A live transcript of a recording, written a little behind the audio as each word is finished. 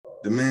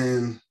The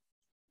man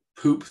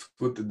poops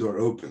with the door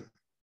open.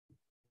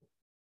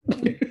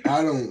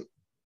 I don't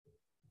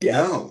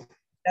know.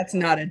 That's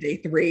not a day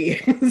 3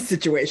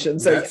 situation.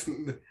 So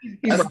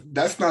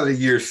that's not a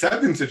year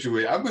 7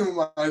 situation. I've been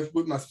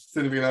with my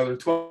significant other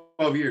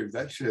 12 years.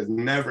 That shit has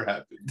never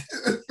happened.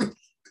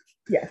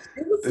 Yes,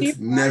 it's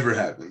never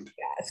happened.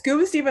 Yeah,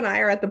 Scuba Steve and I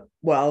are at the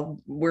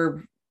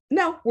we're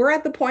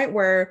at the point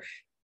where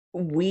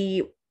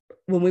when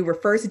we were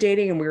first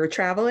dating and we were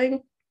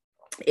traveling,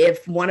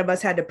 if one of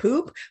us had to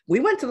poop, we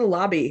went to the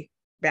lobby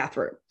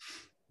bathroom.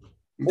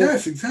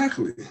 Yes,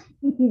 exactly.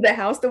 His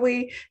house that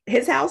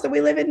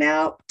we live in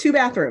now, 2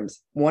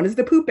 bathrooms. One is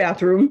the poop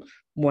bathroom,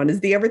 one is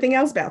the everything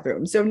else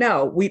bathroom. So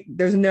no,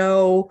 there's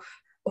no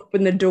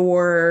open the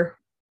door,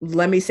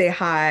 let me say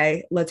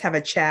hi, let's have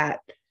a chat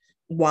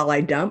while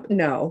I dump.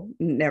 No,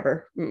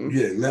 never. Mm-mm.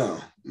 Yeah, no.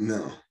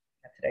 Not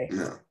today.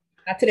 No.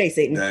 Not today,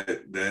 Satan.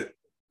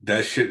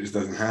 That shit just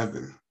doesn't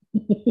happen.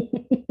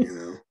 You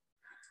know?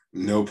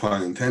 No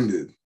pun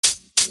intended.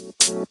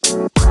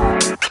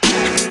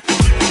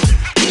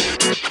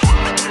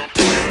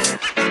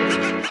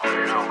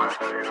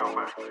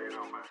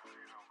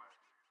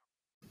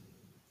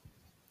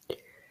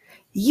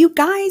 You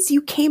guys,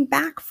 you came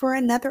back for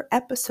another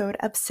episode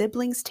of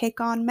Siblings Take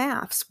on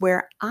MAFS,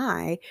 where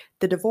I,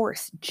 the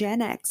divorced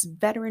Gen X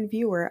veteran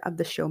viewer of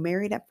the show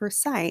Married at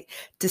First Sight,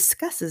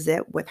 discusses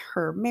it with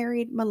her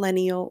married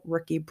millennial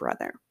rookie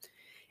brother.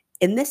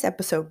 In this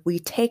episode, we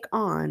take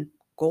on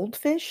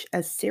goldfish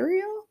as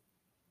cereal,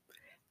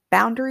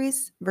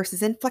 boundaries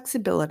versus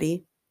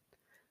inflexibility,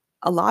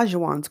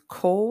 Olajuwon's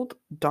cold,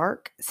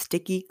 dark,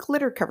 sticky,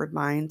 glitter-covered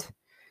mind,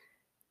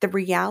 the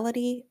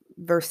reality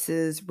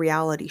versus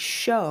reality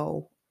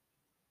show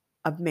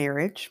of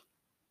marriage.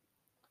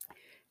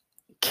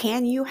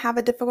 Can you have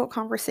a difficult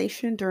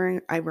conversation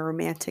during a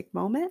romantic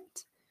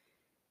moment?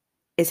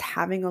 Is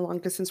having a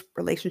long-distance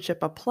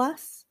relationship a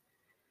plus?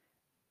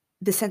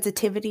 The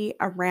sensitivity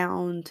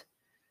around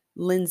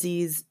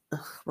Lindsay's,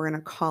 we're going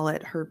to call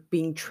it her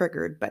being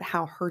triggered, but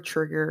how her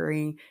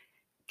triggering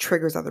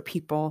triggers other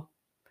people.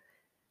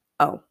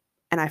 Oh,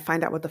 and I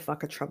find out what the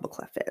fuck a treble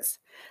clef is.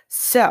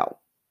 So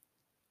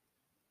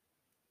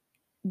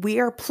we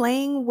are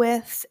playing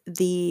with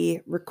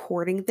the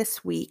recording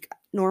this week.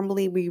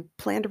 Normally we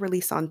plan to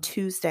release on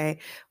Tuesday,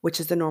 which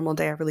is the normal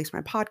day I release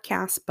my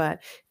podcast,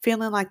 but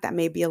feeling like that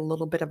may be a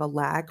little bit of a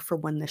lag for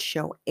when the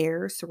show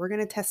airs. So we're going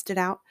to test it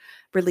out,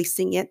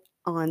 releasing it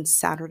on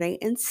Saturday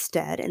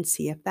instead, and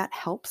see if that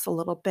helps a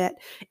little bit,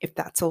 if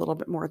that's a little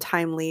bit more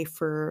timely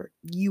for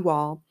you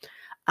all.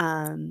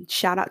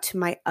 Shout out to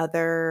my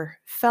other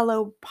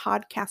fellow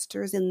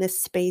podcasters in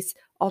this space,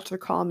 Altar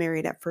Call,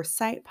 Married at First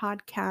Sight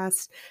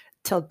podcast,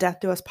 Till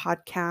Death Do Us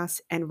podcast,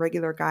 and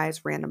Regular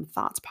Guys Random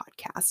Thoughts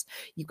podcast.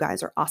 You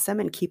guys are awesome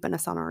and keeping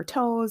us on our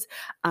toes.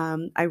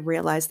 I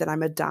realize that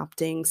I'm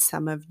adopting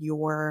some of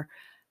your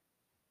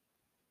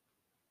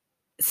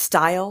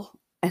style.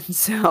 And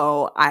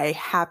so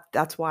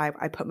that's why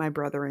I put my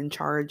brother in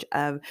charge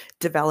of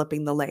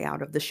developing the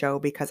layout of the show,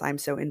 because I'm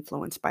so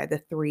influenced by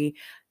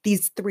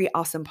these three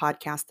awesome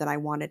podcasts that I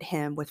wanted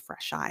him with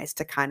fresh eyes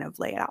to kind of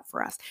lay it out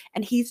for us.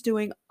 And he's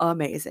doing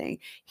amazing.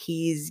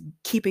 He's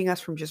keeping us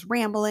from just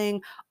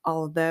rambling,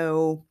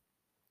 although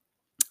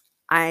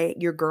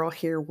your girl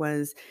here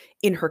was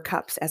in her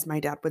cups, as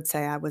my dad would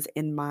say. I was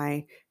in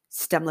my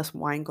stemless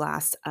wine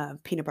glass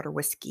of peanut butter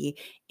whiskey.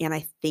 And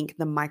I think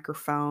the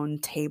microphone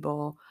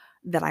table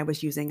that I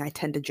was using, I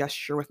tend to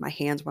gesture with my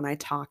hands when I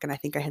talk, and I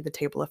think I hit the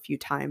table a few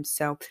times.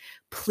 So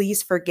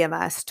please forgive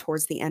us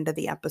towards the end of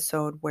the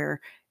episode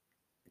where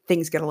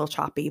things get a little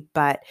choppy,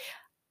 but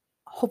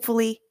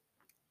hopefully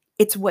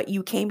it's what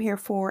you came here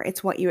for.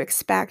 It's what you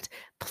expect.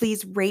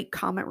 Please rate,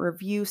 comment,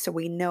 review so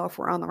we know if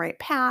we're on the right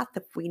path,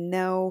 if we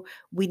know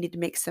we need to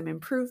make some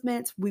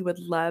improvements. We would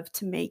love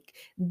to make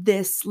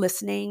this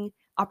listening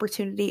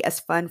opportunity as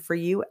fun for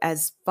you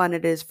as fun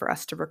it is for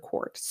us to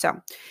record.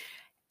 So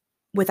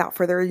without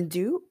further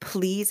ado,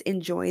 please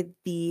enjoy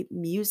the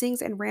musings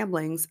and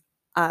ramblings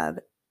of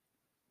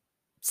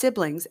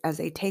siblings as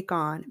they take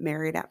on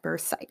Married at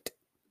First Sight.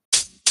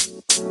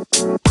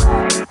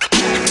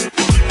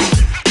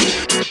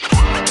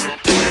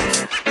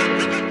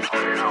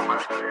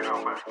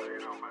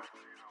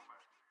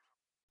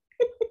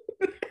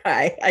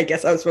 Hi, I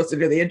guess I was supposed to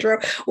do the intro.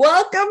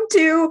 Welcome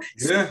to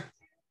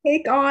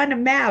Take on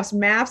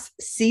MAFS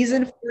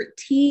season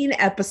 14,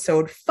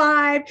 episode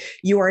 5.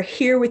 You are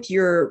here with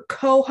your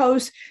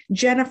co-hosts,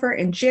 Jennifer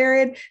and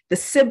Jared, the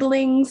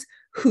siblings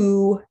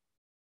who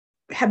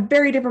have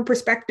very different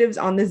perspectives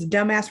on this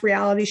dumbass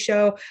reality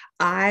show.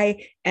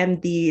 I am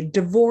the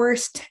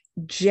divorced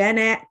Gen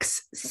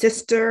X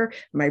sister.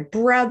 My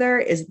brother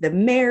is the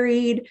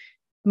married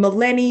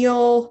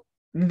millennial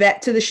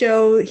vet to the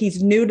show.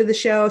 He's new to the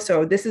show.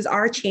 So this is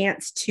our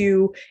chance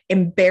to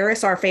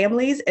embarrass our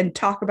families and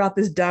talk about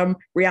this dumb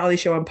reality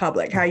show in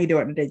public. How are you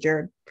doing today,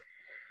 Jared?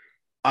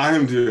 I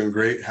am doing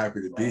great.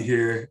 Happy to be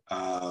here.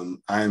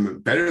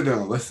 I'm better than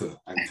Alyssa,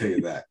 I can tell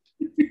you that.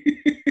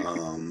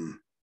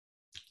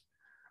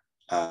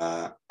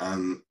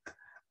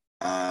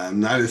 I'm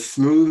not as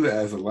smooth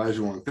as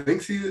Elijah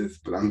thinks he is,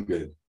 but I'm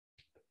good.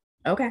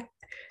 Okay.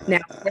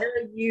 Now, where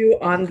are you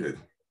on good.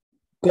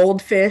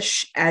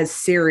 Goldfish as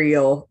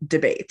cereal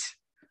debate?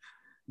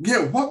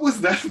 Yeah, what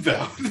was that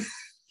about?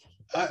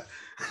 I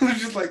was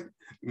just like,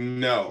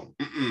 no,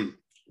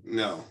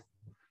 no.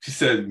 She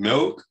said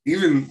milk.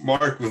 Even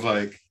Mark was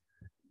like,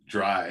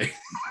 dry.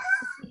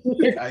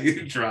 I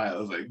eat dry. I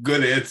was like,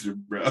 good answer,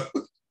 bro.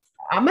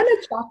 I'm gonna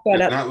chalk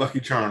that up. Not Lucky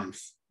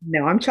Charms.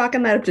 No, I'm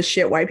chalking that up to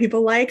shit white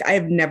people like. I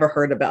have never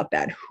heard about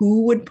that.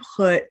 Who would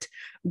put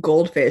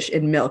goldfish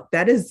in milk?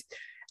 That is,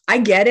 I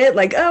get it.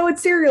 Like, oh,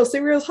 it's cereal.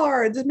 Cereal's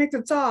hard. Just makes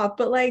it soft.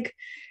 But like,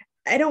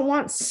 I don't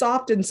want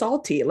soft and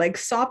salty. Like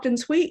soft and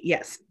sweet,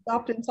 yes.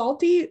 Soft and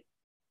salty,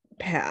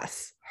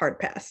 pass. Hard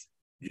pass.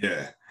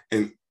 Yeah.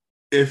 And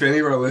if any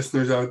of our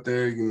listeners out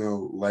there,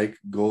 like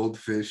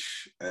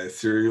goldfish as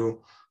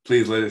cereal,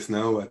 please let us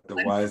know at the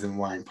Wise and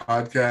Wine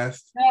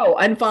podcast. No,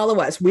 unfollow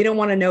us. We don't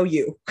want to know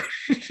you.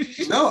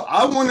 No,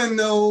 I want to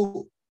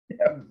know,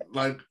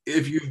 like,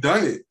 if you've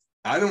done it.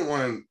 I don't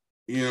want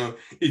to,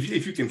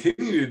 if you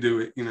continue to do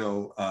it,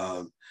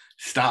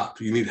 stop.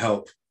 You need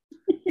help.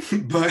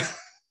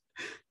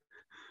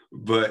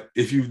 but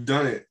if you've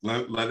done it,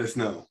 let us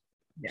know,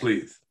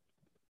 please.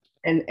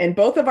 And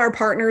both of our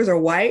partners are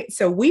white,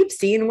 so we've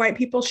seen white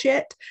people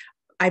shit.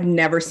 I've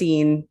never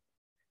seen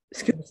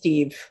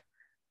Steve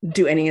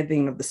do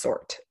anything of the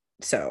sort.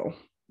 So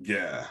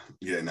no,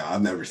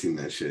 I've never seen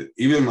that shit.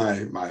 Even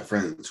my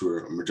friends who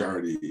are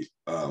majority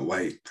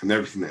white, I've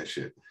never seen that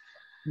shit.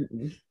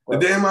 A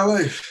day in my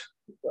life.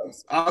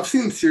 I've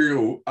seen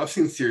cereal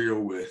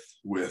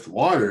with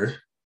water,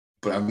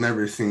 but I've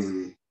never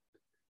seen.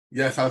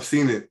 Yes, I've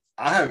seen it.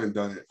 I haven't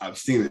done it. I've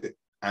seen it.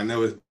 I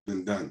know it's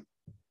been done.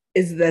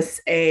 Is this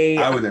a?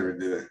 I would never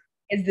do it.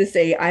 Is this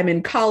a? I'm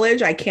in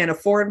college. I can't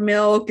afford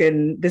milk,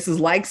 and this is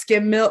like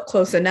skim milk,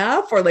 close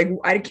enough, or like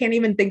I can't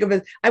even think of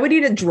it. I would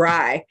eat it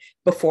dry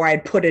before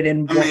I'd put it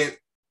in. I mean,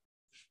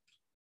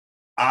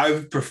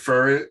 I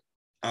prefer it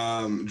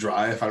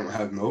dry if I don't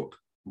have milk,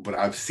 but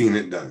I've seen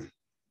it done.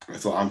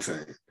 That's all I'm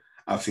saying.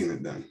 I've seen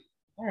it done.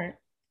 All right.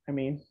 I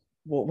mean,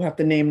 we'll have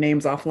to name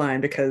names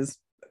offline because,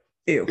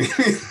 ew.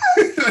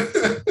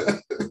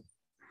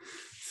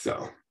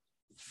 So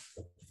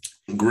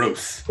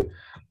gross.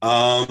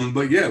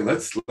 But yeah,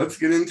 let's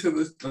get into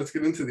this. Let's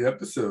get into the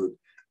episode.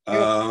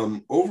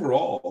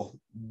 Overall,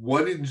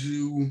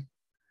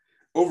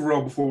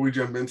 before we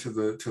jump into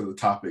the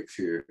topics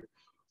here,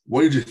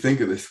 what did you think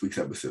of this week's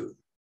episode?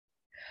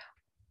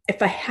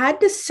 If I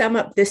had to sum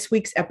up this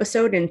week's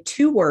episode in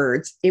 2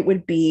 words, it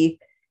would be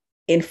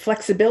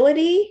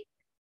inflexibility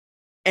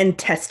and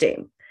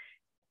testing.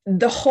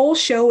 The whole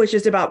show was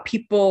just about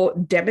people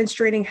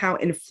demonstrating how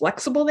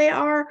inflexible they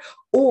are,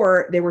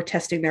 or they were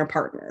testing their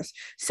partners.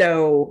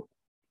 So,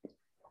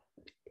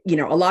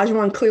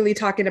 Olajuwon clearly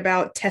talking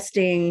about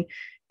testing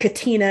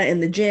Katina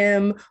in the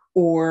gym,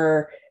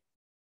 or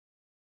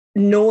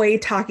Noi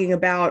talking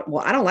about,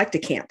 well, I don't like to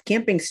camp.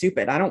 Camping's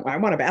stupid. I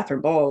want a bathroom,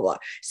 blah, blah, blah.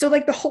 So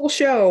like the whole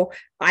show,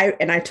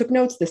 I took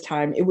notes this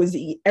time. It was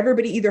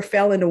everybody either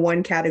fell into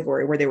one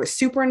category where they were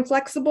super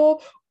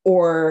inflexible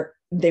or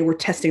they were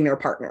testing their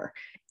partner.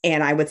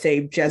 And I would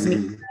say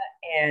Jasmine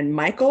and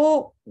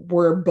Michael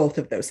were both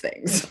of those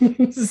things.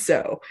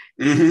 So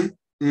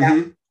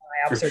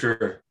for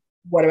sure.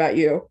 What about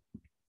you?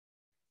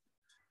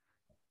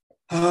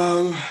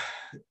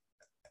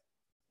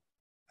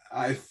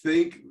 I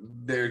think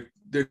they're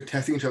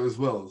testing each other's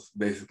wills.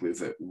 Basically,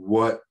 it's like,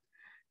 what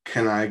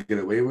can I get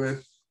away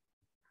with?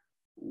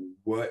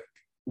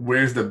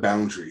 Where's the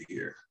boundary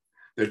here?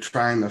 They're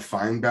trying to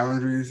find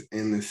boundaries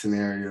in this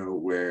scenario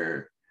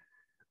where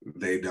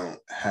they don't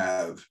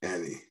have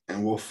any,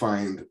 and we'll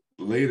find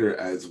later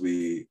as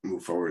we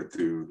move forward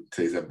through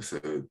today's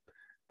episode.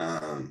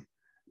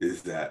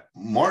 Is that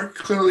Mark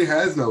clearly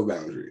has no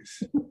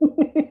boundaries.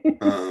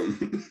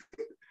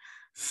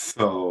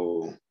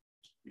 So.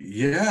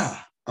 Yeah.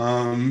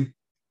 I'm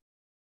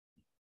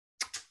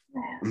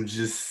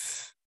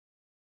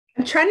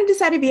trying to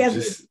decide if he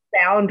has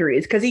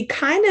boundaries, because he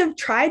kind of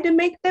tried to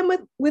make them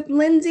with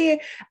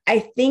Lindsay. I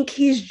think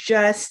he's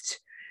just,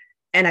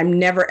 and I'm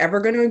never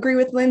ever going to agree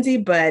with Lindsay,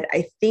 but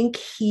I think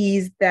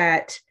he's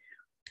that,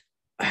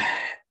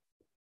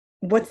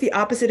 what's the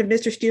opposite of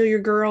Mr. Steal Your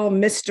Girl?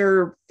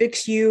 Mr.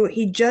 Fix You.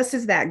 He just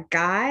is that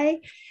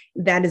guy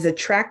that is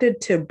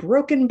attracted to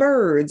broken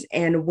birds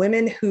and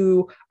women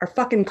who are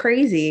fucking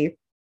crazy.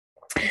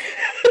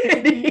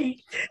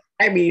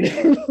 I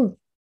mean,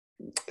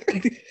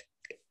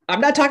 I'm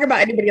not talking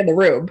about anybody in the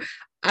room.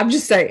 I'm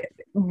just saying,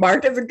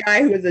 Mark is a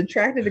guy who is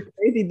attracted to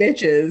crazy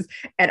bitches.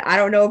 And I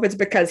don't know if it's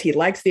because he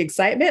likes the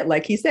excitement.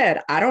 Like he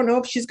said, I don't know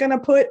if she's going to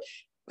put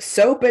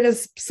soap in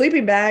his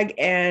sleeping bag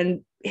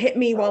and hit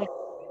me while,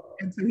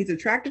 and so he's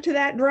attracted to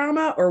that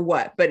drama or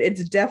what. But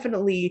it's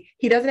definitely,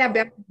 he doesn't have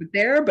boundaries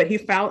there, but he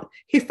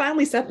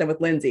finally set them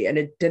with Lindsay and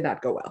it did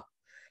not go well.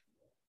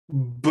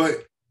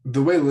 But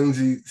the way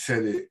Lindsay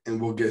said it,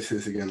 and we'll get to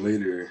this again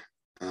later,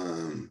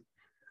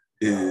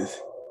 is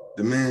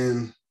the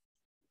man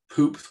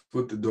poops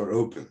with the door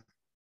open.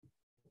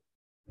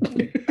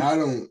 I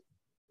don't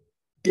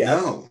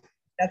know.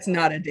 That's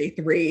not a day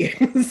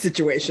 3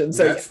 situation.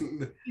 So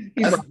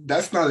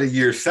that's not a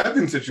year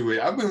 7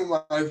 situation. I've been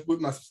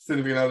with my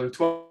significant other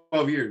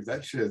 12 years.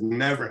 That shit has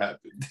never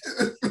happened.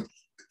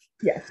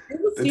 Yes,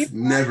 it's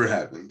never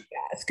happened.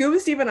 Yeah, Scuba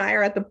Steve and I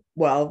are at the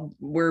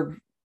we're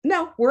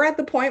at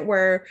the point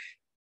where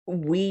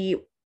when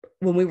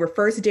we were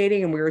first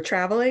dating and we were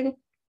traveling,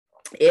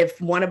 if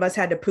one of us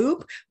had to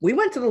poop, we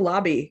went to the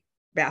lobby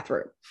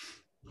bathroom.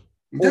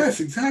 Yes,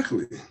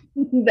 exactly.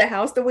 His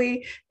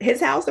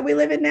house that we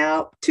live in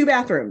now, 2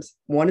 bathrooms.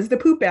 One is the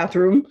poop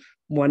bathroom,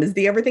 one is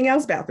the everything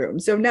else bathroom.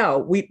 So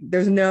no,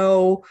 there's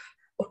no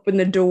open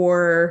the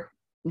door,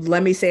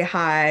 let me say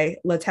hi,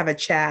 let's have a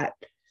chat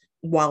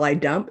while I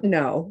dump.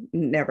 No,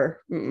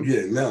 never. Mm-mm.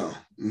 Yeah, no.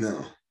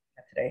 Not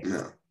today.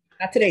 No.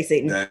 Not today,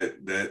 Satan.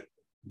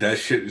 That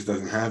shit just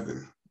doesn't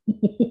happen.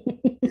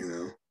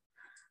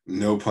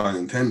 No pun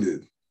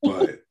intended,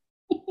 but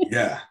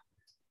yeah,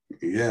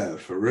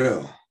 for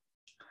real.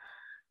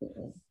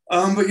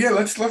 But yeah,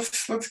 let's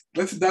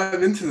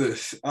dive into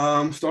this.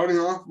 Starting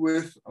off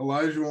with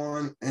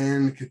Olajuwon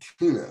and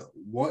Katina.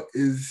 What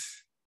is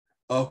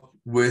up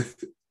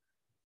with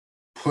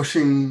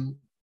pushing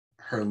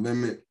her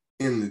limit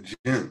in the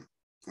gym?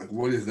 Like,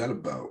 what is that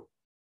about?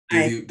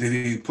 Did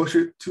he push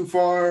it too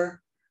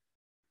far?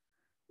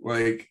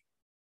 Like,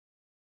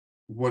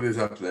 what is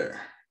up there?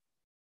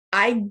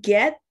 I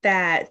get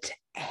that,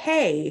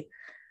 hey,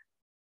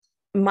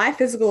 my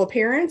physical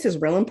appearance is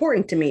real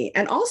important to me.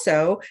 And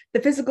also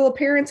the physical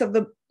appearance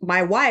of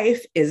my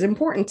wife is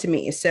important to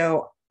me.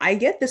 So I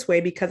get this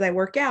way because I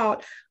work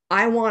out.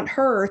 I want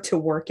her to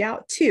work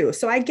out too.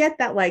 So I get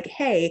that, like,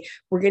 hey,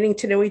 we're getting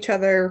to know each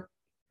other.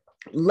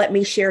 Let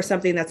me share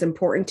something that's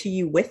important to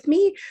you with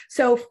me.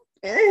 So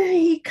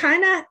he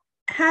kind of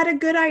had a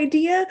good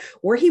idea.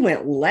 Where he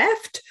went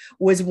left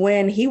was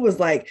when he was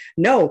like,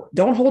 no,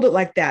 don't hold it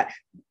like that.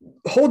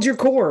 Hold your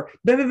core.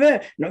 Blah, blah, blah.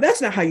 No,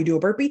 that's not how you do a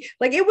burpee.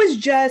 Like, it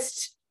was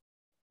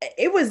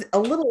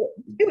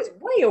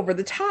way over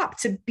the top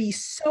to be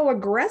so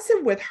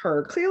aggressive with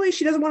her. Clearly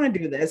she doesn't want to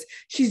do this.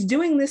 She's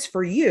doing this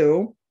for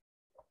you.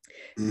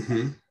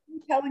 Mm-hmm.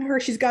 Telling her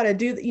she's got to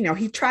do,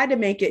 he tried to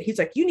make it. He's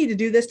like, you need to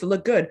do this to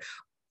look good.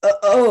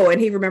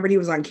 And he remembered he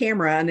was on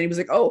camera, and then he was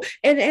like, oh,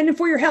 and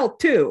for your health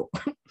too.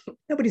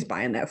 Nobody's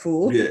buying that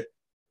fool. Yeah.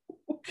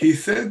 He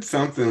said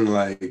something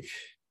like,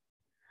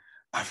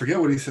 I forget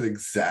what he said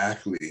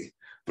exactly,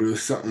 but it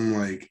was something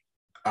like,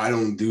 I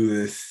don't do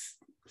this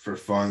for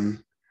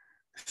fun.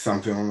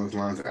 Something along those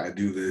lines. Like, I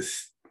do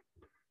this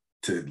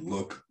to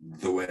look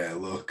the way I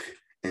look,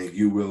 and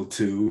you will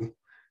too.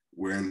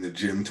 We're in the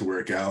gym to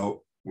work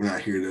out. We're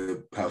not here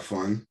to have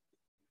fun.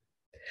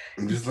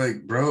 I'm just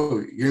like,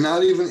 bro, you're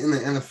not even in the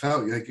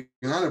NFL.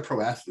 You're not a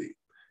pro athlete.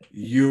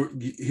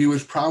 He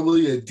was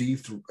probably a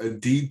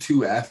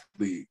D2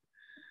 athlete,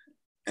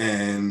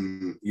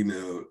 and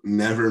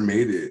never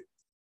made it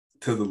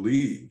to the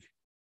league.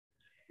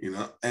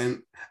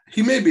 And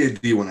he may be a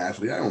D1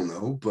 athlete. I don't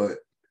know, but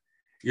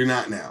you're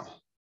not now.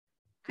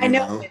 I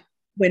know.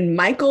 When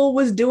Michael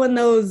was doing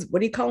those, what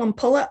do you call them,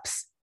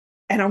 pull-ups,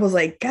 and I was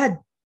like, God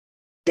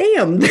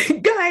damn, the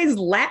guy's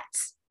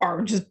lats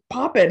are just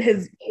popping.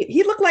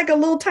 He looked like a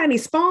little tiny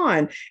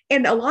spawn,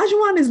 and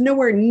Olajuwon is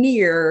nowhere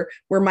near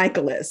where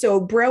Michael is.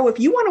 So, bro, if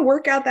you want to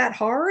work out that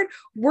hard,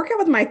 work out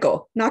with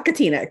Michael, not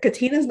Katina.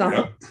 Katina's not.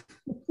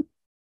 Yep.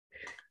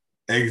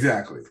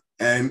 Exactly.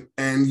 And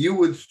you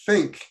would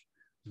think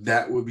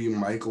that would be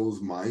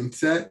Michael's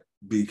mindset,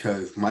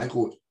 because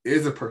Michael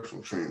is a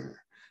personal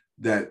trainer.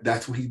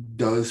 That's what he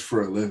does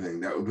for a living.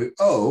 That would be,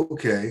 oh,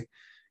 okay.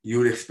 You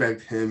would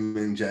expect him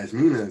and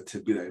Jasmina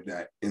to be like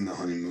that in the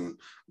honeymoon,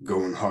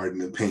 going hard in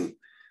the paint.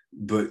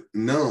 But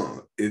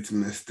no, it's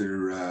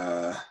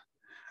Mr.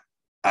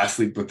 I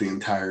sleep with the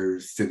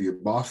entire city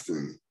of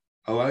Boston,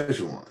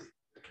 Olajuwon.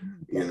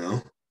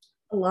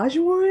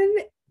 Olajuwon,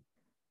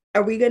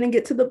 are we going to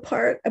get to the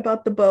part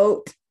about the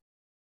boat?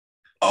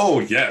 Oh,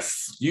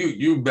 yes.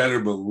 You better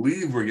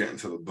believe we're getting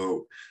to the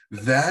boat.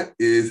 That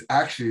is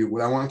actually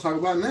what I want to talk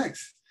about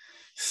next.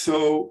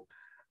 So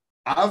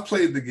I've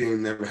played the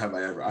game Never Have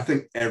I Ever. I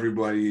think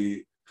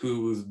everybody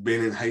who's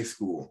been in high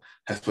school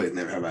has played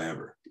Never Have I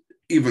Ever,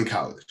 even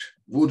college.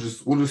 We'll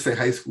just say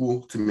high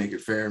school to make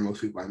it fair.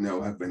 Most people I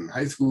know have been in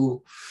high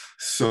school.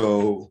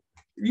 So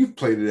you've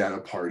played it at a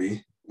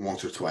party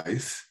once or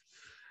twice.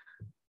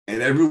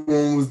 And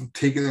everyone was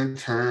taking their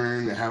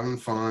turn and having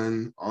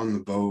fun on the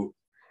boat.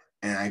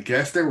 And I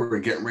guess they were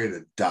getting ready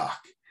to dock.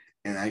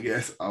 And I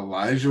guess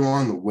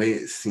Olajuwon, the way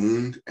it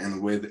seemed and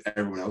the way that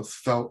everyone else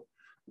felt,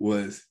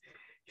 was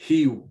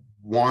he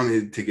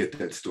wanted to get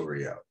that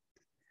story out.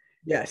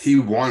 Yes. He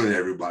wanted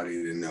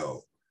everybody to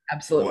know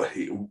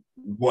absolutely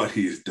what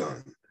he's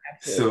done.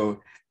 Absolutely.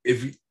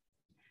 So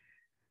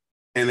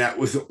and that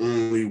was the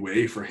only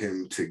way for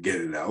him to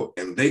get it out.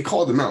 And they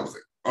called him out. I was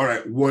like, all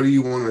right, what do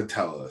you want to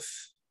tell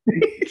us?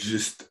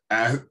 Just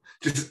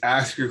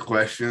ask your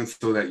questions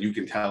so that you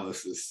can tell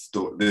us this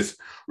story, this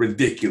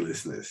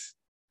ridiculousness.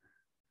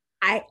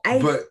 I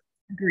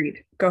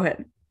agreed. Go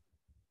ahead.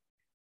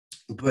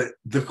 But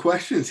the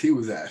questions he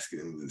was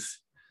asking was,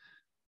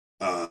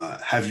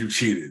 have you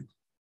cheated?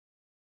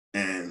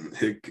 And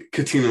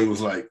Katina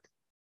was like,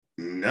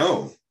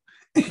 no.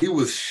 He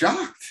was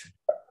shocked.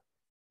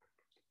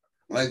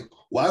 Like,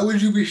 why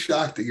would you be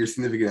shocked that your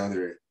significant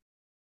other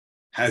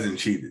hasn't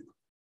cheated?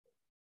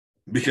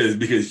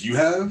 Because you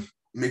have?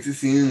 Makes it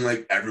seem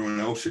like everyone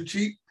else should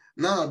cheat?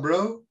 Nah,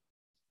 bro.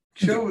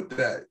 Chill with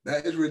that.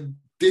 That is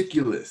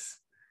ridiculous.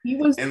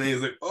 And then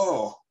he's like,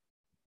 oh.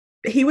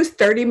 He was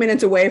 30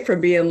 minutes away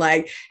from being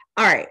like,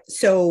 all right,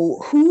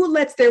 so who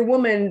lets their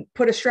woman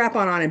put a strap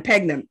on and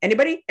peg them?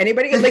 Anybody?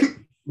 Like,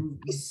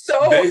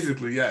 so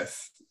basically,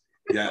 yes.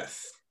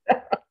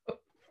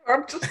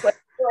 I'm just like,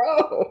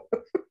 bro.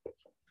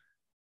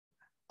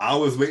 I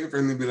was waiting for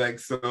him to be like,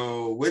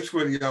 so which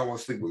one of y'all want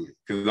to sleep with me?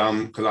 Because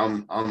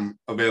I'm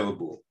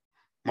available.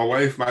 My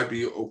wife might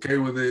be okay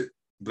with it,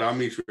 but I'll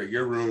meet you at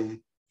your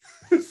room.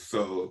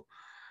 So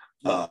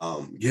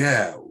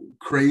yeah,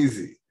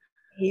 crazy.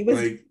 He was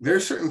like,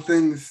 there's certain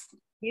things.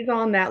 He's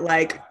on that,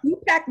 like,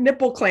 who packed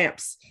nipple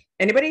clamps?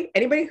 Anybody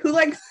who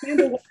likes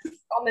candle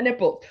on the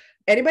nipple?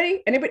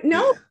 Anybody?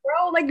 No,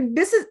 bro. Like,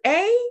 this is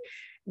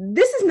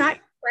not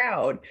your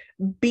crowd.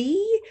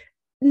 B,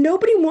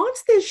 nobody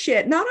wants this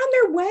shit. Not on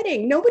their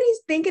wedding. Nobody's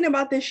thinking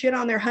about this shit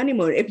on their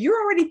honeymoon. If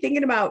you're already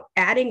thinking about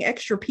adding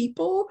extra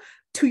people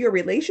to your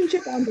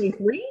relationship on day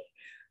 3,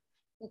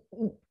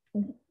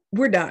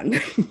 we're done,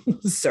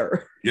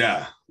 sir.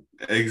 Yeah,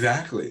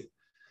 exactly.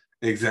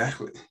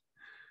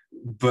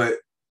 But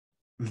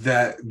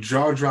that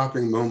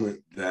jaw-dropping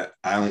moment that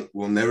I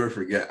will never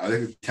forget, I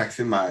was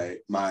texting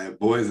my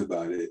boys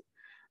about it.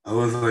 I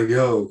was like,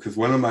 yo, because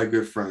one of my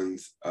good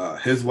friends,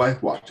 his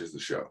wife watches the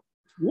show.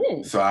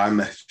 Mm. So I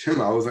messaged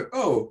him. I was like,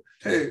 oh,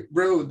 hey,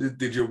 bro,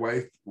 did your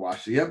wife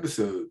watch the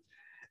episode?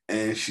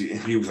 And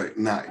he was like,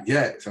 not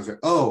yet. So I was like,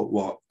 oh,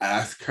 well,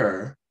 ask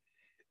her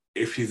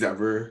if she's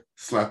ever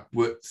slept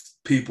with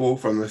people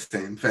from the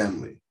same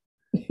family.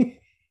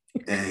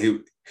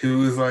 And he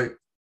was like,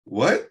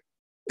 what?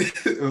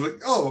 I was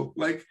like, oh,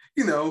 like,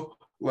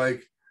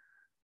 like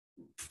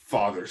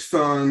father,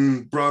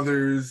 son,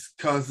 brothers,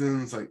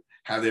 cousins, like,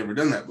 have they ever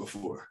done that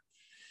before?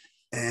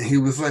 And he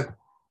was like,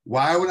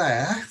 why would I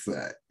ask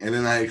that? And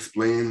then I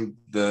explained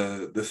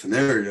the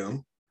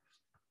scenario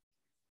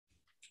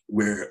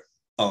where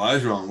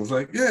Elijah was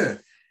like, yeah,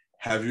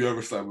 have you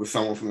ever slept with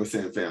someone from the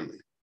same family?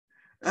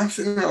 And I'm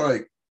sitting there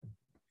like,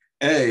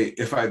 hey,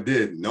 if I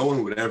did, no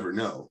one would ever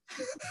know.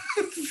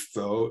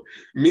 So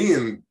me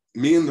and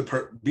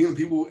the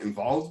people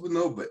involved would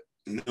know, but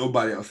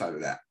nobody outside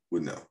of that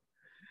would know.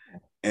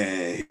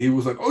 And he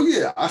was like, oh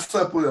yeah, I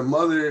slept with a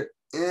mother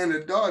and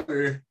a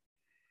daughter,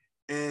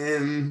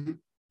 and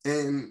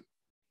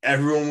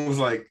everyone was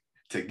like,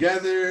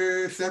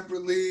 together,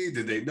 separately,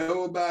 did they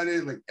know about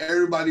it? Like,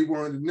 everybody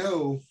wanted to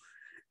know.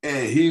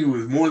 And he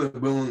was more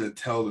than willing to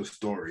tell the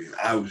story. And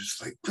I was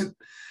just like, but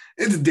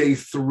it's day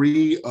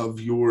 3 of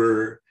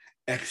your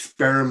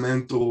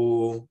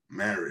experimental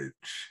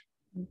marriage.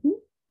 Mm-hmm.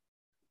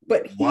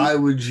 But why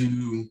would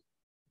you?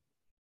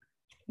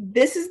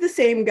 This is the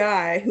same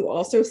guy who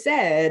also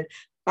said,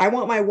 I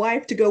want my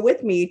wife to go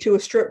with me to a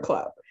strip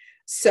club.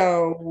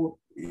 So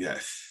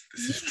yes,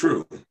 this is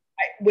true.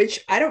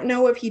 Which I don't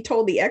know if he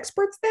told the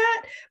experts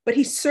that, but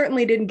he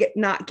certainly didn't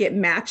not get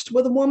matched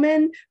with a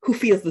woman who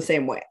feels the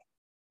same way.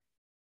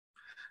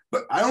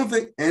 But I don't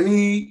think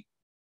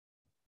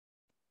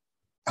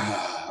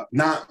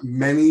not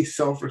many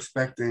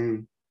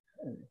self-respecting,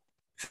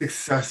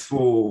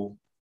 successful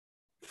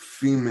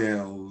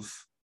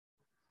females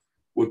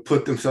would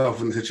put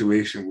themselves in a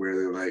situation where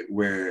they're like,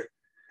 where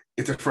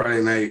it's a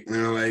Friday night and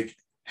they're like,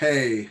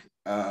 hey,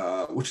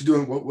 what you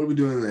doing? What are we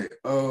doing tonight?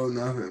 Oh,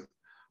 nothing.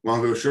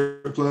 Want to go to a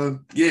strip club?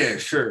 Yeah,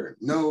 sure.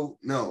 No.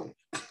 No.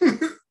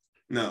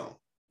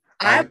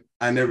 I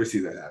never see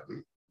that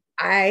happen.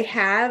 I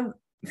have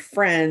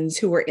friends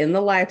who are in the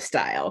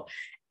lifestyle,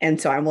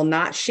 and so I will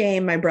not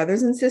shame my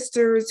brothers and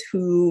sisters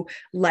who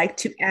like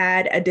to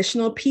add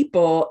additional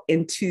people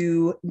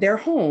into their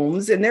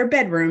homes and their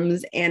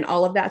bedrooms and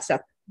all of that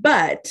stuff.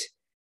 But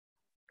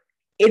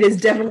it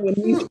is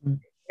definitely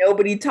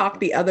nobody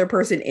talked the other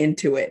person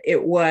into it.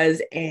 It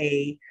was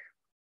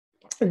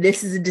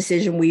this is a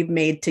decision we've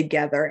made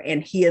together,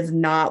 and he is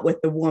not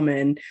with the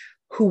woman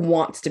who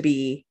wants to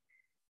be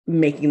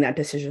making that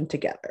decision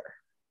together.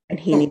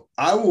 And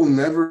I will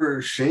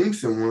never shame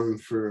someone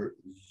for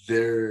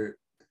their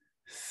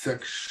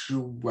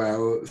sexual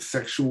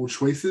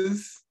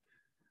choices,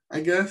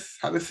 I guess,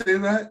 how to say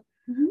that.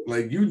 Mm-hmm.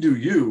 Like, you do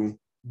you,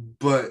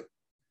 but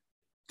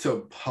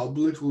to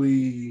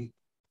publicly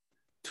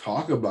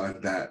talk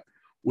about that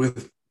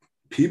with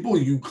people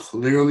you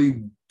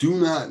clearly do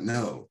not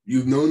know.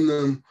 You've known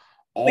them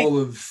all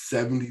of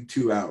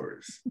 72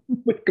 hours.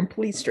 With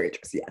complete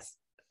strangers, yes.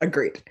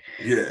 Agreed.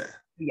 Yeah.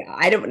 Yeah,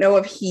 I don't know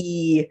if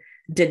he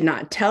did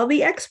not tell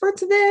the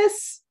experts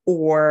this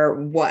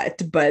or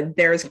what, but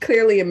there's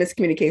clearly a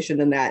miscommunication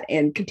in that.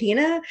 And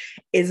Katina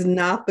is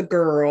not the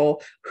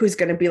girl who's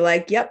going to be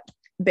like, yep,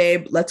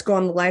 babe, let's go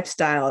on the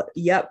lifestyle.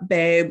 Yep,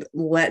 babe,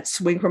 let's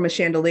swing from a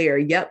chandelier.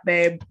 Yep,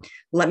 babe,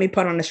 let me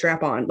put on a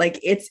strap on. Like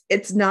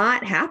it's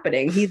not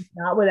happening. He's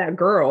not with that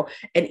girl.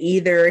 And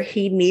either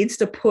he needs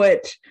to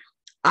put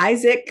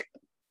Isaac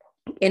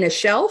in a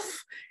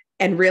shelf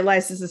and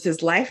realize this is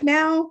his life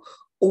now,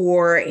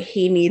 or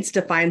he needs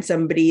to find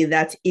somebody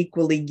that's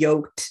equally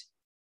yoked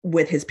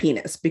with his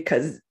penis,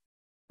 because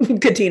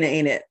Katina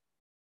ain't it.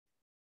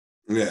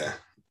 Yeah.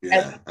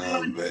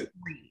 But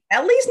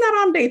at least not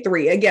on day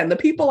 3. Again, the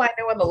people I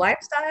know in the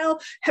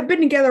lifestyle have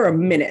been together a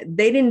minute.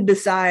 They didn't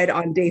decide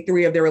on day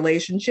 3 of their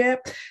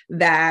relationship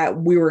that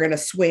we were going to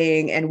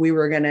swing and we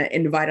were going to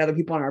invite other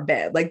people on our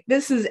bed. Like,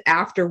 this is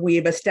after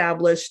we've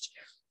established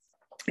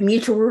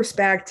mutual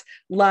respect,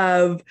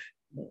 love.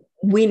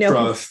 We know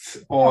trust,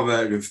 all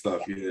that good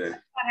stuff. Yeah.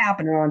 What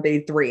happened on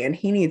day 3, and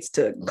he needs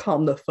to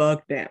calm the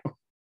fuck down.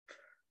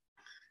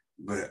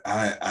 But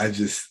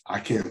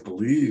I can't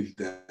believe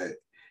that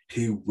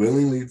he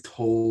willingly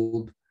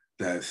told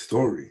that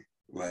story,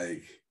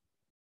 like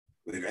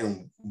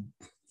and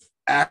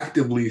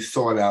actively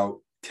sought out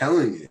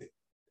telling it.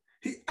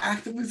 He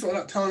actively sought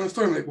out telling the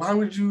story. Like, why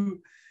would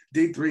you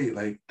day 3?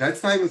 Like,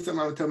 that's not even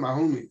something I would tell my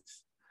homies.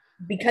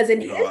 Because in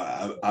his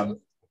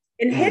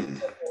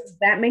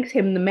that makes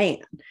him the man.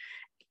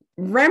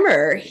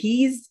 Remember,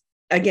 he's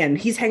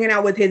hanging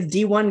out with his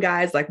D1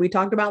 guys, like we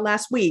talked about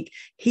last week.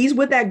 He's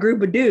with that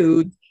group of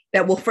dudes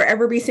that will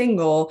forever be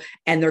single,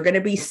 and they're going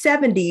to be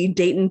 70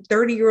 dating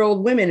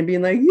 30-year-old women and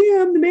being like,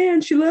 yeah, I'm the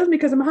man. She loves me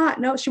because I'm hot.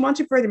 No, she wants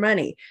you for the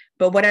money,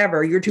 but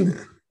whatever. You're too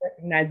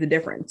recognize the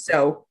difference.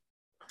 So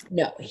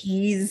no,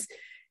 he's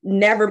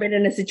never been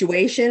in a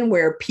situation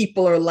where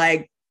people are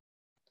like,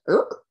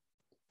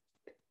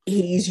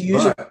 he's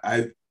usually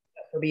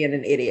for being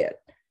an idiot.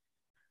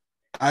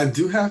 I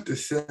do have to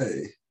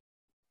say,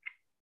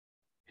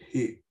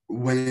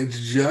 when it's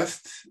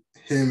just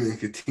him and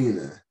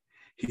Katina,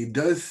 he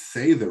does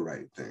say the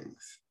right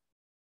things.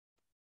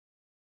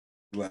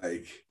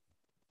 Like,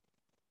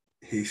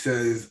 he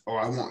says, "Oh,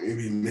 I want you to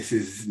be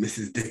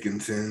Mrs.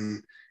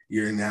 Dickinson.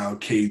 You're now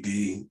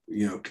KD,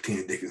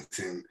 Katina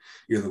Dickinson.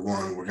 You're the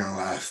one. We're gonna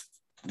last.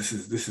 This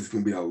is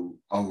gonna be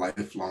a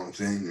lifelong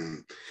thing."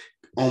 And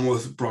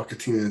almost brought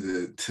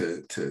Katina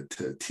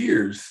to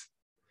tears.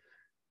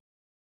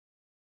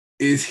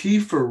 Is he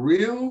for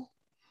real?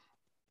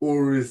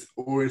 Or is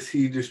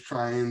he just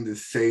trying to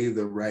say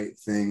the right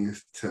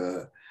things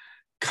to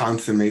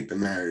consummate the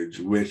marriage?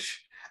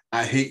 Which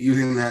I hate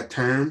using that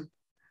term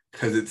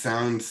because it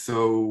sounds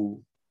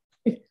so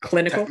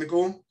clinical.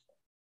 Technical.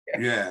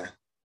 Yeah.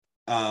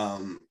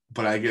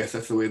 But I guess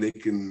that's the way they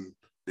can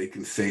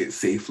say it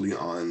safely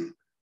on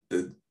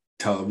the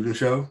television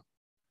show.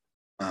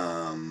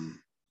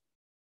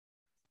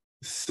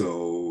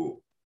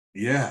 So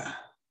yeah.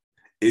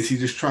 Is he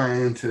just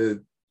trying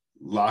to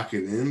lock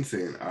it in,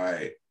 saying, all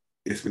right,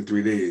 it's been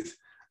 3 days.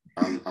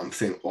 I'm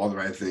saying all the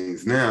right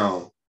things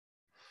now.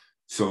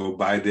 So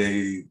by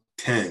day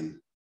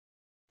 10,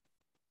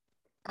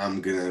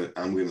 I'm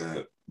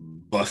gonna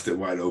bust it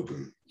wide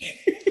open.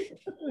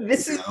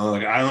 This is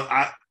like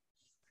I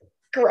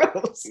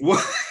gross.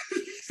 What?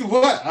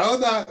 What? I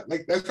don't know.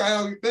 Like, that's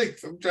how he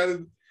thinks. I'm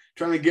trying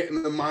to get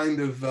in the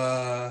mind of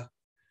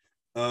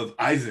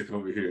Isaac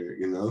over here.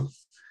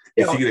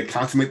 Is he gonna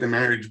consummate the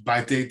marriage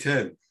by day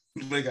 10?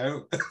 Like,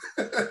 I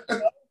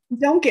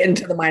don't get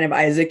into the mind of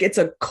Isaac. It's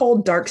a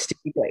cold, dark,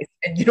 sticky place,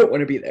 and you don't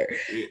want to be there.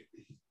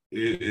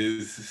 It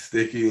is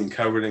sticky and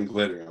covered in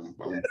glitter. I'm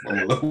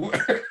a little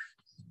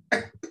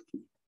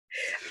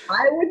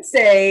I would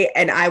say,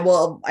 and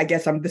I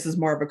guess this is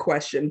more of a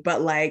question,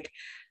 but like,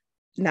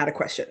 not a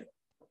question.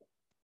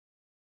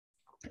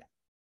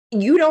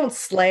 You don't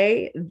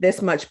slay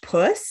this much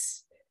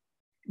puss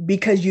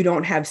because you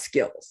don't have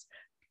skills.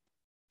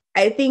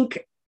 I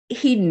think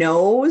he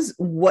knows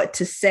what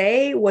to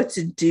say, what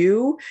to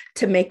do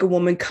to make a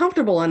woman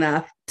comfortable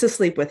enough to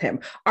sleep with him.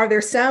 Are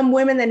there some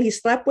women that he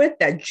slept with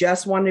that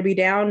just want to be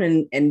down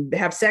and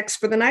have sex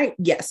for the night?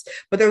 Yes.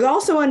 But there's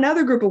also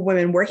another group of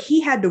women where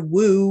he had to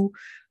woo,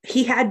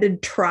 he had to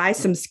try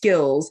some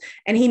skills,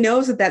 and he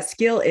knows that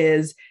skill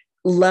is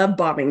love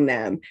bombing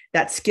them.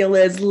 That skill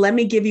is, let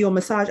me give you a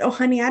massage. Oh,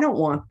 honey, I don't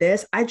want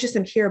this. I just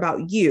am here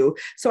about you.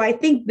 So I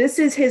think this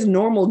is his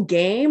normal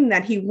game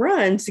that he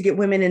runs to get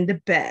women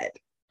into bed.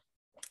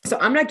 So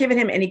I'm not giving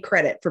him any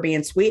credit for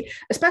being sweet,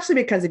 especially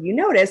because if you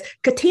notice,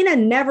 Katina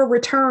never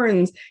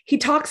returns. He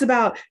talks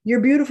about,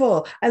 you're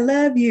beautiful. I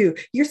love you.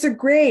 You're so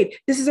great.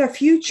 This is our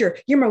future.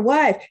 You're my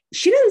wife.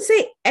 She doesn't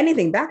say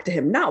anything back to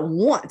him. Not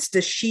once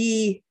does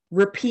she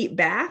repeat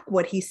back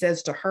what he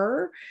says to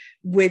her,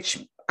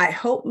 which I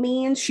hope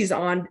means she's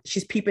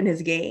peeping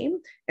his game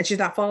and she's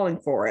not falling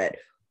for it.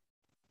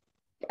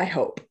 I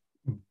hope.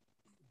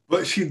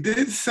 But she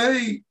did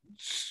say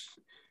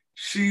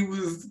she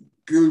was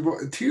going to be brought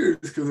to tears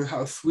because of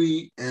how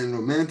sweet and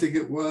romantic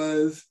it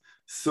was.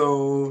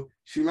 So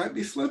she might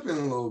be slipping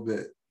a little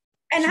bit.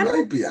 And I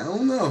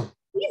don't know.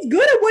 He's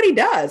good at what he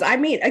does. I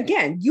mean,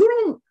 again, you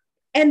don't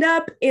end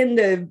up in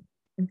the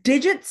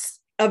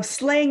digits of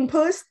slaying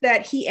puss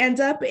that he ends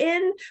up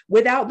in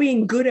without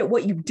being good at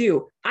what you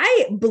do.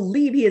 I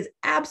believe he is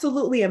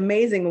absolutely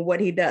amazing at what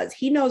he does.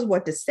 He knows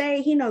what to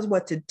say. He knows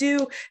what to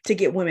do to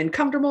get women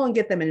comfortable and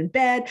get them in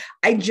bed.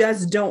 I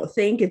just don't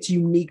think it's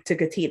unique to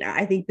Katina.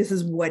 I think this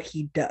is what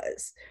he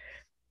does.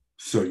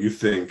 So you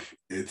think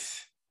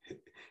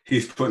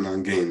he's putting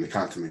on game to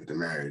consummate the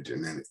marriage,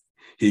 and then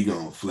he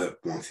gonna flip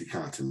once he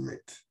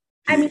consummates.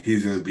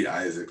 He's gonna be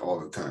Isaac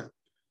all the time.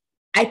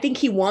 I think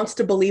he wants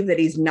to believe that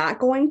he's not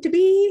going to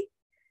be.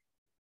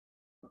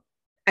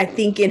 I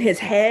think in his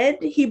head,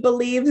 he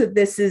believes that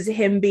this is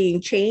him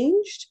being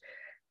changed.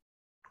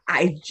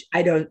 I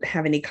don't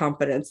have any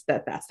confidence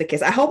that that's the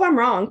case. I hope I'm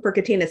wrong for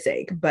Katina's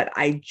sake, but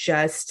I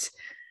just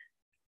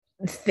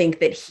think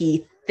that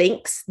he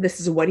thinks this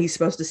is what he's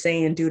supposed to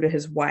say and do to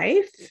his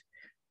wife.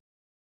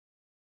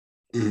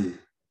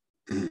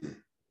 Mm-hmm.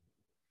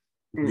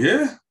 Mm-hmm.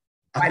 Yeah,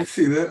 I can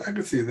see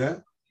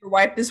that. Your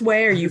wife this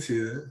way, or you see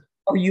that?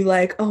 Are you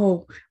like,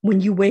 oh,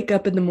 when you wake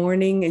up in the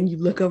morning and you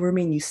look over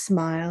me and you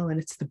smile and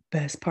it's the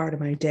best part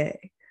of my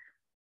day?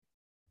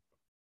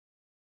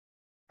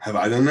 Have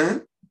I done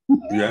that?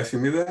 Are you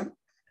asking me that?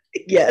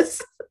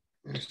 Yes.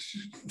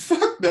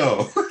 Fuck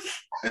no.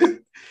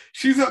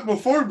 She's up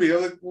before me.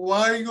 I'm like,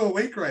 why are you gonna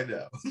wake right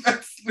now?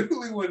 That's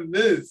literally what it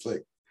is.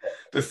 Like,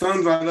 the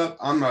sun's not up,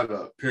 I'm not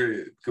up,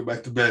 period. Go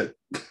back to bed.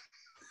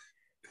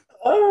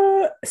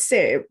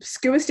 Same.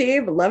 Scuba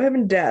Steve, love him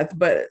to death,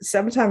 but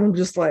sometimes I'm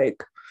just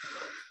like,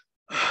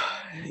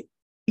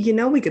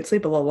 we could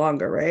sleep a little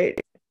longer, right?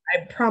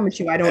 I promise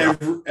you, I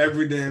don't.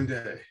 Every damn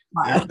day.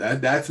 Wow.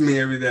 That's me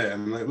every day.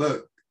 I'm like,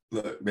 look,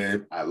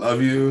 babe, I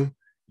love you.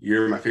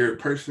 You're my favorite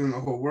person in the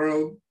whole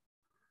world.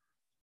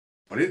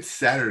 But it's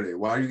Saturday.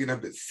 Why are you getting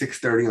up at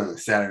 6:30 on a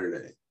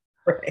Saturday?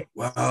 Right.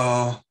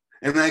 Well,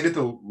 and then I get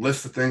the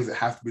list of things that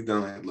have to be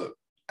done. Like, look,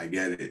 I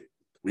get it.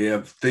 We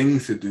have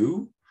things to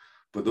do,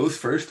 but those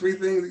first 3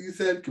 things that you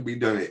said could be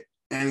done at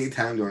any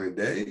time during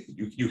the day.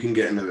 You can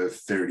get another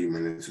 30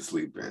 minutes of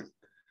sleep in.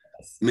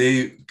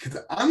 Maybe, because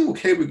I'm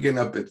okay with getting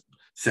up at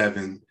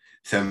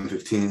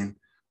 7:15,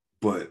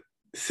 but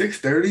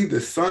 6:30, the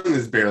sun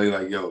is barely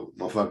like, yo,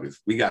 motherfuckers,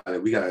 we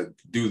gotta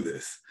do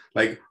this.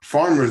 Like,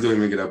 farmers don't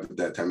even get up at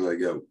that time. They're like,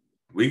 yo,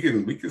 we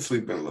can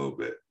sleep in a little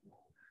bit.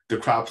 The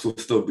crops will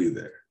still be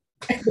there.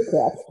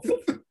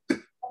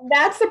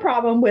 That's the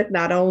problem with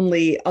not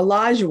only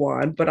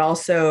Olajuwon, but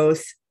also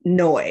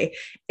Noi,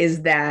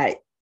 is that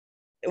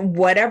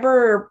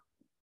whatever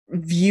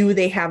view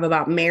they have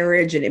about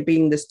marriage and it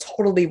being this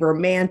totally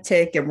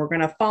romantic and we're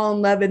going to fall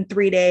in love in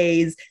 3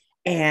 days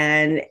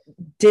and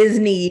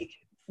Disney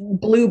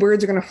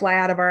bluebirds are going to fly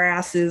out of our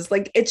asses.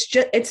 Like,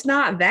 it's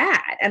not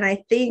that. And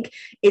I think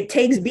it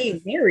takes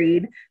being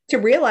married to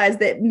realize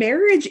that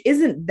marriage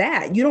isn't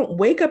that. You don't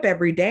wake up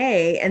every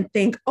day and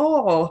think,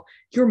 oh,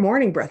 your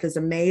morning breath is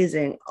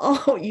amazing.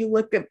 Oh, you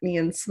look at me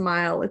and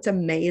smile. It's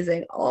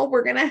amazing. Oh,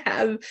 we're going to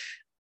have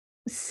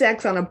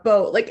sex on a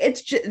boat. Like,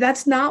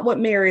 that's not what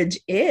marriage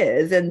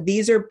is. And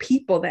these are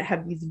people that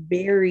have these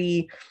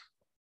very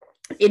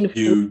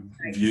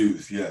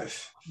views.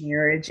 Yes.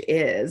 Marriage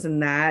is,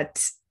 and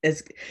that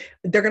is,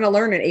 they're going to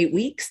learn in 8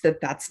 weeks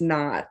that that's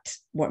not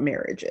what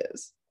marriage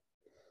is.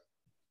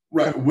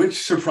 Right.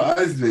 Which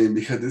surprised me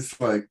because it's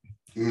like,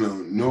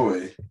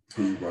 Noi,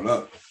 who you brought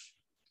up,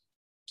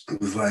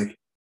 was like,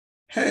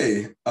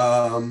 hey,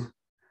 I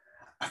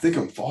think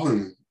I'm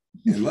falling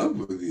in love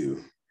with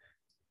you.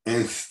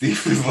 And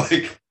Steve was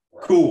like,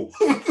 cool.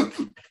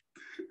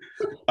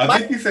 I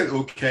think he said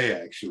okay,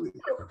 actually.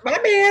 My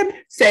man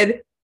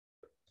said,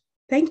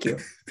 thank you.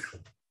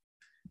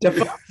 This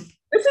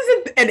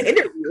isn't an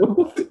interview.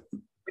 What do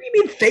you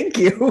mean, thank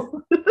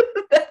you?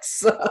 That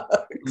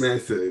sucks. Man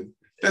said,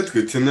 that's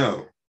good to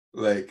know.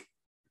 Like,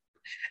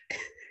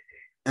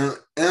 and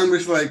I'm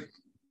just like,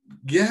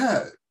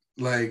 yeah,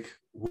 like,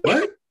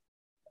 what?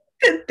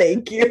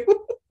 Thank you.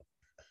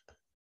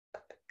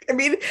 I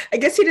mean, I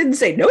guess he didn't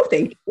say no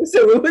thank you,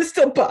 so it was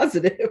still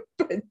positive,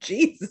 but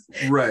Jesus.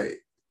 Right.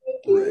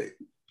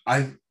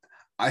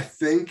 I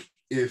think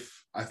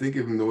if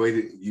Noi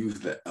didn't use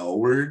the L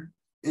word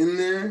in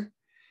there,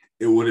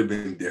 it would have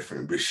been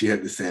different. But she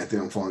had to say, I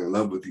think I'm falling in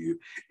love with you.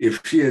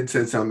 If she had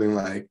said something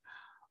like,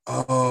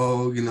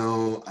 oh,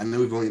 I know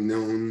we've only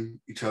known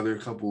each other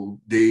a couple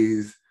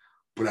days,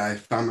 but I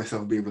found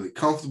myself being really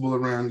comfortable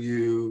around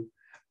you.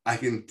 I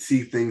can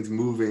see things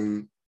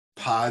moving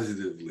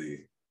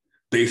positively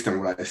based on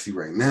what I see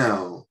right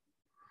now.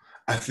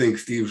 I think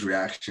Steve's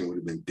reaction would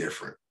have been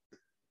different.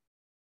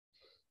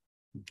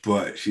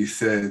 But she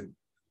said,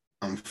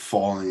 I'm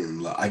falling in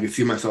love. I can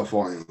see myself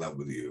falling in love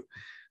with you.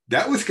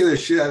 That would scare the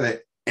shit out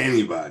of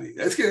anybody.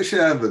 That scared the shit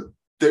out of a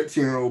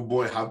 13-year-old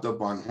boy hopped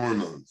up on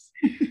hormones.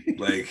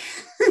 Like,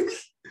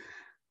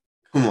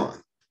 come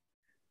on.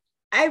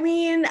 I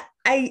mean,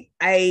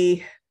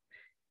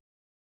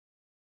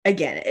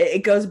 again,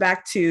 it goes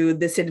back to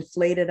this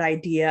inflated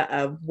idea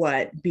of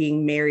what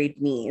being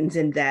married means,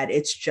 and that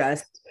it's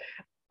just,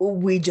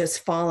 we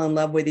just fall in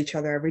love with each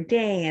other every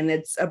day. And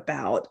it's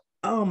about,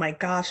 oh my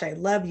gosh, I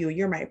love you.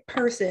 You're my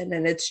person.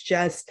 And it's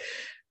just,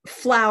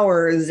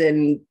 flowers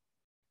and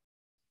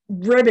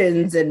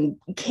ribbons and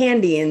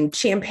candy and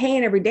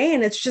champagne every day.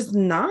 And it's just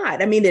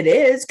not. I mean, it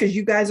is because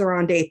you guys are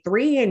on day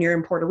 3 and you're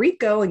in Puerto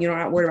Rico and you don't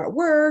have to worry about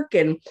work.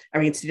 And I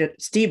mean,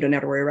 Steve don't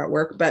have to worry about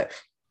work, but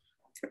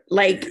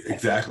like,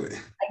 exactly.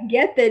 I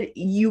get that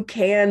you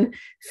can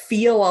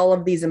feel all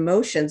of these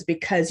emotions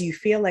because you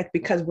feel like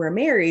because we're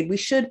married, we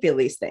should feel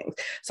these things.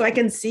 So I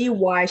can see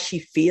why she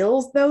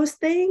feels those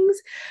things.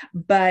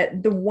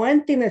 But the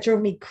one thing that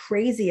drove me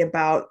crazy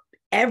about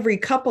every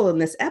couple in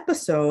this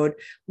episode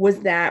was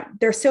that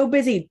they're so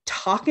busy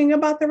talking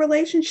about the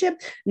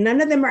relationship,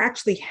 none of them are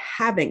actually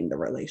having the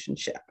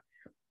relationship.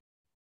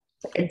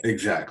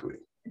 Exactly.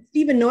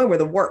 Steve and Noi were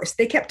the worst.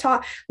 They kept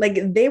talking,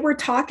 like they were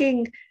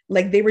talking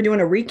like they were doing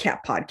a recap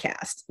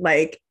podcast.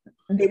 Like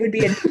they would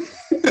be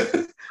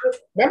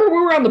remember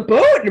we were on the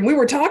boat and we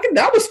were talking?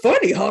 That was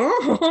funny,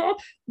 huh?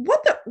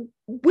 What the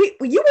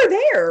you were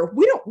there.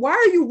 Why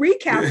are you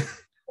recapping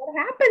what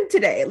happened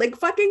today? Like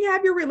fucking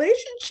have your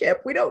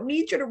relationship. We don't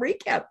need you to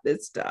recap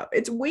this stuff.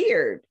 It's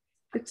weird.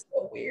 It's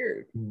so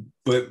weird.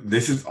 But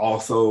this is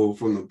also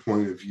from the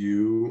point of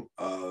view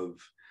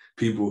of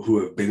people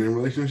who have been in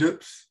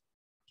relationships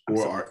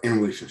or are in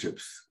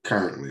relationships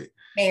currently.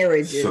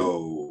 Marriages.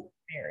 So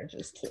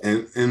marriages too.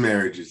 And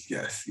marriages,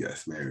 yes,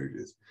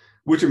 marriages.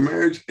 Which a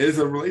marriage is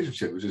a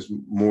relationship, which is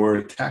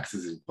more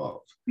taxes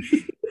involved.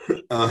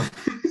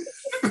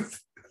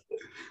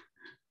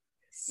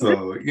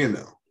 So, you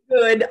know.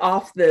 Good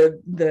off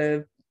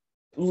the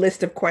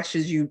list of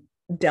questions you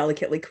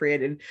delicately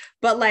created.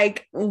 But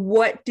like,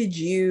 what did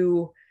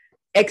you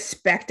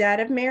expect out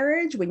of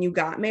marriage when you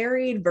got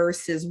married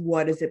versus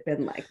what has it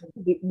been like?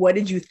 What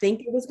did you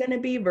think it was going to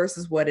be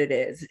versus what it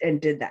is? And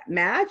did that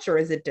match or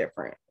is it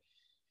different?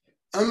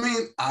 I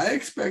mean, I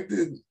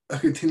expected a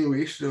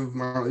continuation of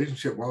my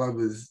relationship while I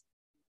was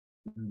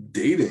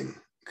dating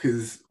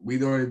because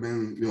we'd already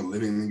been,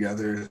 living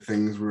together.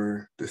 Things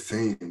were the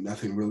same.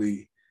 Nothing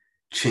really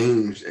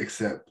changed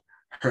except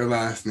her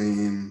last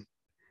name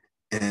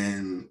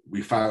and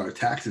we filed our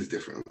taxes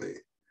differently.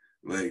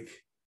 Like,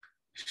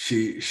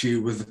 she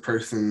was the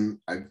person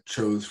I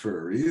chose for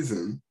a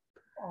reason,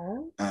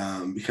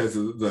 because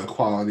of the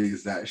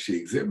qualities that she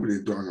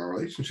exhibited during our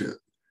relationship.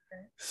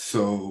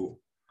 So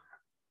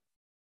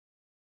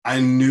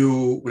I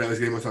knew what I was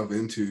getting myself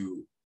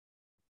into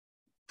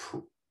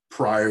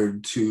prior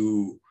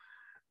to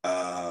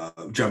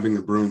jumping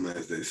the broom,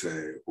 as they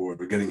say, or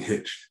getting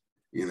hitched.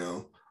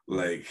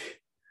 Like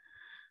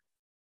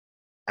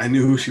I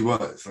knew who she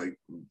was. Like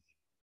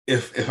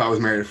if I was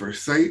married at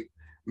first sight,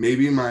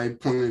 maybe my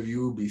point of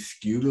view would be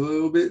skewed a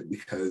little bit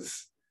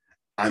because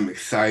I'm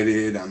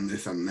excited, I'm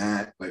this, I'm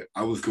that. Like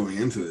I was going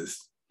into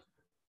this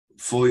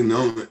fully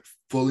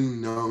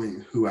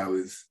knowing who I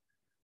was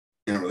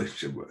in a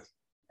relationship with.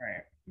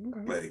 Right.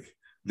 Okay. Like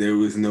there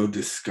was no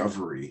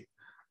discovery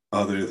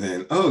other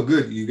than, oh,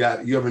 good, you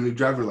have a new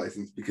driver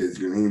license because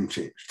your name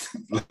changed.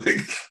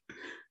 Like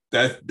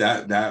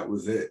that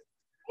was it.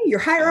 Hey, you're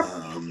higher up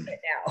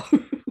now.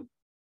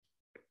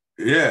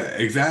 Yeah,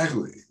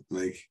 exactly.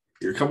 Like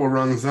you're a couple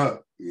rungs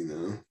up,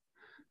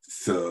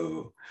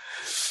 So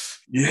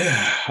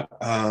yeah.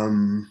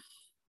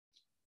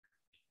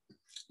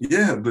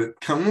 Yeah,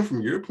 but coming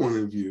from your point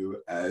of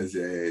view as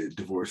a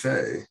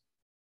divorcee,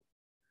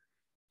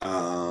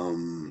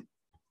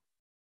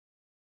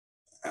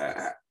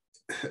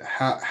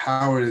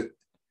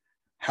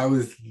 how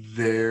is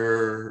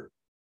their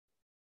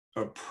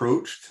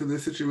approach to the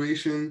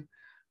situation?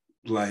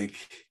 Like,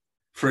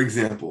 for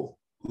example,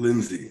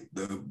 Lindsay,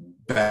 the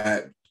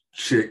bad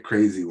chick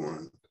crazy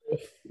one,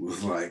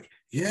 was like,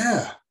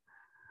 yeah,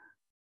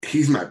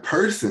 he's my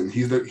person.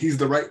 He's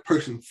the right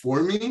person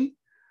for me,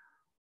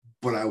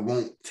 but I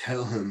won't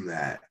tell him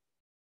that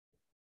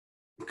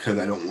because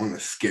I don't want to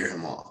scare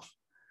him off.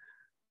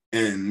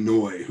 And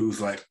Noi,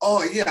 who's like,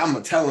 oh yeah, I'm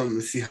gonna tell him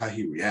to see how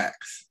he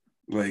reacts.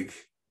 Like,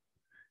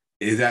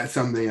 is that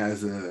something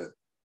as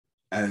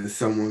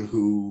someone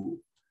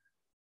who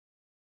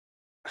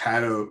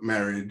had a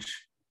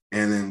marriage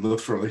and then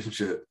looked for a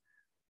relationship,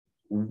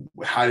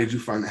 how did you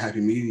find the happy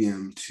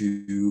medium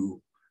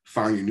to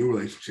find your new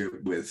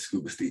relationship with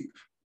Scuba Steve?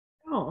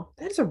 Oh,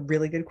 that's a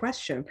really good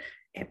question.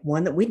 And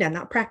one that we did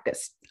not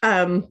practice.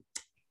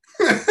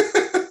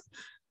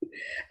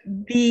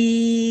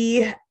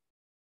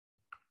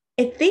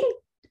 I think,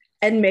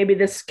 and maybe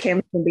this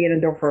came from being a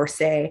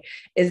divorcee,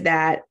 is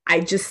that I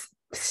just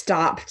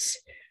stopped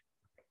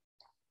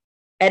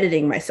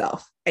editing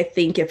myself. I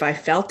think if I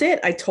felt it,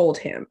 I told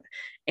him.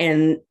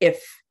 And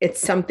if it's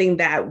something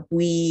that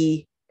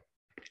we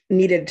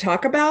needed to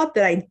talk about,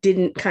 that I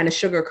didn't kind of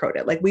sugarcoat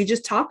it. Like we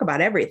just talk about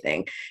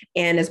everything.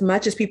 And as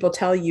much as people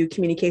tell you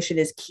communication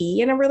is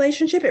key in a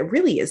relationship, it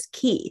really is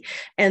key.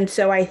 And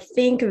so I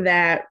think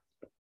that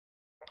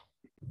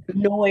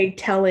Noi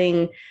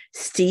telling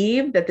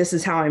Steve that this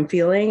is how I'm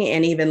feeling,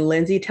 and even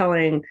Lindsay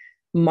telling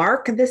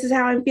Mark this is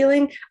how I'm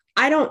feeling,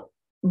 I don't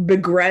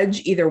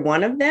begrudge either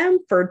one of them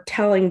for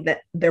telling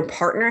their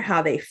partner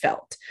how they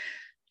felt.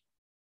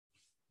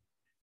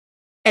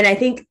 And I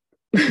think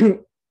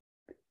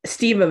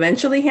Steve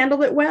eventually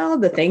handled it well.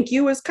 The thank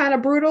you was kind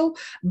of brutal,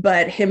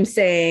 but him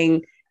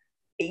saying,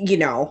 you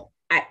know,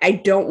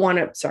 I don't want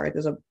to. Sorry,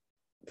 there's a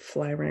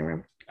fly running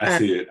around. I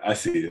see it.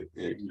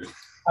 Yeah.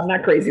 I'm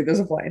not crazy. There's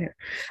a fly in here.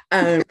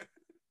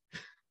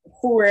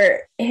 For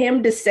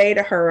him to say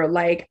to her,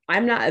 like,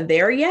 I'm not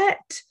there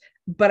yet,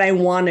 but I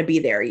want to be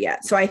there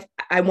yet. So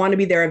I want to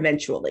be there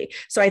eventually.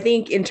 So I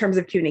think in terms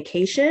of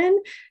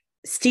communication,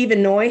 Steve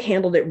and Noi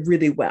handled it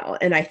really well.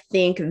 And I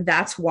think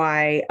that's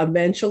why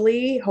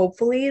eventually,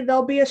 hopefully,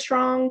 they'll be a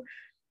strong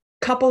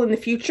couple in the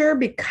future,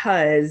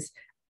 because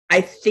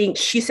I think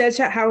she said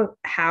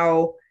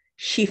how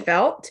she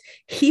felt.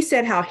 He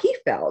said how he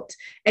felt.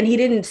 And he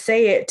didn't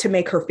say it to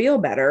make her feel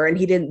better. And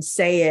he didn't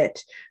say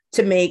it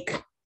to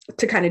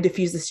kind of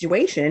diffuse the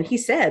situation. He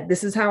said,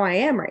 this is how I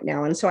am right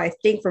now. And so I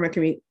think from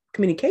a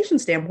communication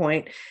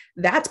standpoint,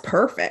 that's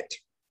perfect.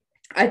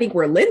 I think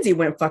where Lindsay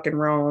went fucking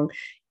wrong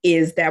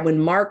is that when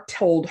Mark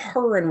told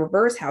her in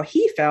reverse how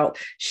he felt,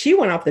 she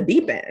went off the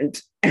deep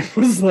end and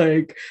was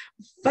like,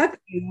 fuck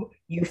you,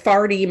 you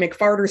farty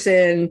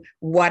McFarterson,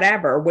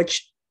 whatever,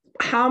 which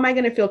how am I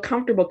going to feel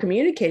comfortable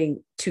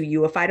communicating to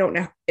you if I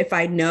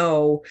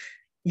know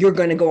you're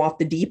going to go off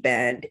the deep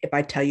end if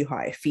I tell you how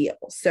I feel?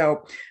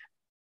 So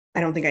I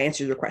don't think I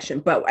answered your question,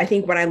 but I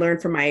think what I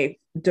learned from my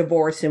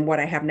divorce and what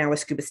I have now with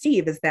Scuba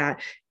Steve is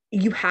that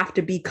you have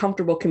to be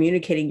comfortable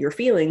communicating your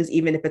feelings,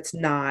 even if it's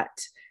not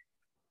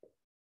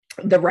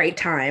the right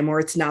time, or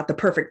it's not the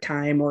perfect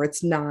time, or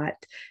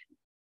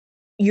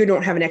you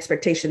don't have an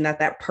expectation that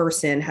that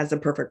person has a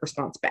perfect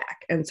response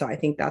back. And so I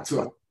think that's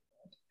what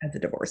as a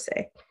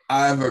divorcee.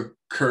 I have a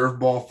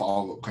curveball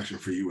follow-up question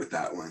for you with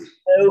that one.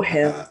 Oh,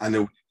 hell. I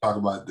know we talk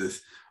about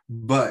this,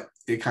 but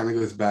it kind of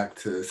goes back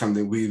to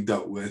something we've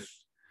dealt with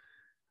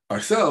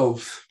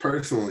ourselves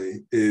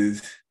personally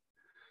is,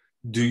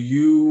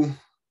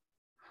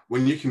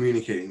 when you're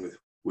communicating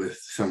with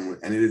someone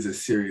and it is a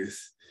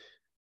serious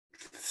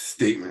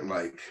statement,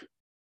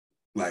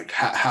 like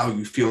how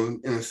you feel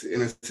in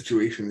a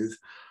situation, is,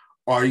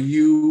 are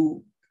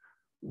you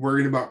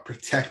worried about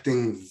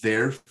protecting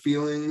their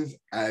feelings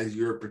as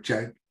you're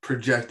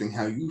projecting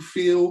how you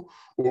feel,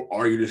 or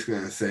are you just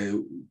going to say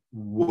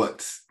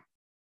what's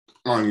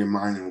on your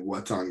mind and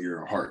what's on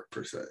your heart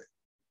per se?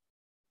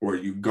 Or are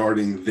you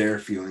guarding their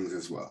feelings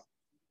as well?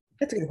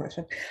 That's a good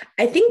question.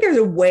 I think there's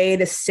a way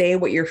to say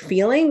what you're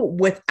feeling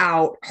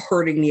without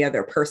hurting the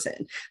other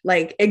person.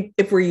 Like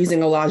if we're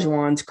using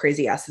Olajuwon's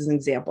crazy ass as an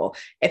example,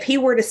 if he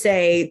were to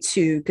say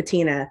to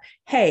Katina,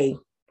 hey,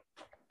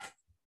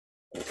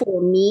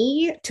 for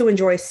me to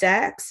enjoy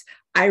sex,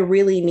 I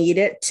really need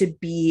it to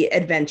be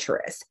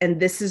adventurous. And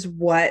this is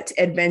what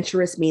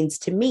adventurous means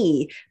to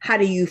me. How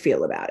do you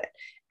feel about it?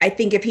 I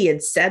think if he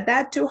had said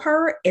that to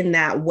her in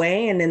that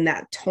way and in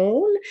that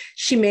tone,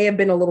 she may have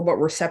been a little bit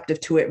receptive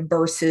to it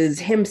versus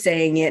him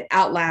saying it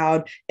out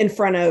loud in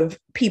front of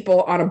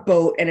people on a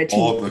boat and a TV.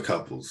 All the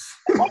couples.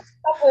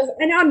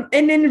 And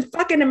in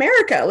fucking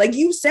America, like,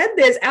 you said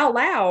this out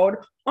loud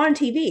on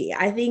TV.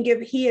 I think if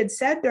he had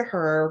said to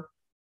her,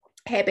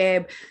 hey,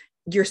 babe,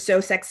 you're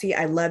so sexy.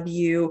 I love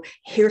you.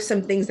 Here's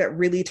some things that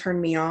really turn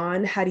me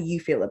on. How do you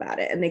feel about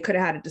it? And they could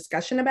have had a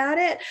discussion about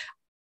it.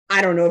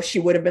 I don't know if she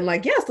would have been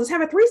like, yes, let's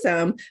have a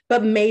threesome,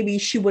 but maybe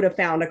she would have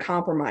found a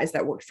compromise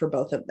that worked for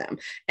both of them.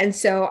 And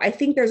so I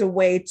think there's a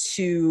way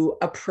to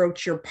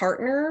approach your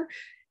partner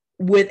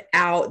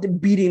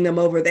without beating them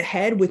over the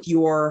head with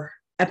your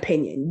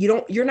opinion.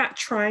 You're not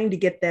trying to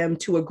get them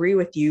to agree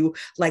with you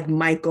like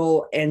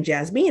Michael and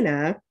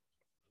Jasmina,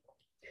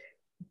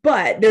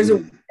 but there's a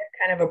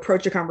kind of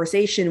approach a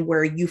conversation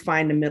where you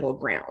find a middle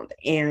ground.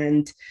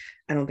 And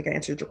I don't think I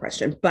answered your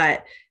question,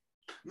 but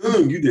no,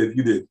 you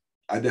did.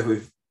 I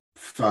definitely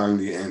found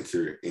the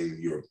answer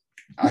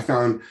I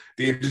found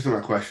the answer to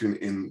my question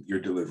in your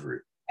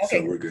delivery.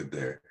 Okay. So we're good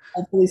there.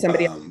 Hopefully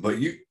somebody but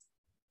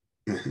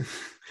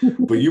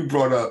you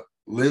brought up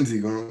Lindsay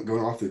going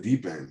off the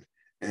deep end.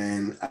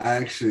 And I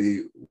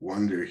actually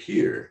wonder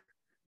here,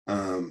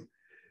 you're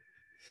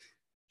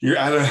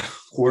at a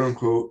quote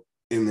unquote,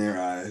 in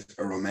their eyes,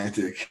 a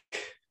romantic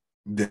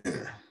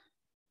dinner.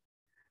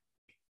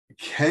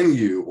 Can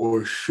you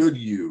or should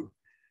you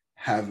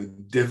have a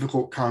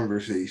difficult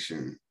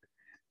conversation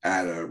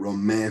in a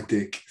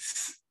romantic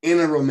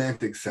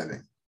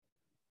setting?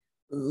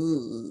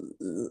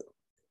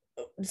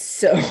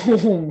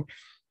 So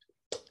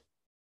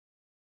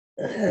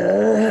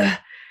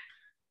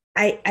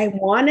I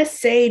want to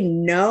say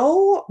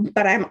no,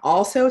 but I'm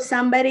also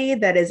somebody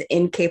that is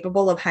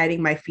incapable of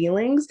hiding my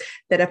feelings,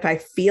 that if I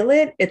feel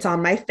it, it's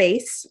on my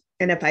face.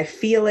 And if I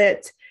feel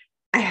it,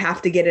 I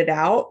have to get it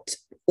out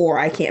or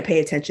I can't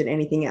pay attention to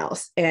anything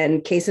else.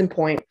 And case in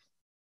point,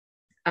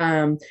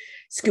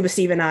 Scuba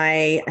Steve and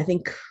I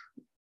think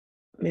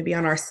maybe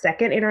on our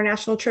second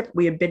international trip,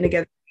 we had been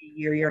together a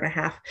year and a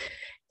half.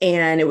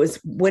 And it was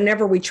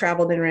whenever we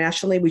traveled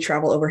internationally, we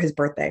traveled over his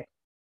birthday.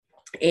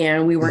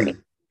 And we were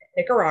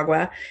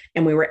Nicaragua,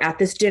 and we were at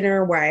this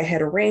dinner where I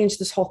had arranged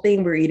this whole thing.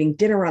 We were eating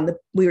dinner on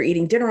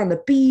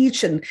the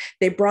beach, and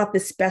they brought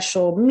this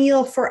special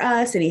meal for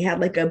us, and he had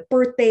like a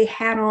birthday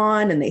hat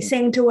on, and they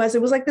sang to us.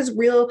 It was like this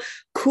real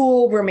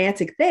cool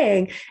romantic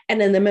thing.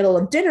 And in the middle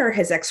of dinner,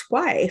 his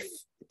ex-wife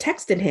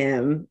texted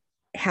him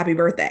happy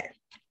birthday.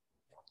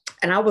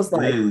 And I was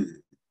like,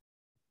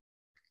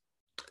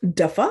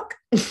 the fuck?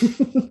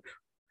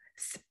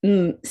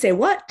 Say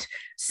what?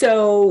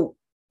 So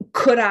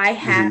could I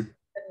have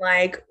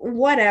like,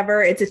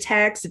 whatever, it's a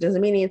text, it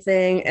doesn't mean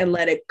anything, and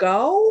let it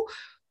go?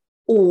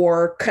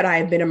 Or could I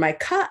have been in my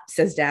cups,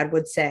 as Dad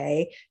would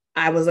say?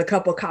 I was a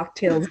couple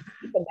cocktails at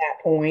that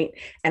point,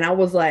 and I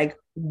was like,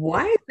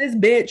 why is this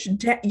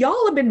bitch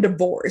y'all have been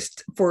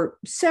divorced for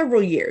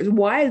several years,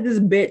 why is this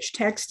bitch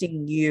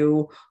texting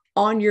you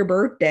on your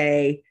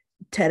birthday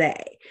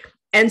today?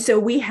 And so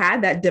we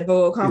had that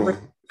difficult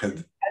conversation.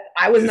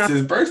 I was not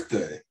his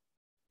birthday.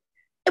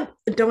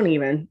 Don't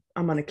even,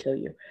 I'm gonna kill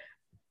you.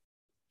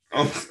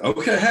 Oh,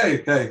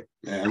 okay. Hey,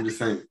 yeah, I'm just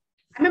saying.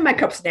 I'm in my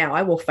cups now.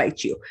 I will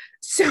fight you.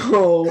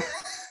 So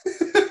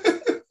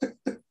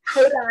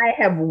could I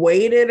have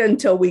waited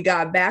until we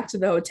got back to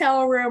the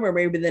hotel room or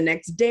maybe the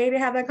next day to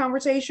have that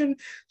conversation?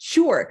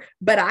 Sure.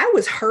 But I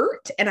was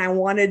hurt and I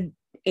wanted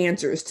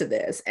answers to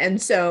this.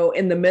 And so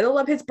in the middle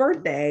of his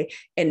birthday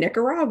in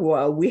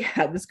Nicaragua, we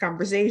had this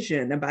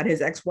conversation about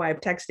his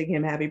ex-wife texting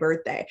him happy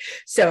birthday.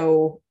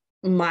 So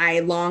my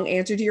long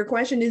answer to your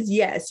question is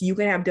yes, you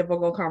can have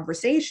difficult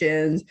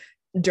conversations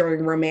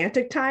during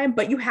romantic time,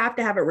 but you have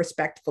to have it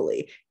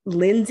respectfully.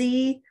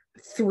 Lindsay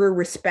threw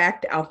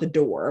respect out the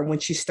door when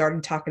she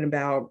started talking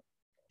about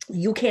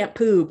you can't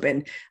poop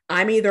and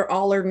I'm either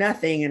all or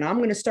nothing and I'm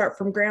going to start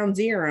from ground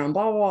zero and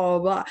blah, blah, blah,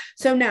 blah.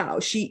 So now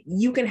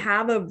you can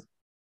have a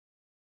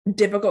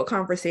difficult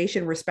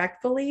conversation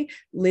respectfully.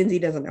 Lindsay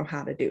doesn't know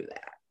how to do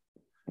that.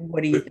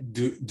 What do you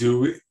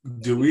think?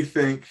 Do we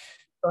think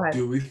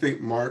do we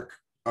think Mark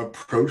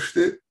approached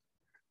it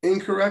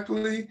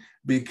incorrectly?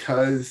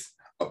 Because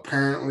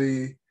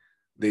apparently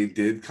they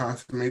did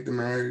consummate the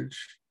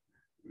marriage.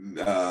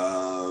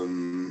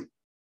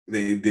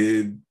 They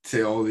did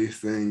say all these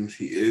things.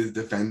 He is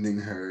defending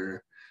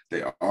her.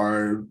 They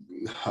are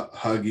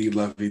huggy,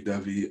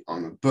 lovey-dovey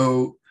on a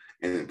boat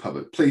and in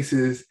public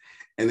places.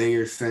 And then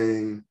you're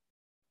saying,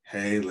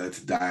 hey,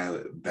 let's dial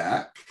it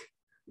back,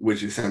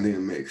 which is sending a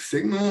mixed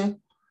signal,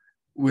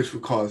 which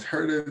would cause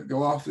her to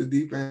go off the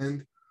deep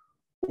end?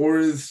 Or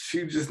is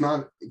she just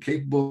not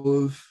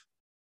capable of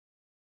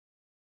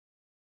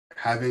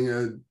having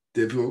a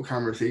difficult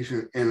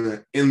conversation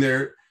in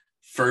their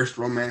first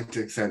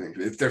romantic setting?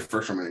 It's their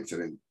first romantic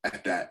setting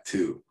at that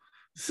too.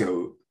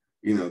 So,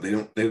 you know, they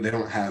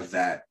don't have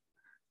that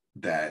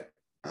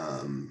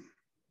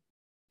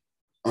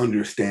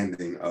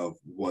understanding of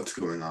what's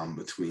going on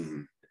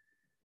between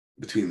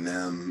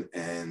them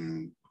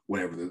and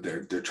whatever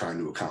they're trying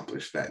to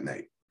accomplish that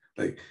night.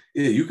 Like,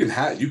 yeah, you can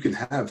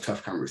have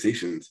tough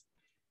conversations,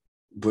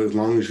 but as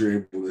long as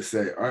you're able to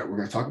say, all right, we're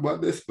going to talk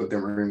about this, but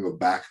then we're going to go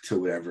back to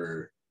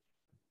whatever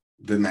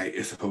the night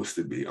is supposed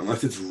to be,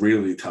 unless it's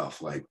really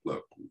tough. Like,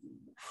 look,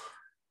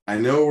 I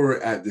know we're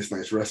at this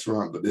nice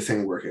restaurant, but this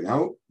ain't working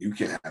out. You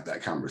can't have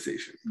that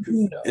conversation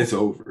because it's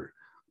over.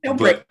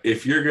 But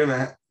if you're going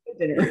to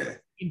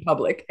in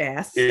public,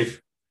 ass.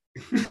 If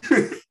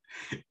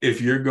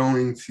you're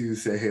going to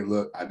say, hey,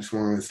 look, I just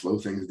want to slow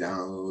things down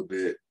a little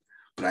bit,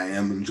 but I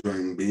am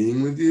enjoying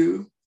being with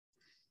you,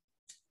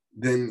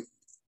 then,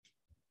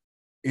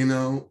 you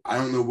know, I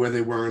don't know where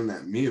they were in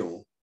that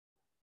meal,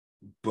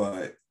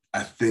 but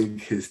I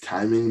think his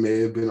timing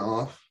may have been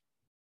off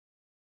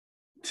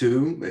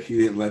too. Like, he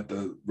didn't let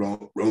the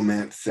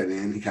romance set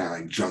in. He kind of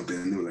like jumped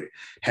in and was like,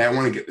 hey, I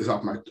want to get this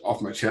off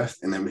my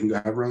chest, and then we can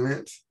go have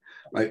romance.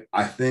 Like,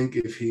 I think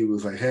if he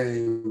was like,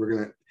 hey,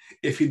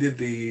 if he did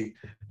the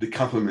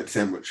compliment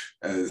sandwich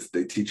as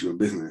they teach you in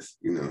business,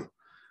 you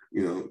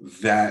know,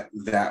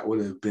 that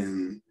would have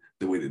been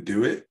the way to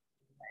do it.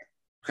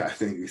 I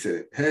think he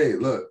said, hey,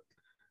 look,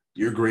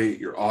 you're great,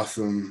 you're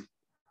awesome,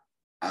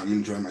 I'm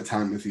enjoying my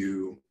time with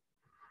you,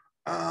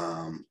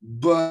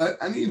 but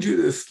I need you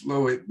to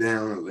slow it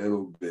down a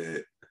little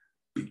bit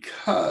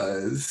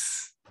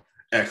because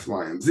X,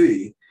 Y, and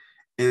Z.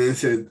 And then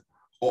said,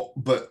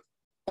 but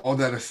all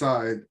that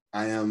aside,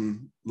 I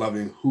am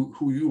loving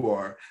who you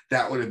are.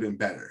 That would have been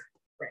better.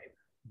 Right.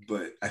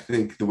 But I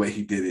think the way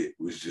he did it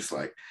was just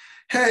like,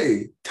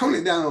 hey, tone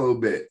it down a little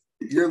bit.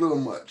 You're a little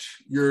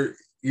much. You're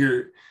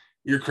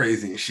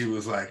crazy. And she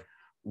was like,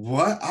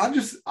 what? I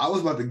was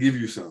about to give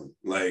you some.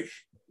 Like,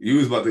 you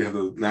was about to have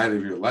the night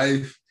of your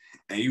life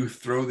and you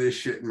throw this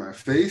shit in my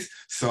face.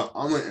 So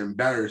I'm going to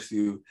embarrass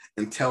you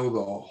and tell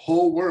the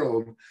whole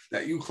world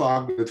that you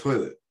clogged the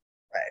toilet.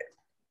 Right.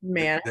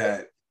 Man.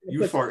 That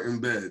you fart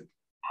in bed.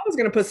 I was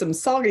going to put some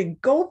soggy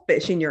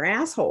goldfish in your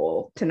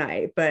asshole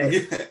tonight, but.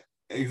 Yeah,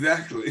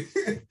 exactly.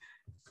 Did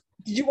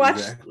you watch,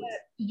 did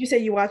you say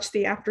you watched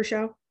the after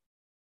show?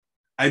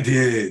 I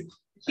did.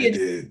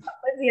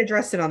 Lindsay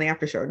addressed it on the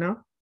after show, no?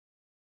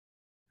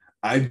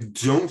 I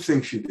don't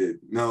think she did.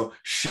 No,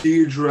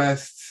 she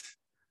addressed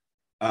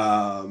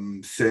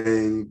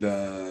saying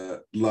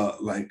the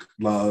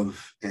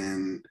love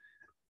and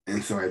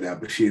stuff like that,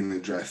 but she didn't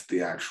address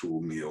the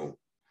actual meal.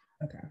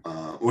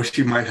 Okay. Or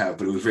she might have,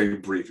 but it was very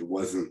brief. It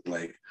wasn't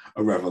like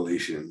a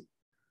revelation.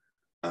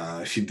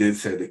 She did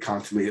say they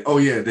consummated. Oh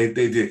yeah, they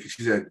did.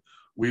 She said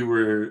we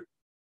were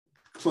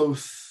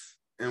close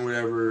and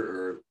whatever,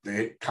 or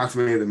they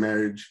consummated the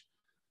marriage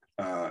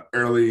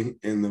early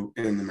in the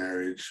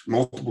marriage,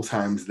 multiple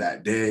times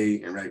that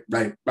day, and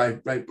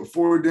right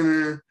before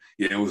dinner.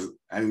 Yeah, it was.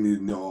 I didn't need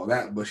to know all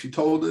that, but she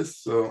told us,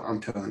 so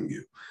I'm telling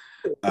you.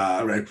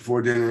 Right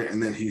before dinner,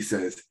 and then he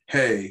says,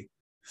 "Hey,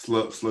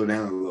 slow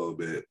down a little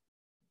bit.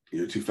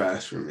 You're too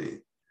fast for me."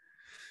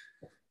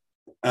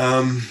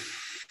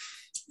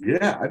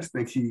 Yeah, I just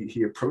think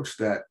he approached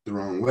that the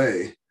wrong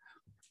way.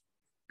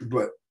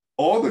 But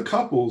all the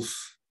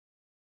couples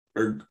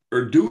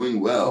are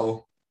doing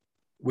well,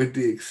 with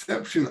the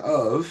exception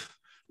of,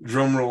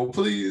 drum roll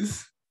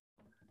please,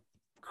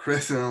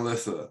 Chris and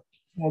Alyssa.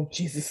 Oh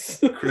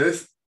Jesus.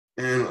 Chris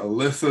and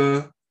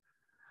Alyssa.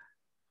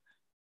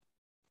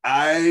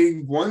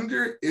 I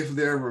wonder if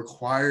they're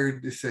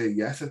required to say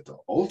yes at the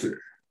altar.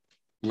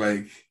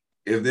 Like,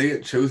 if they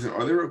get chosen,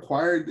 are they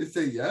required to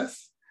say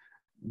yes?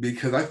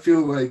 Because I feel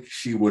like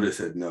she would have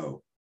said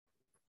no.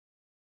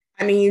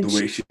 I mean, the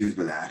way she's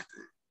been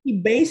acting.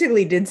 He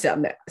basically did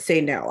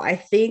say no. I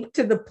think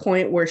to the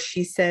point where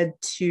she said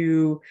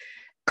to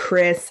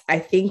Chris, I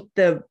think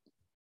the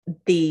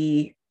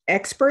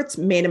experts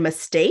made a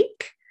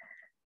mistake.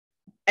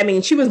 I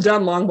mean, she was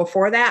done long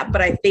before that,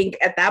 but I think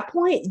at that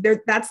point,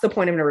 that's the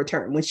point of no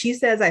return. When she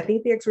says, I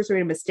think the experts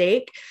made a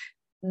mistake,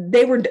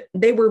 they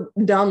were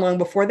done long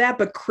before that,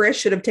 but Chris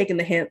should have taken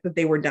the hint that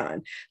they were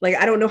done. Like,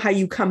 I don't know how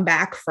you come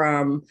back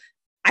from,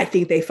 I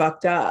think they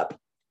fucked up,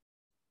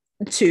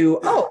 to,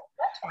 oh,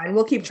 that's fine,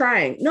 we'll keep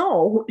trying.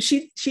 No,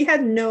 she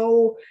had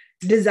no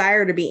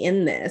desire to be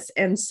in this.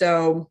 And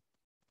so,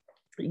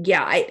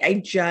 yeah,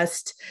 I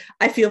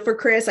feel for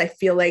Chris. I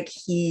feel like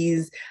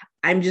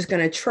I'm just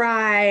going to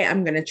try.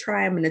 I'm going to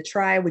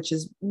try, which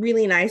is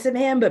really nice of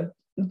him,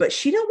 but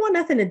she don't want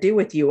nothing to do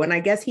with you. And I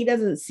guess he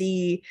doesn't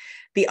see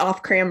the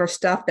off-camera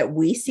stuff that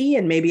we see.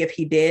 And maybe if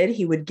he did,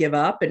 he would give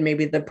up, and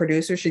maybe the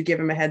producer should give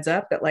him a heads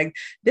up that, like,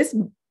 this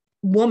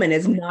woman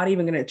is not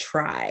even going to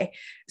try.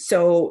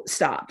 So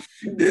stop.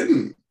 She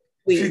didn't.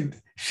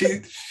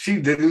 She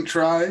didn't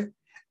try.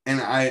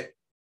 And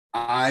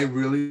I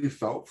really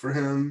felt for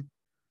him.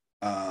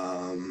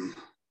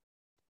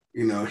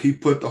 You know, he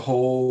put the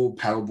whole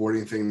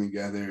paddleboarding thing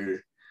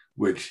together,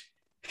 which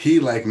he,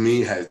 like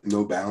me, has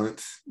no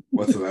balance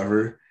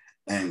whatsoever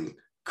and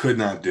could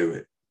not do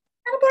it.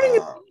 Paddleboarding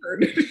is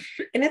hard,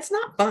 and it's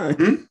not fun.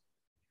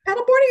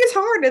 Paddleboarding is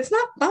hard. It's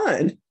not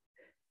fun.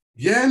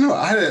 Yeah, no,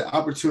 I had an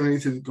opportunity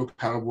to go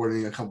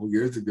paddleboarding a couple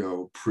years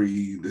ago,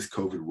 pre this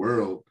COVID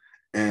world,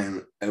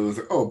 and it was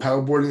like, oh,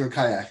 paddleboarding or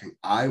kayaking.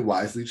 I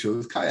wisely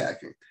chose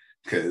kayaking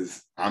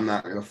because I'm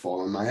not going to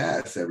fall on my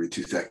ass every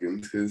 2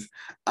 seconds because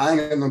I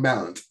ain't got no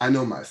balance. I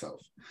know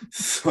myself.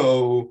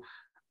 So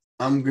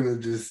I'm going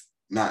to just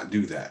not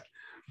do that.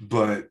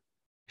 But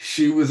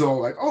she was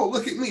all like, oh,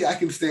 look at me. I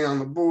can stay on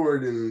the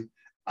board and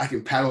I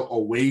can paddle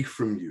away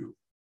from you.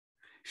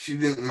 She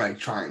didn't like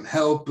try and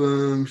help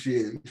him. She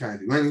didn't try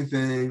to do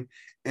anything.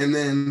 And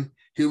then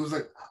he was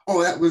like,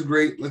 oh, that was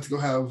great. Let's go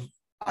have,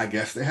 I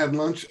guess they had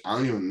lunch. I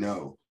don't even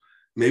know.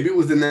 Maybe it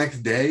was the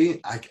next day.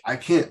 I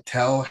can't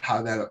tell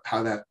how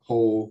that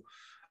whole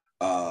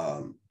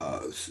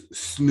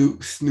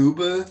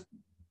snuba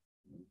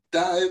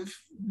dive,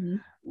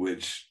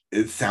 which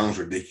it sounds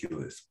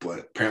ridiculous, but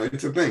apparently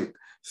it's a thing.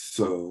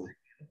 So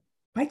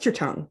bite your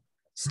tongue.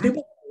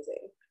 Snuba.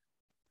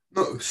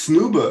 No,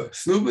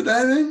 snuba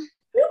diving.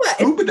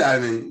 Scuba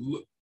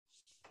diving.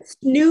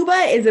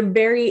 Snuba is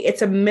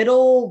it's a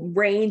middle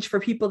range for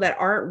people that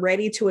aren't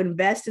ready to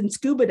invest in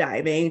scuba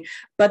diving,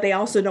 but they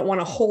also don't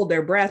want to hold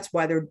their breaths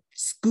while they're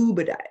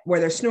where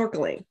they're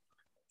snorkeling.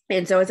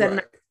 And so it's a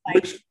nice,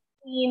 like,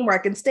 scene where I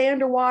can stay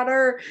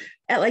underwater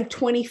at like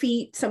 20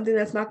 feet, something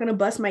that's not going to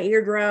bust my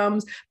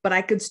eardrums, but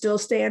I could still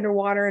stay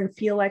underwater and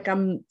feel like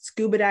I'm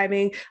scuba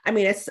diving. I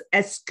mean,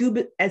 as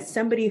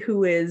somebody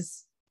who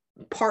is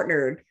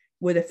partnered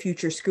with a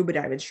future scuba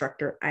dive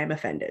instructor, I am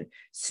offended.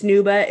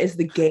 Snuba is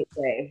the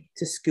gateway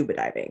to scuba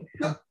diving.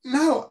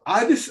 No,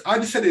 I just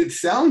said it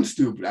sounds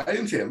stupid. I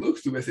didn't say it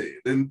looks stupid. I said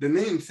the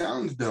name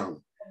sounds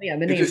dumb. Yeah,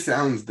 it just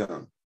sounds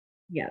dumb.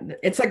 Yeah,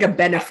 it's like a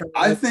benefit.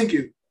 I think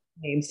it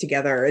names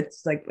together.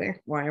 It's like,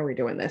 why are we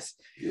doing this?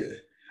 Yeah,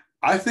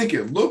 I think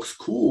it looks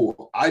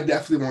cool. I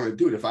definitely want to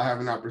do it. If I have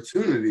an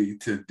opportunity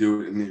to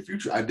do it in the near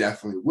future, I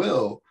definitely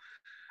will.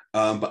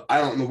 But I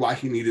don't know why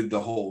he needed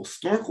the whole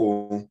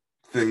snorkel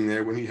thing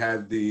there when he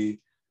had the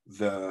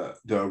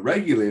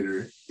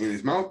regulator in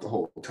his mouth the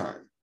whole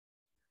time.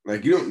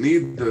 Like, you don't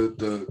need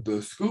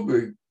the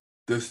scuba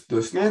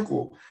the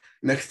snorkel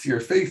next to your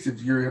face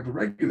if you have the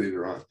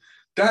regulator on.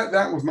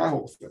 That was my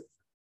whole thing.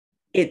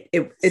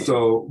 It's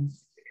so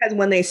because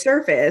when they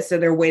surface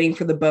and they're waiting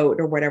for the boat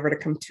or whatever to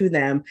come to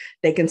them,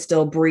 they can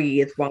still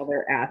breathe while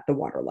they're at the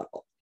water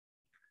level.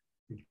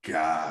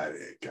 Got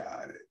it.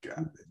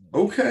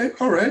 Okay,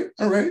 all right.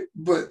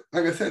 But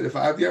like I said, if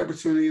I have the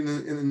opportunity in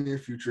the near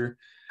future,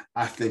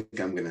 I think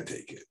I'm gonna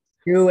take it.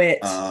 Do it.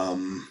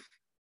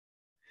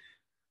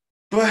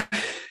 But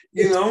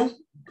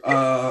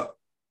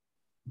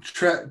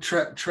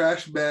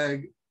trash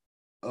bag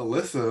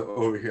Alyssa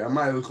over here. I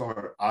might even call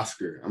her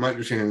Oscar. I might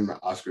just change her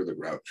to Oscar the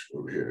Grouch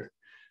over here.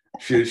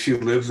 She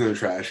lives in a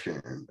trash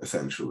can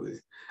essentially.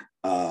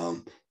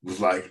 Was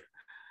like,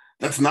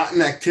 that's not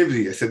an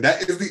activity. I said,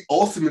 that is the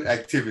ultimate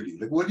activity.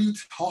 Like, what are you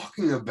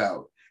talking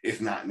about? It's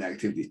not an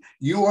activity.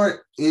 You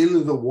are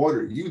in the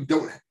water. You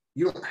don't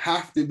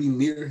have to be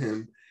near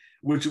him,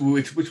 which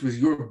was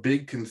your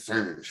big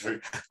concern. She's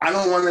like, I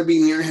don't want to be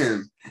near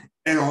him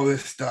and all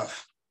this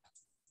stuff.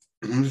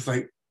 And I'm just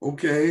like,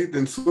 okay,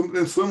 then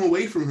swim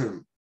away from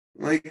him.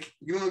 Like,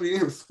 you don't want to be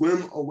near him,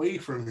 swim away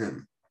from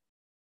him.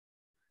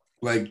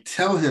 Like,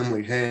 tell him,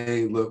 like,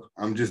 hey, look,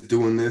 I'm just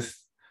doing this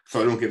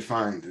so I don't get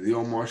fined. The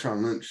old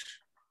Marshawn Lynch,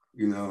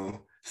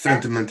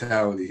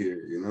 sentimentality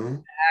here,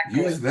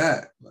 Exactly. Use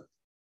that.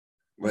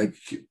 Like,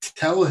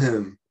 tell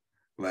him,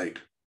 like,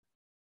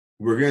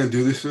 we're going to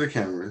do this for the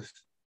cameras,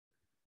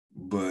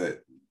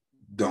 but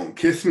don't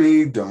kiss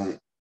me.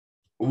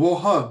 We'll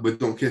hug, but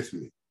don't kiss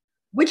me.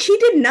 Which he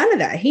did none of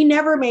that. He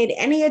never made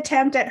any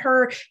attempt at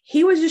her.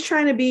 He was just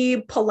trying to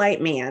be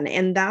polite man.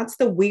 And that's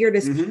the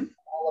weirdest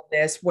all of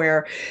this,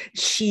 where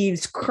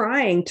she's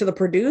crying to the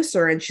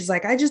producer and she's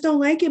like, I just don't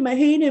like him. I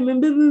hate him.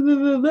 And blah, blah, blah,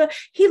 blah, blah.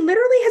 He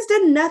literally has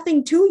done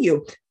nothing to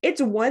you.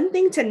 It's one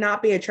thing to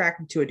not be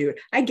attracted to a dude.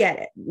 I get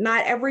it.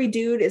 Not every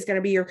dude is going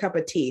to be your cup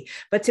of tea,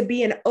 but to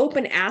be an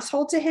open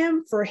asshole to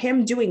him for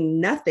him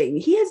doing nothing.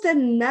 He has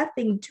done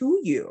nothing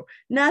to you.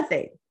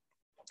 Nothing.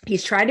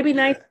 He's tried to be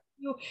nice.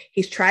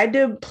 He's tried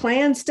to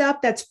plan stuff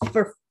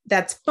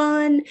that's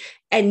fun,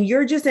 and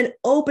you're just an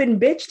open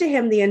bitch to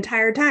him the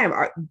entire time.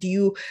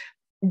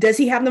 Does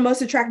he have the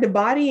most attractive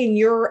body in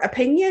your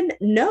opinion?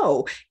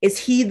 No. Is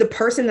he the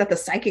person that the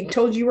psychic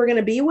told you were going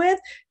to be with?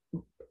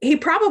 He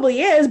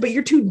probably is, but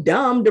you're too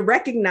dumb to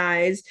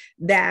recognize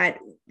that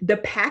the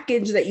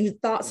package that you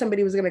thought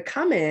somebody was going to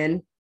come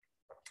in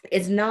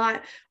is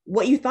not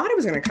what you thought it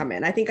was going to come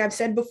in. I think I've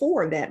said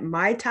before that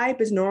my type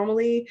is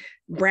normally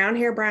brown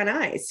hair, brown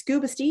eyes.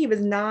 Scuba Steve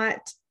is not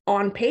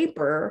on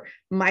paper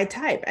my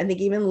type. I think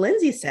even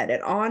Lindsay said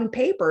it. On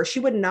paper, she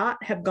would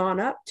not have gone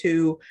up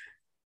to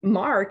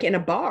Mark in a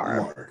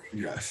bar.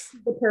 Yes.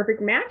 The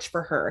perfect match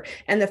for her.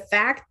 And the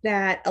fact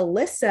that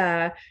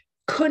Alyssa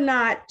could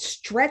not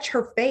stretch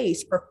her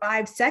face for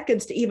 5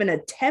 seconds to even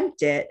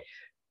attempt it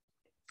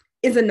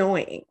is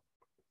annoying.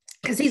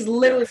 Because he's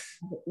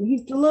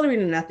literally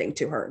nothing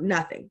to her.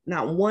 Nothing.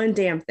 Not one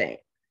damn thing.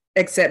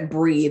 Except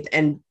breathe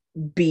and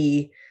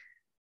be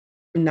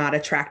not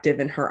attractive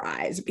in her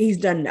eyes. He's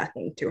done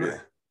nothing to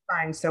her.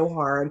 Trying so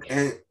hard. And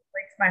it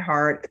breaks my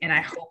heart. And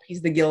I hope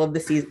he's the Gil of the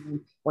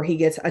season, where he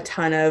gets a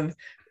ton of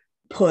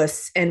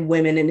puss and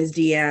women in his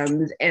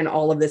DMs and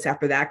all of this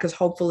after that. Because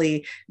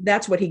hopefully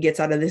that's what he gets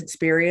out of this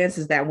experience,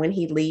 is that when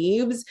he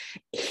leaves,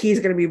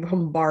 he's going to be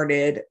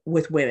bombarded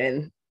with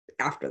women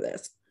after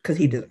this. Because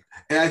he did.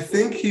 And I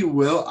think he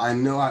will. I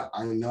know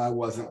I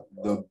wasn't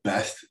the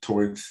best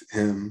towards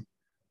him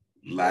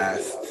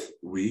last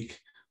week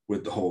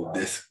with the whole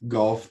disc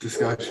golf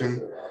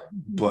discussion,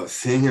 but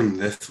seeing him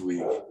this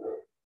week,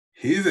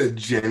 he's a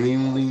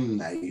genuinely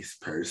nice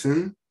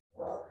person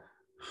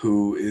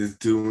who is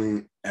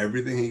doing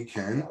everything he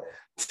can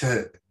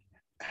to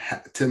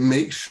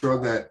make sure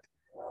that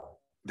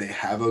they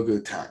have a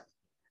good time.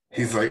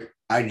 He's like,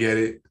 I get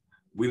it.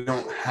 We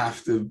don't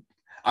have to.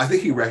 I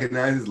think he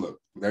recognizes, look,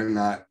 they're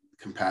not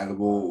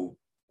compatible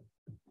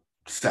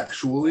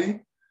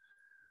sexually,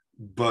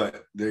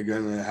 but they're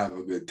gonna have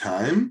a good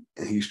time,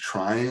 and he's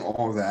trying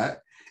all that,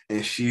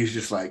 and she's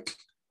just like,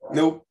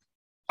 nope,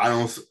 I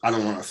don't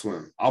want to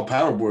swim. I'll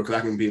paddleboard because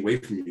I can be away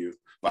from you,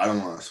 but I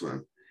don't want to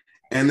swim.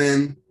 And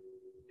then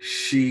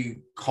she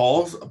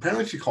called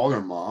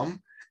her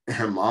mom, and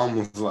her mom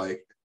was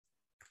like,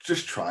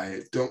 just try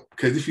it,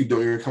 because if you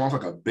don't, you're gonna come off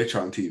like a bitch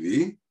on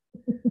TV.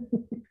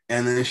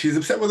 And then she's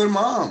upset with her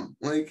mom.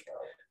 Like,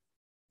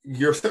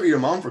 you're upset with your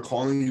mom for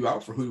calling you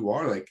out for who you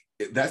are. Like,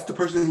 that's the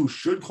person who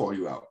should call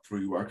you out for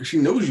who you are, because she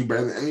knows you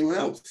better than anyone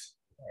else.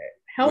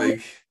 Help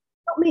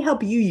me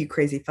help you, you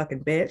crazy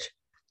fucking bitch.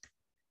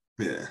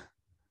 Yeah.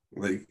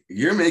 Like,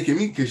 you're making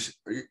me, because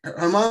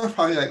her mom's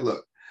probably like,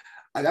 look,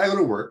 I gotta go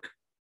to work.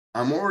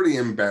 I'm already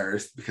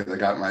embarrassed because I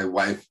got my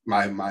wife,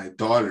 my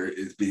daughter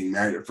is being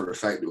married at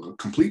first sight to a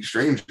complete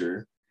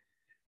stranger.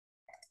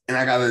 And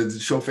I gotta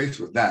show face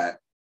with that.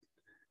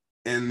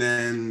 And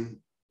then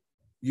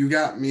you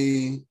got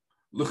me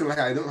looking like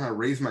I don't know how to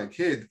raise my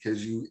kid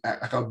because you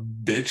act like a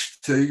bitch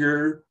to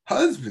your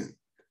husband.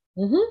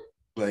 Mm-hmm.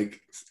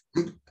 Like,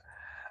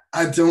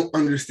 I don't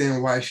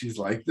understand why she's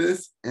like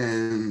this.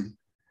 And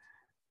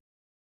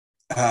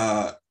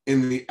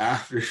in the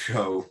after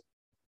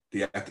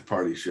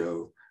party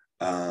show,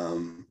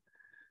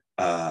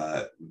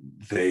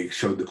 they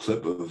showed the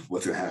clip of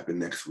what's going to happen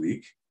next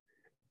week.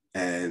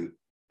 And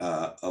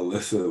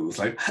Alyssa was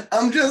like,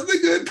 I'm just a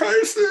good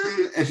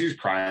person, and she's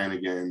crying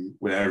again,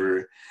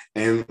 whatever.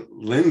 And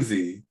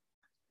Lindsay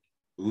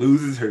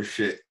loses her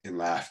shit in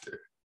laughter.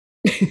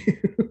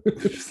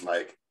 It's just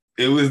like,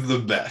 it was the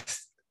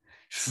best.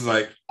 She's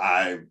like,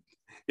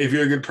 if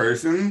you're a good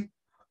person,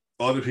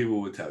 other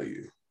people would tell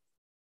you.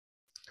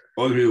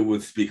 Other people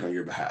would speak on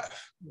your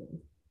behalf.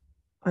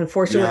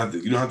 Unfortunately,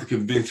 you don't have to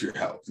convince your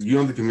health. You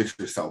don't have to convince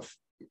yourself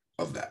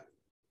of that.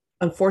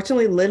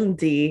 Unfortunately,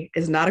 Lindsay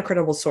is not a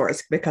credible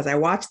source because I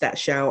watched that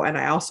show, and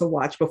I also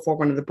watched before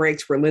one of the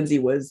breaks where Lindsay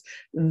was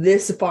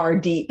this far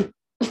deep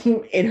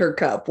in her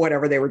cup,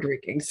 whatever they were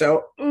drinking.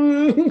 So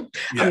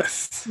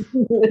yes,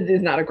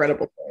 Lindsay's not a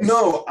credible source.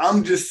 No,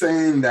 I'm just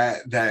saying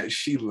that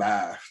she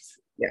laughed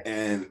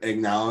and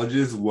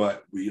acknowledges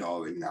what we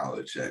all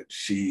acknowledge,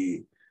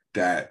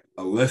 that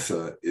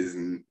Alyssa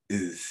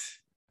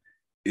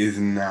is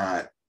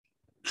not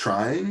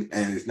trying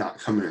and is not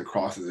coming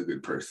across as a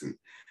good person.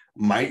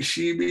 Might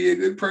she be a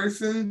good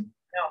person?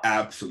 No.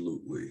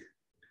 Absolutely.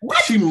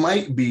 What? She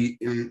might be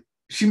in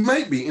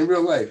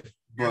real life,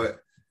 but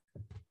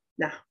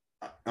no.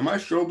 Am I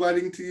strobe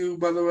lighting to you,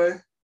 by the way?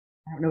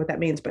 I don't know what that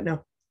means, but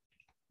no.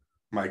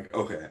 Mike,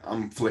 okay,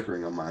 I'm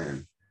flickering on my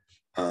end.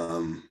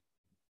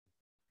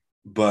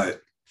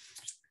 But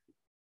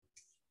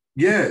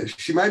yeah,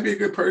 she might be a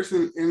good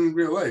person in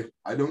real life.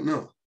 I don't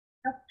know.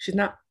 No, she's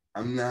not.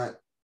 I'm not.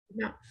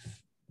 No.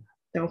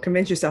 Don't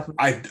convince yourself.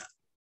 I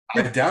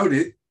doubt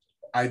it.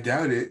 I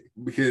doubt it,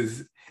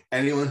 because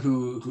anyone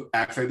who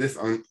acts like this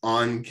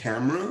on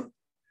camera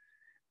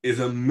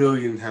is a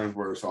million times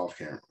worse off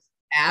camera.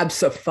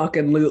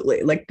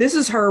 Abso-fucking-lutely. Like, this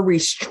is her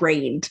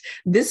restrained.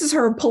 This is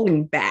her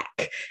pulling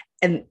back,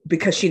 and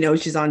because she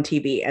knows she's on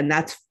TV, and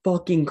that's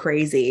fucking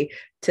crazy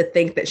to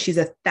think that she's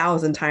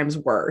 1,000 times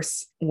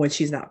worse when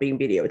she's not being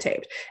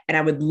videotaped. And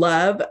I would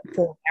love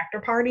for After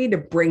Party to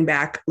bring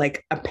back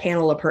like a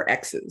panel of her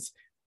exes.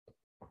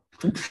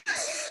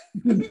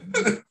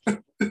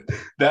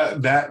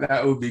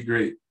 that would be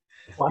great.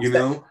 Watch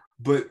know,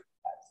 but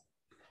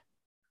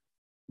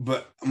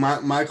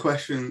my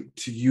question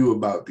to you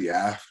about the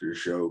after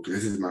show, because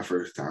this is my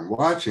first time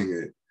watching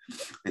it,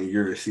 and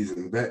you're a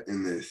seasoned vet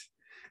in this,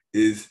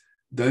 is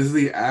does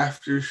the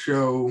after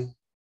show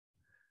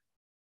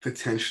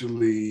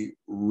potentially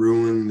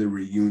ruin the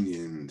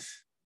reunions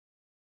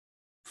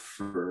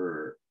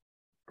for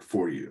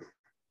you?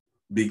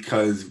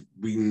 Because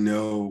we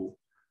know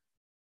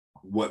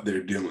what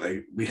they're doing,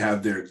 like we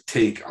have their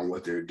take on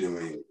what they're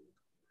doing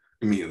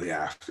immediately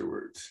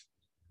afterwards.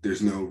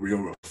 There's no real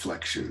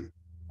reflection.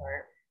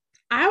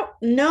 I don't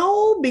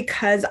know,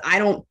 because I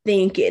don't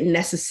think it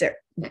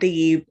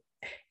the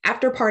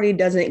After Party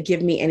doesn't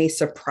give me any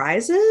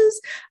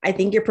surprises. I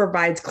think it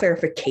provides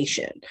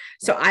clarification.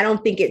 So I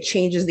don't think it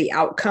changes the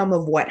outcome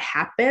of what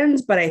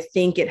happens, but I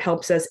think it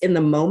helps us in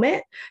the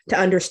moment to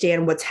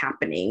understand what's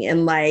happening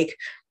and like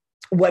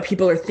what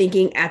people are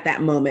thinking at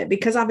that moment,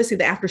 because obviously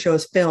the after show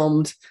is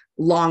filmed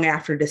long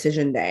after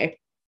decision day,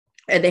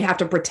 and they have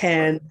to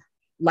pretend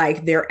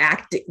like they're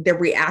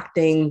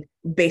reacting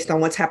based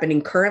on what's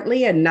happening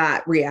currently and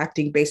not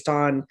reacting based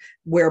on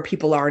where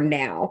people are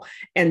now.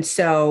 And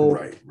so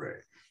right.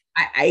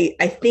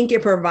 I think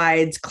it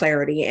provides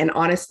clarity. And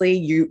honestly,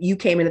 you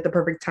came in at the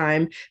perfect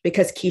time,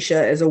 because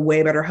Keisha is a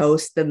way better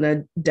host than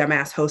the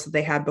dumbass host that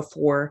they had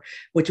before,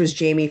 which was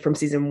Jamie from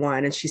season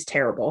 1, and she's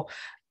terrible.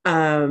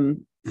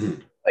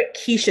 But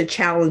Keisha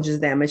challenges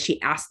them, and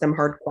she asks them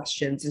hard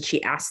questions, and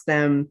she asks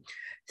them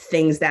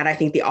things that I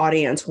think the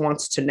audience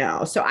wants to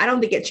know. So I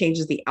don't think it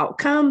changes the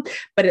outcome,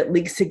 but at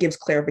least it gives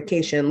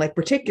clarification, like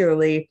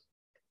particularly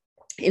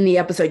in the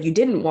episode you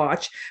didn't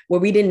watch, where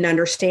we didn't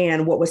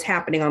understand what was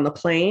happening on the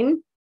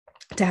plane,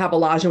 to have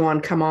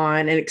Olajuwon come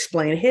on and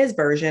explain his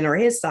version or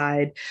his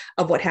side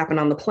of what happened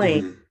on the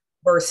plane.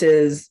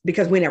 Versus,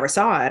 because we never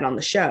saw it on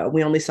the show,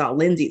 we only saw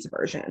Lindsay's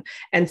version.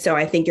 And so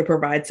I think it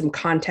provides some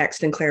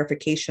context and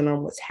clarification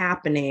on what's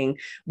happening,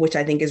 which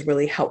I think is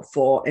really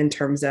helpful in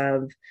terms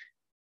of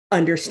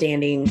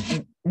understanding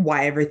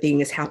why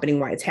everything is happening,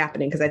 why it's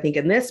happening. Because I think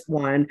in this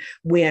one,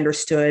 we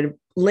understood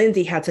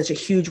Lindsay had such a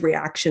huge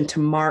reaction to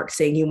Mark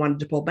saying he wanted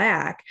to pull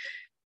back.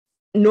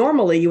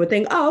 Normally you would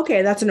think, oh,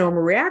 okay, that's a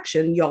normal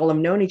reaction. Y'all have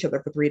known each other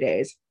for 3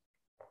 days.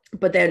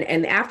 But then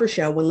in the after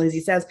show, when Lindsay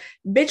says,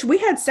 bitch, we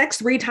had sex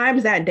 3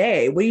 times that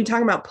day. What are you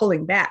talking about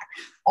pulling back?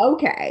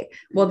 Okay.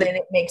 Well, then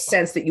it makes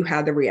sense that you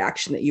had the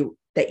reaction that you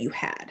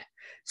had.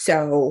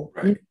 So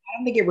right. I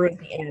don't think it ruins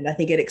the end. I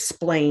think it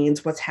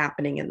explains what's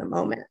happening in the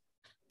moment.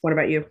 What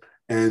about you?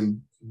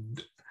 And,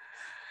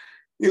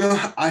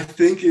 I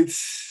think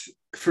it's,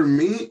 for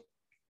me,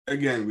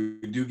 again,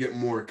 we do get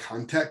more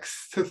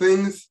context to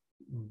things,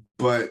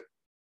 but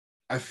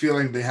I feel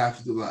like they have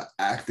to do the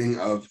acting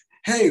of,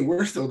 hey,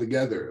 we're still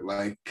together.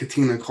 Like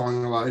Katina calling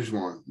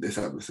Olajuwon this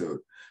episode.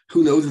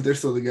 Who knows if they're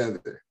still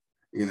together,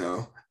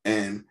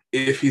 And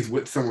if he's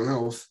with someone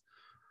else,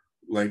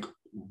 like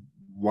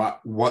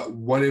what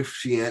if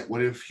he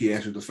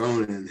answered the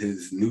phone and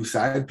his new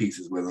side piece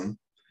is with him?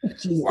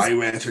 Jesus. Why are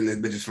you answering this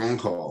bitch's phone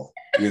call?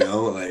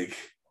 Like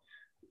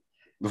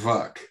the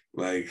fuck?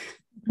 Like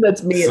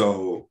That's me.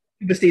 So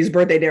Steve's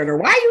birthday dinner.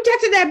 Why are you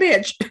texting that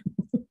bitch?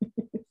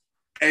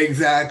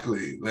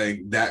 Exactly.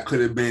 Like that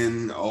could have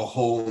been a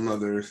whole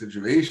nother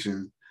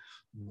situation.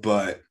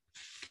 But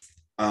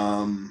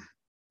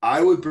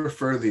I would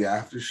prefer the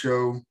after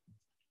show,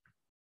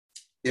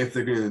 if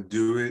they're gonna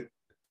do it,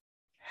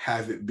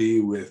 have it be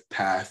with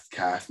past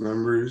cast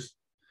members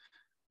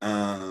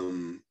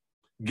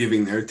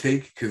giving their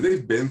take, because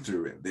they've been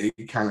through it. They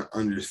kind of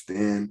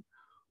understand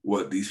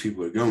what these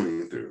people are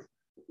going through.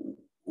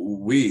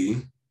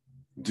 We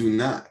do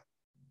not,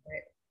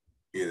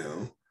 you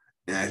know.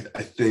 And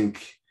I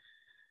think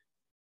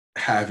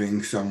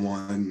having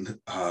someone,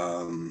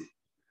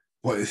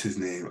 what is his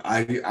name?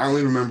 I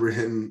only remember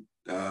him,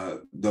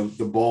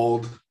 the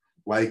bald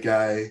white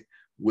guy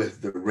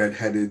with the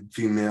redheaded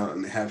female,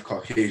 and they have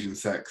Caucasian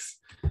sex.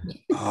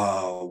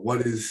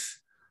 What is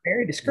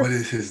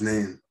his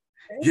name?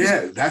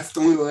 Yeah, that's the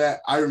only way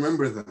I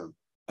remember them.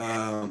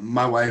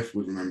 My wife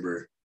would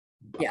remember.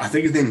 Yeah. I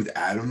think his name is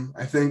Adam,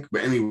 I think.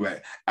 But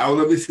anyway, I would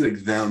love to see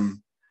like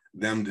them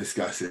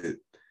discuss it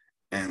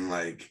and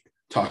like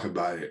talk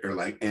about it, or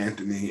like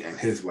Anthony and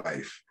his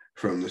wife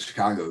from the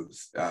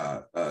Chicago's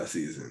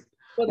season,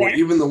 or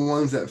even the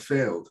ones that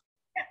failed.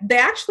 They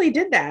actually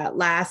did that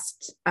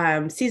last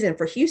season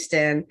for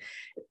Houston.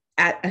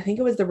 I think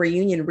it was the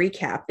reunion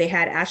recap. They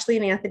had Ashley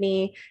and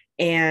Anthony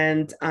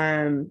and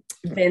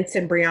Vince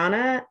and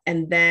Brianna,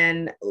 and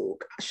then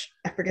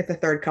I forget the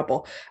third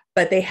couple,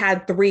 but they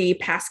had 3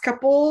 past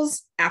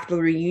couples after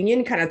the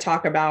reunion kind of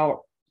talk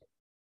about.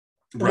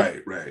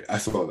 Right. I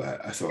saw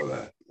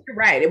that.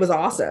 Right. It was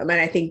awesome. And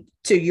I think,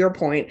 to your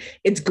point,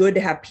 it's good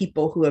to have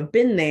people who have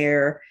been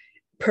there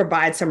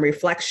provide some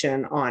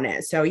reflection on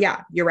it. So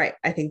yeah, you're right.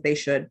 I think they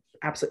should,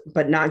 absolutely,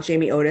 but not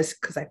Jamie Otis,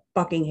 because I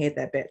fucking hate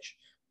that bitch.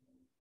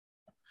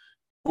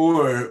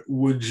 Or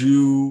would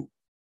you,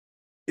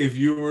 if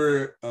you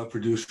were a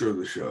producer of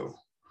the show,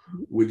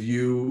 would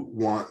you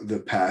want the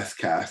past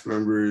cast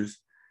members,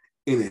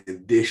 in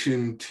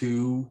addition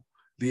to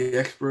the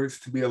experts,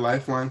 to be a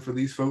lifeline for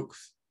these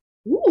folks?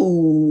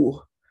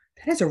 Ooh,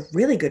 that is a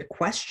really good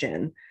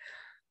question.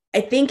 I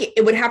think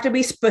it would have to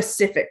be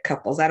specific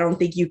couples. I don't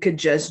think you could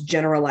just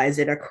generalize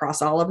it across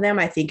all of them.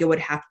 I think it would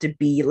have to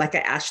be like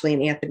a Ashley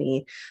and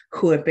Anthony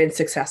who have been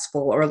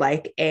successful, or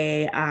like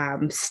a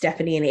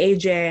Stephanie and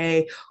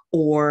AJ,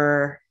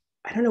 or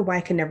I don't know why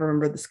I can never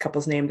remember this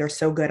couple's name. They're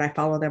so good. I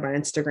follow them on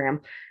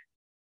Instagram.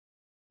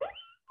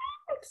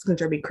 It's going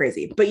to drive me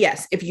crazy. But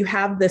yes, if you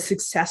have the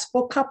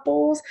successful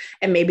couples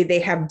and maybe they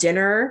have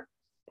dinner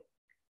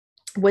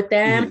with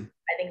them. Mm-hmm.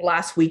 I think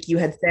last week you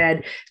had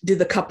said, do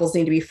the couples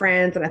need to be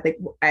friends? And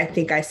I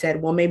think I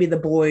said, well, maybe the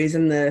boys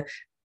and the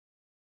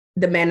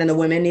men and the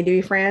women need to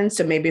be friends.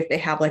 So maybe if they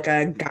have like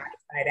a guys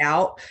night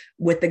out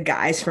with the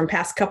guys from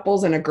past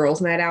couples and a girls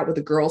night out with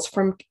the girls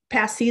from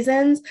past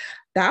seasons,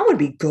 that would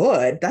be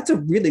good. That's a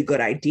really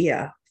good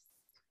idea.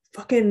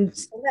 Fucking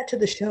send that to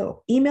the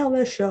show. Email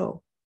the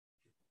show.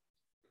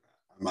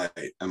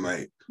 I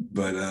might.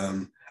 But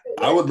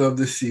I would love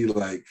to see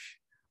like,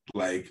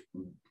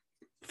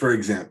 for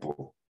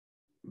example,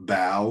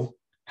 Bao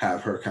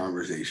have her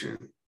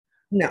conversation.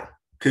 No.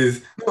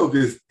 Because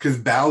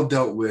Bao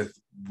dealt with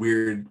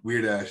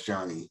weird ass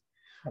Johnny,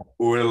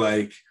 or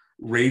like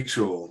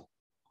Rachel,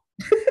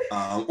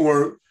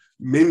 or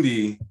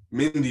Mindy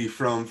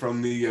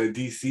from the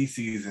DC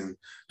season,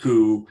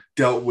 who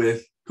dealt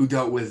with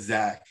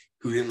Zach,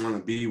 who didn't want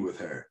to be with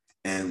her,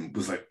 and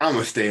was like, I'm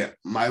gonna stay at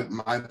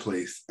my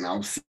place and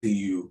I'll see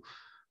you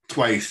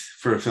twice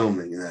for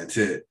filming and that's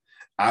it.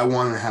 I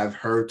want to have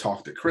her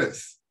talk to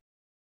Chris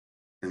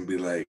and be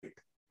like,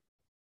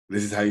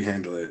 this is how you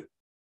handle it.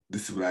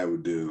 This is what I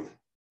would do.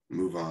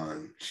 Move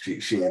on.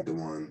 She ain't the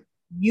one.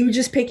 You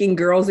just picking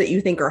girls that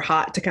you think are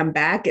hot to come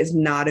back is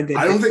not a good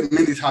I don't think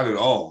Mindy's hot at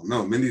all.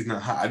 No, Mindy's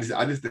not hot.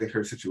 I just think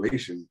her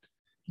situation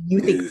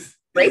is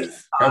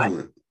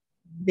prevalent.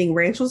 You think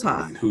Rachel's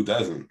hot? I mean, who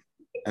doesn't?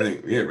 I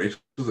think, yeah,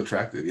 Rachel's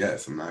attractive.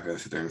 Yes, I'm not going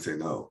to sit there and say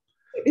no.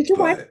 Is your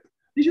wife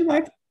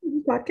listen to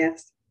this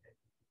podcast?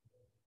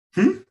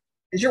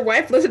 Does your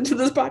wife listen to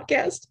this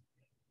podcast?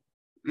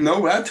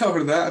 No, but I tell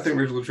her that. I think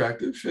Rachel's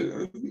attractive. Shit,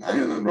 I ain't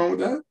nothing wrong with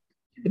that.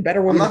 The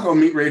better woman. I'm not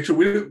gonna meet Rachel.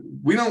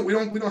 We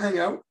don't hang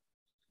out.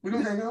 We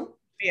don't hang out.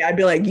 Yeah, I'd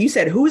be like, you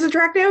said who's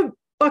attractive?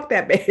 Fuck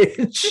that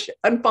bitch.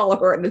 Unfollow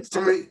her on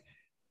Instagram. I mean,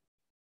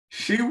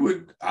 she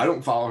would. I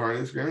don't follow her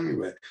on Instagram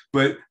anyway.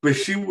 But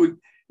she would.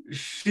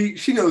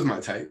 She knows my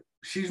type.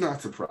 She's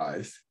not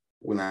surprised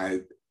when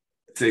I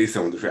say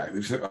someone's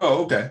attractive. She's like,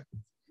 oh, okay.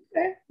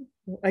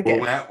 Okay.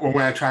 Or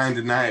when I try and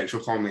deny it, she'll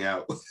call me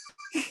out.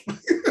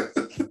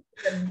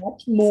 A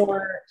much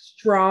more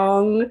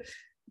strong,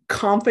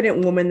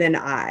 confident woman than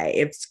I.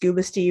 If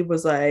Scuba Steve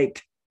was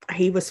like,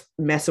 he was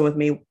messing with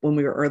me when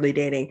we were early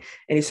dating,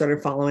 and he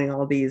started following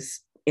all these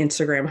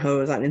Instagram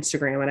hoes on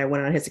Instagram, and I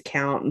went on his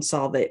account and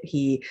saw that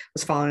he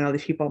was following all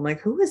these people. I'm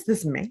like, who is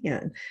this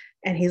man?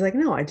 And he's like,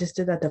 no, I just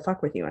did that to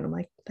fuck with you. And I'm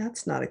like,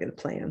 that's not a good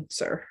plan,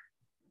 sir.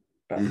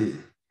 But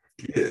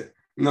yeah.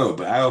 No,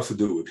 but I also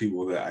do it with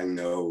people that I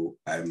know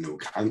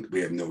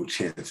we have no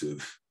chance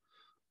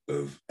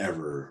of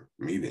ever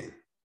meeting.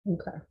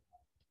 Okay.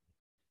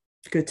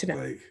 Good to know.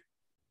 Like,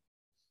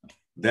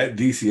 that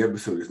DC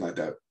episode is not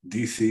that.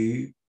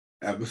 DC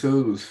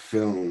episode was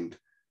filmed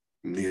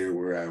near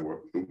where I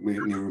work,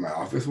 near where my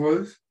office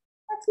was.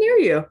 That's near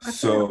you.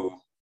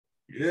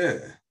 Yeah.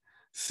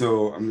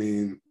 So, I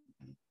mean,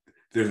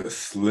 there's a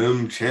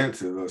slim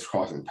chance of us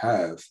crossing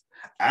paths.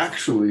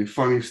 Actually,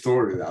 funny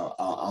story that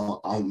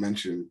I'll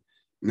mention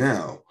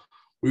now.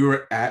 We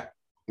were at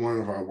one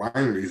of our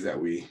wineries that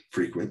we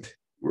frequent.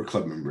 We're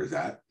club members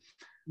at.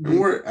 And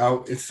we're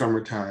out, it's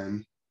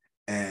summertime.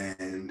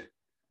 And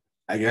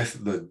I guess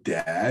the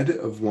dad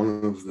of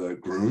one of the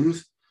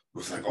grooms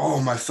was like, oh,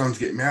 my son's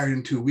getting married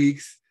in 2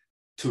 weeks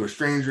to a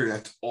stranger.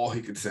 That's all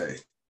he could say.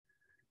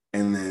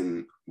 And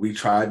then we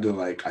tried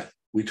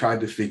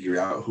to figure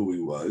out who he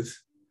was,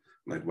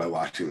 like by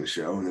watching the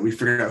show. And then we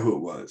figured out who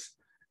it was.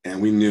 And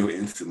we knew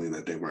instantly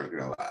that they weren't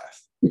going to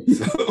last.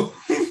 So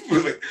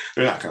we're like,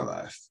 they're not going to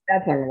last.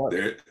 That's not going to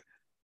work.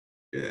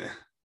 Yeah.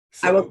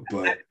 So, I will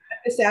cut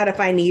this out if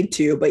I need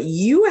to, but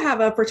you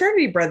have a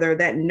fraternity brother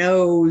that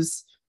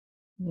knows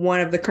one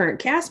of the current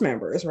cast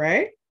members,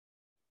 right?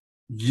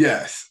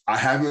 Yes. I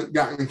haven't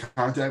gotten in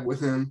contact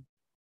with him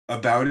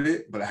about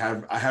it, but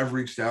I have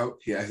reached out.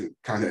 He hasn't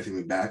contacted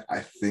me back. I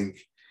think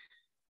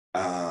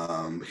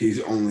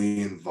he's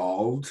only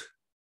involved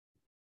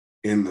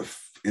in the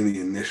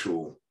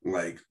initial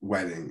like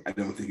wedding. I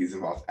don't think he's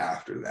involved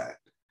after that.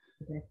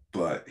 Okay.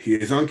 But he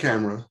is on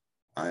camera.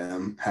 I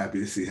am happy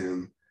to see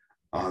him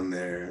on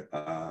there.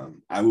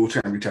 I will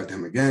try and reach out to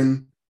him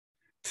again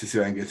to see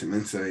if I can get some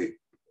insight.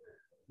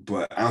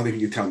 But I don't think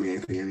he can tell me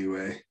anything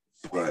anyway.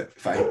 But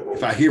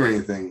if I hear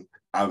anything,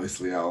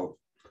 obviously I'll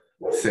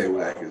say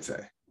what I can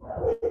say.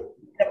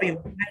 That'll be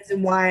Wines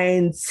and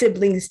Wine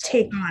Siblings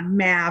Take on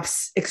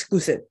MAFS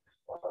exclusive.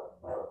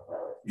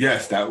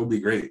 Yes, that would be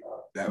great.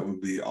 That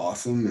would be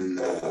awesome and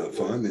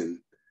fun, and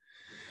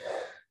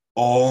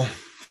all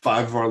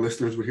 5 of our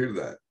listeners would hear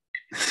that.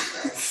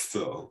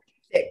 So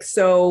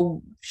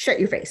shut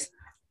your face.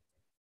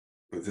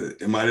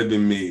 It might have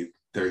been me,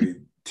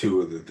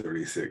 32 of the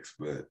 36,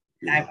 but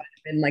I might have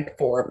been like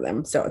 4 of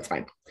them, so it's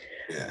fine.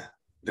 Yeah,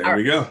 there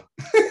we go.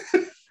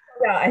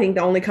 Yeah, I think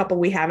the only couple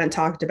we haven't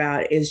talked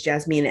about is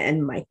Jasmine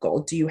and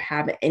Michael. Do you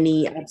have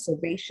any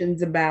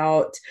observations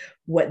about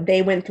what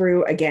they went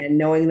through? Again,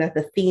 knowing that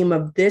the theme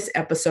of this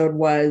episode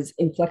was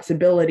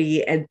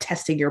inflexibility and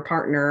testing your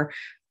partner,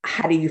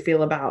 how do you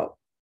feel about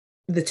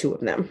the 2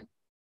 of them?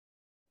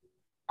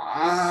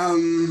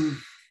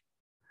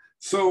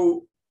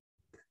 So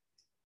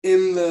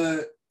in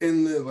the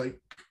like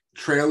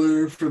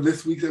trailer for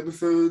this week's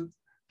episode,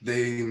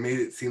 they made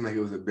it seem like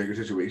it was a bigger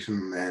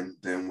situation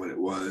than what it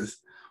was.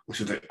 When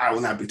she was like, I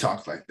will not be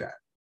talked to like that.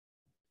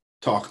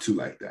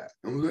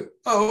 And I was like,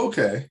 oh,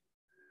 okay.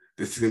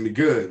 This is gonna be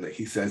good. Like,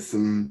 he said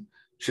some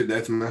shit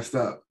that's messed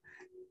up.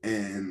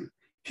 And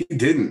he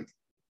didn't.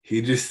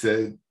 He just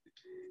said,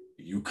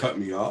 you cut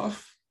me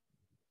off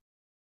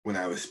when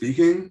I was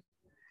speaking,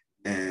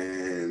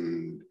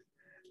 and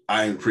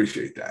I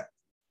appreciate that.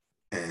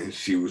 And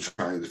she was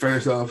trying to defend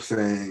herself,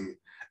 saying,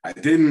 I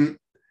didn't.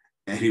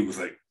 And he was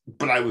like,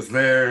 but I was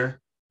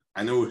there.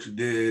 I know what you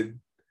did.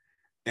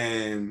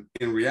 And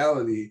in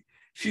reality,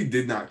 she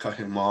did not cut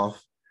him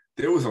off.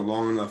 There was a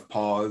long enough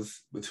pause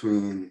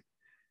between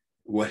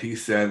what he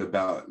said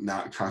about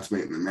not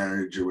consummating the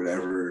marriage or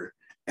whatever,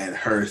 and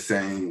her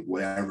saying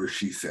whatever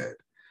she said.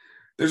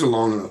 There's a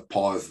long enough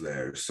pause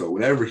there. So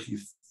whatever he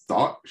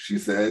thought she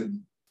said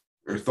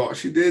or thought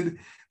she did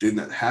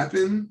not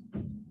happen.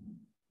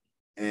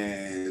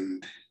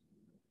 And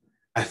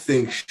I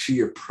think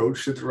she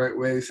approached it the right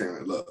way, saying,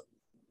 like, look,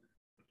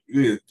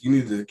 you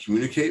need to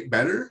communicate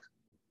better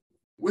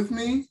with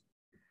me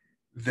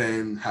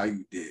than how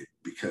you did,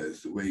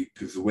 because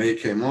the way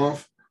it came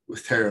off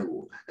was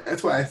terrible. And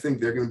that's why I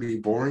think they're going to be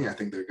boring. I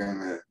think they're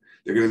going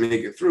to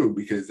make it through,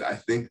 because I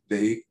think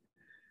they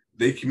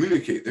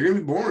communicate. They're going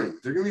to be boring.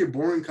 They're going to be a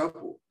boring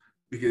couple,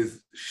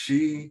 because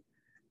she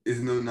is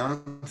no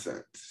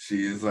nonsense.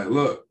 She is like,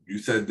 look, you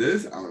said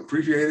this, I don't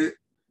appreciate it,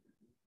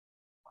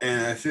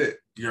 and that's it.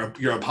 Your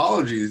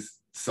apologies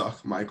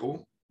suck,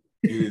 Michael.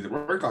 You need to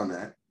work on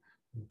that.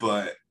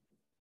 But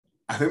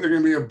I think they're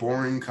going to be a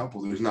boring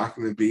couple. There's not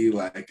going to be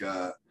like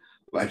a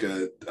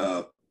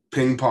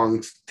ping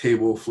pong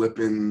table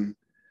flipping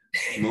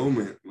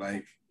moment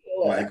like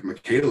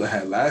Michaela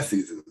had last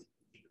season.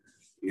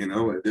 You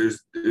know, like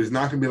there's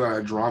not going to be a lot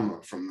of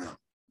drama from them.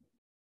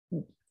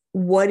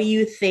 What do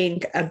you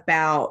think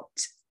about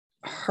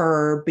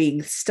her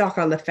being stuck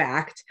on the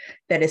fact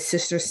that his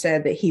sister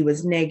said that he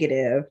was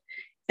negative,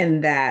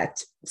 and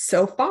that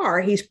so far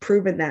he's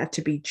proven that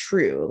to be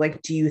true?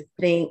 Like, do you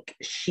think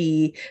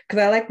because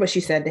I like what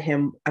she said to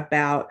him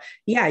about,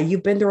 yeah,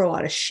 you've been through a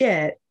lot of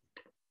shit,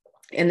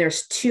 and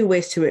there's 2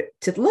 ways to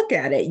look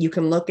at it. You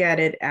can look at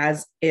it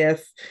as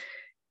if,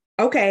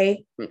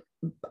 okay,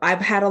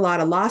 I've had a lot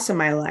of loss in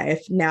my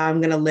life. Now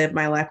I'm going to live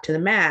my life to the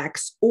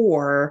max,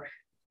 or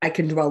I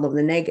can dwell on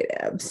the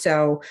negative.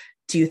 So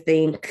do you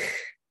think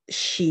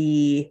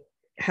she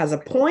has a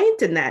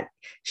point and that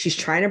she's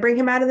trying to bring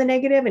him out of the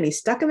negative and he's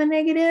stuck in the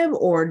negative?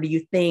 Or do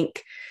you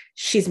think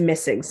she's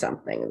missing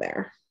something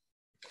there?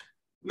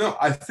 No,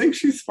 I think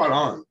she's spot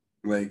on.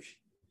 Like,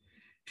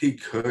 he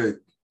could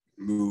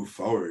move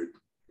forward.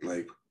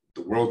 Like,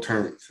 the world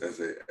turns, as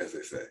they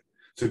say.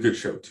 It's a good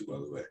show too, by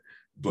the way.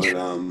 But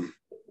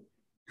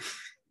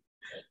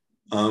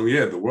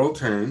yeah, the world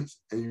turns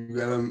and you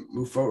gotta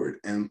move forward.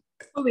 And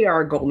truly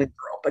are a golden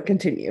girl, but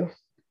continue.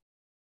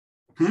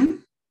 Hmm?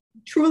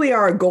 Truly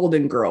are a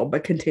golden girl,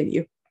 but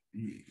continue.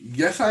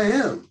 Yes, I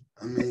am.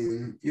 I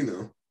mean, you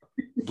know,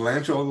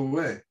 Blanche all the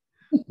way.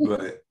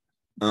 But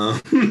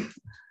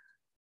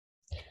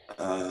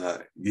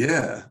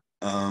yeah.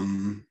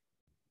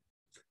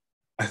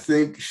 I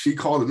think she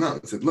called him out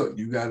and said, look,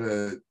 you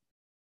gotta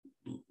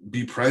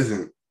be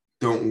present.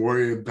 Don't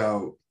worry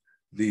about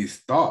these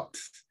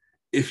thoughts.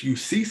 If you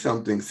see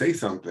something, say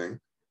something.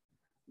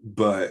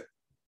 But,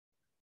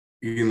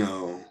 you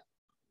know,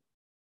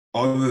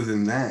 other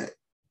than that,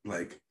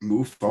 like,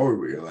 move forward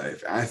with your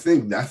life. I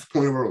think that's the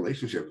point of a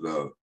relationship,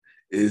 though,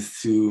 is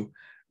to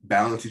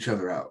balance each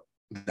other out.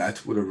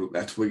 That's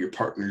what your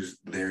partner's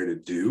there to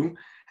do.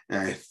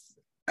 And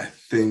I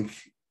think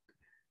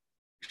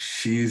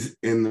she's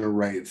in the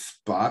right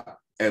spot,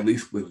 at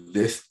least with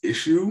this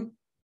issue,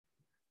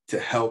 to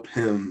help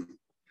him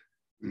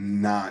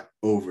not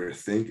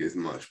overthink as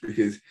much.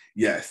 Because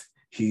yes,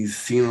 he's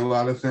seen a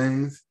lot of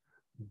things,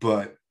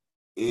 but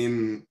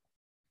in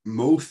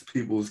most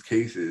people's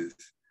cases,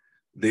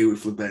 they would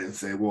flip that and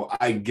say, well,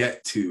 I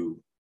get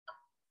to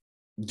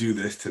do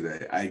this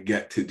today. I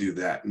get to do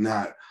that.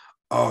 Not,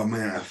 oh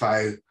man, if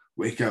I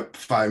wake up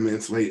 5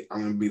 minutes late,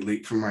 I'm going to be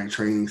late for my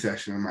training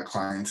session and my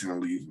client's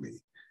going to leave me.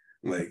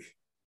 Like,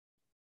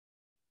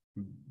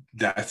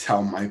 that's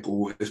how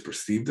Michael is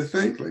perceived to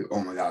think. Like,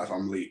 oh my God, if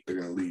I'm late, they're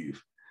going to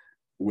leave.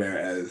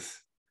 Whereas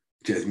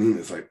Jasmine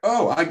is like,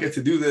 oh, I get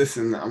to do this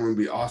and I'm going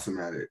to be awesome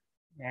at it.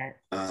 Yeah.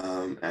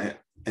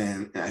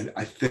 And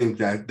I think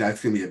that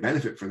that's going to be a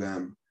benefit for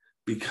them,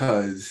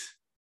 because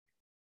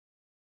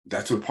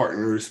that's what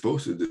partner is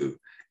supposed to do.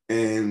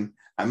 And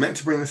I meant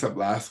to bring this up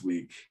last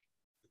week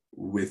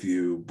with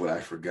you, but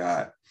I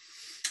forgot.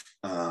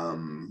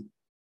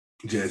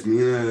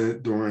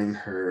 Jasmina, during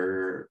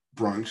her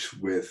brunch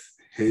with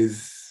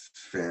his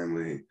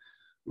family,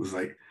 was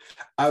like,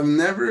 I've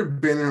never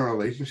been in a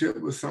relationship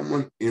with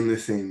someone in the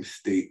same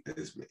state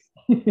as me.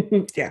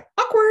 Yeah.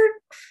 Awkward.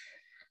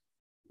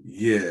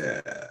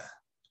 Yeah.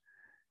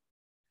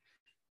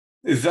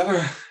 Is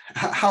that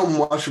how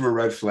much of a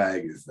red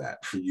flag is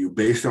that for you,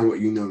 based on what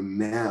you know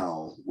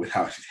now with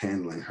how she's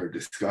handling her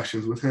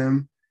discussions with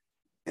him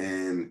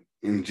and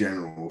in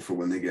general for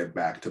when they get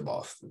back to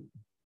Boston?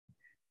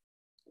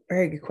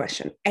 Very good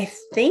question. I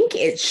think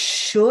it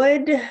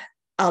should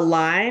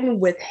align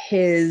with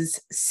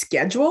his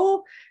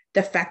schedule,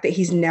 the fact that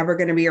he's never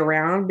going to be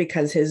around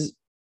because his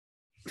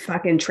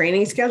fucking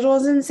training schedule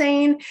is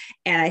insane.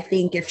 And I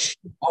think if she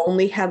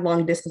only had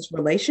long distance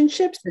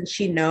relationships, then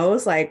she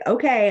knows, like,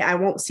 okay, I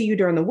won't see you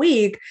during the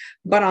week,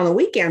 but on the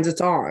weekends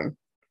it's on.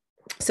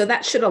 So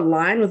that should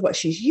align with what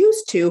she's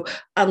used to,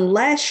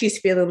 unless she's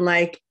feeling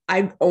like,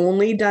 I've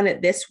only done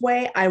it this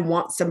way. I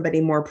want somebody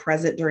more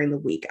present during the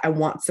week. I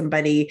want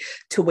somebody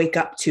to wake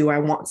up to. I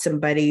want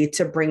somebody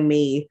to bring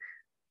me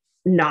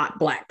not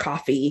black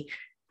coffee.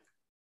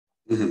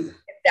 Mm-hmm.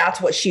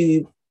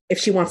 If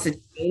she wants to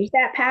change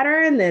that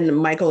pattern, then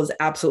Michael is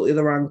absolutely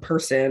the wrong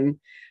person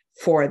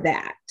for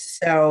that.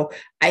 So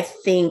I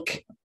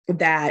think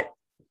that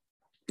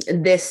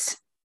this,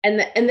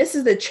 and this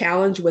is the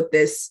challenge with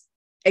this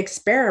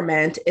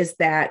experiment, is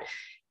that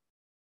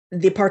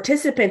the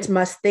participants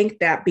must think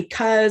that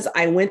because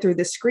I went through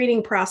the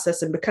screening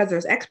process and because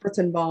there's experts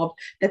involved,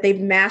 that they've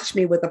matched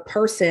me with a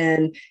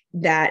person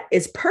that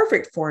is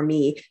perfect for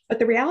me. But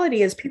the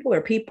reality is people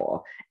are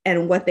people,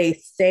 and what they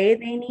say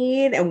they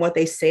need and what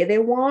they say they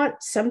want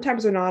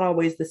sometimes are not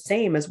always the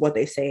same as what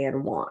they say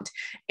and want.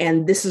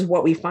 And this is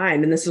what we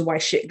find. And this is why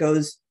shit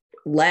goes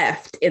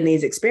left in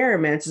these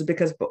experiments, is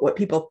because what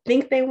people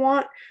think they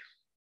want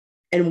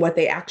and what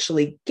they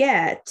actually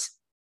get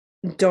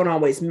don't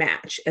always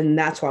match. And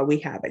that's why we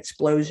have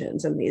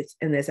explosions in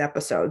this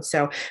episode.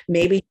 So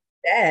maybe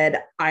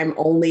said, I'm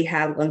only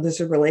had long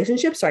distance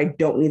relationships, so I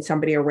don't need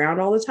somebody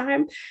around all the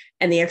time.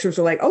 And the experts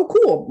are like, oh,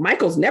 cool,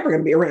 Michael's never going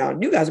to be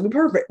around. You guys will be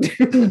perfect.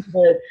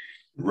 But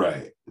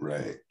right.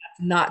 That's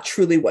not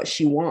truly what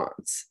she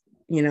wants,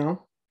 you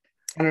know?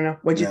 I don't know.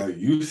 What'd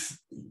you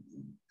think?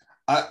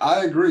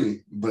 I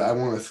agree, but I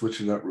want to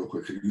switch it up real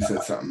quick. You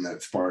said something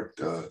that sparked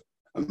a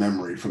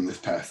memory from this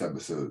past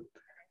episode.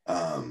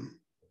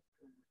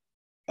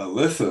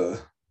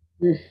 Alyssa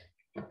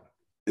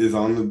is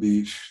on the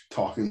beach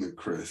talking to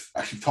Chris,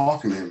 actually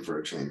talking to him for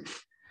a change,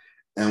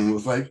 and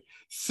was like,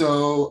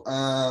 so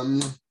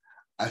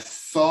I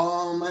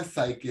saw my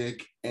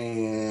psychic,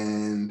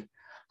 and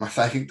my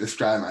psychic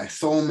described my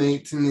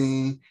soulmate to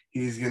me.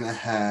 He's gonna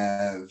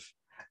have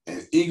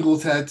an eagle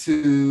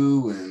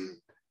tattoo and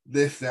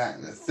this, that,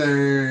 and the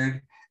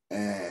third,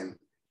 and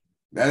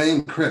that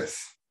ain't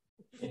Chris.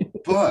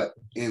 But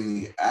in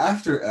the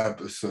after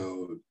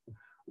episode,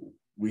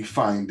 we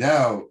find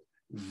out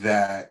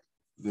that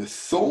the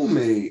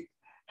soulmate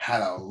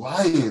had a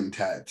lion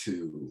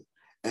tattoo,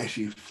 and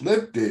she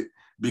flipped it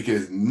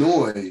because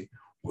Noi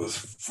was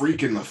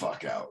freaking the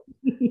fuck out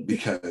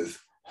because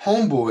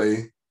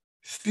homeboy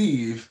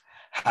Steve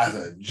has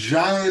a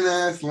giant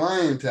ass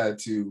lion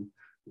tattoo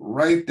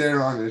right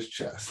there on his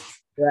chest.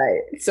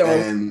 Right. So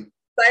and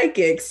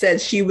psychic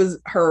said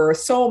her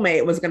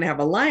soulmate was going to have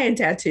a lion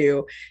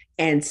tattoo,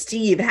 and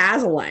Steve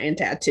has a lion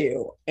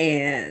tattoo,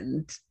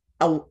 and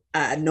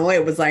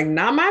Noi was like,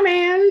 "Not my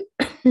man."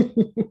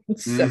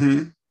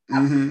 So,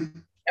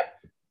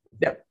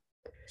 Yep.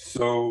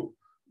 So,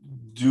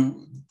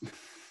 do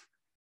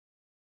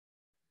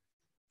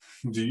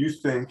you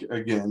think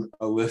again,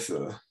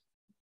 Alyssa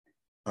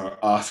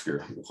or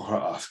Oscar? We'll call her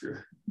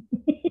Oscar.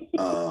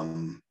 I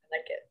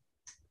like it.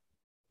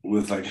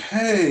 Was like,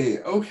 hey,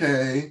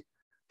 okay,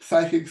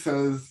 psychic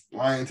says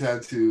lion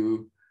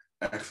tattoo,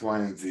 X, Y,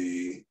 and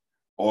Z,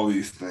 all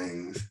these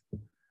things.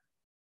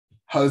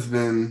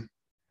 Husband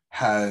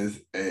has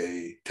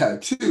a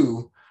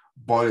tattoo,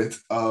 but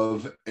it's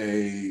of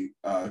a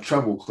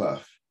treble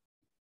clef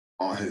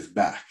on his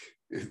back.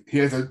 He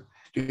has a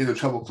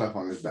treble clef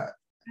on his back.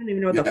 I don't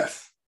even know what the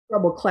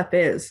treble clef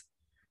is.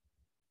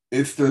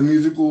 It's the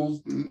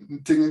musical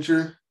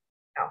signature.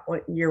 Oh,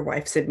 well, your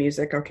wife said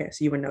music. Okay,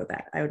 so you would know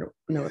that. I don't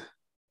know it.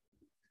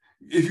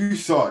 If you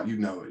saw it, you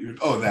know it.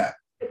 That.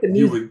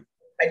 You would.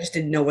 I just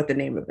didn't know what the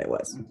name of it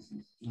was.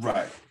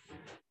 Right.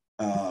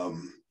 Band.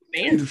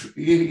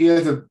 He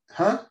has a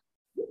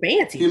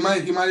fancy. He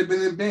might have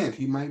been in band.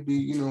 He might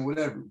be,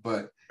 whatever.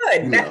 But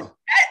good.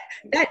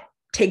 That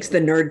takes the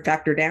nerd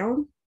factor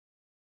down.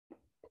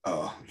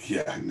 Oh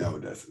yeah, no,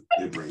 it doesn't.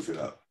 It brings it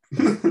up.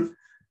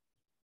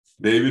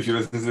 Baby, if you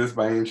listen to this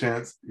by any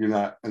chance, you're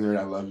not a nerd.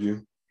 I love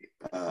you.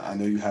 I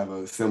know you have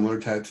a similar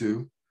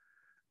tattoo.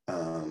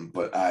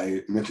 But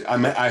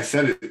I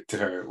said it to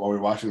her while we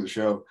were watching the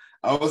show.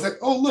 I was like,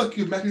 "Oh, look,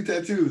 you matching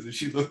tattoos," and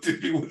she looked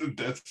at me with a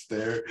death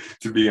stare.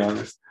 To be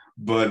honest,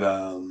 but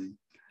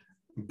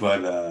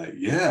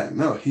yeah,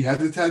 no, he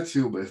has a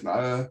tattoo, but it's not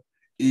a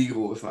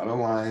eagle, it's not a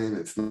lion,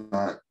 it's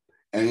not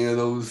any of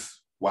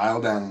those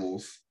wild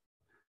animals.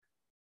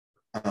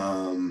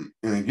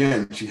 And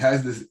again, she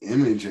has this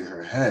image in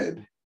her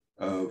head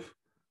of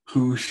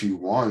who she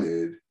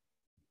wanted,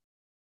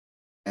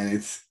 and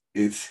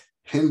it's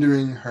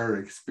hindering her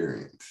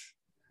experience.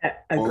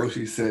 Although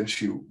she said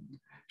she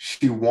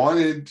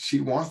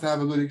wants to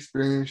have a good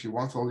experience, she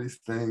wants all these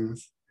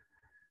things,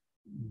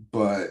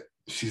 but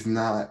she's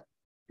not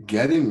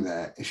getting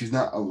that, and she's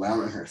not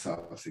allowing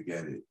herself to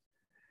get it.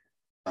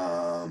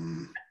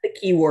 The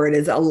key word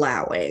is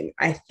allowing,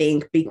 I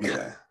think,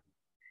 because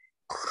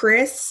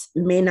Chris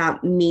may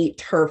not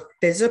meet her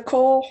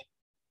physical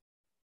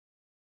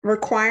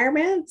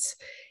requirements.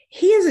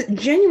 He is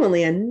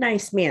genuinely a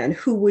nice man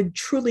who would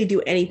truly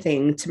do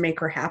anything to make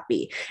her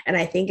happy. And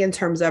I think in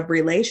terms of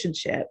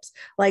relationships,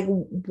 like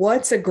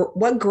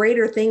what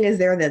greater thing is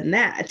there than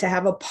that, to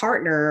have a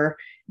partner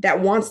that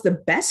wants the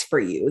best for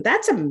you?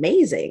 That's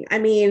amazing. I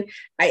mean,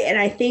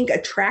 I think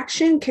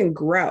attraction can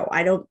grow.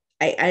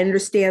 I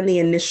understand the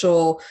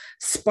initial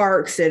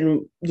sparks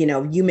and,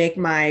 you make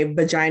my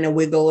vagina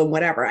wiggle and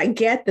whatever. I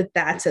get that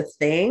that's a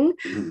thing,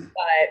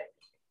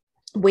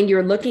 but when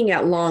you're looking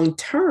at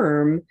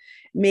long-term,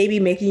 maybe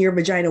making your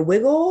vagina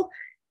wiggle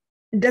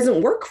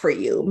doesn't work for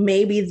you.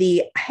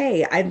 Maybe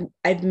hey,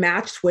 I've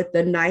matched with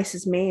the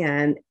nicest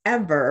man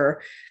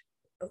ever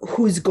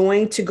who's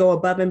going to go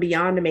above and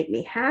beyond to make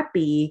me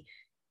happy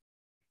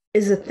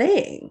is a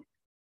thing.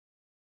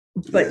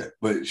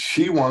 But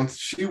she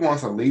wants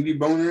a lady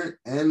boner,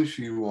 and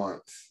she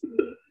wants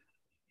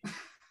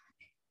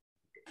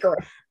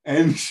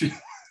and she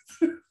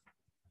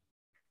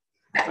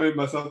I made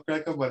myself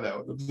crack up by that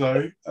one. I'm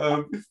sorry.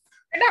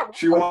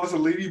 She wants a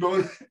lady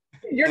boner,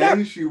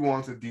 and she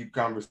wants a deep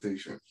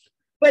conversation.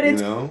 But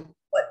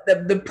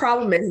the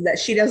problem is that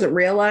she doesn't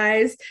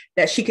realize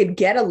that she could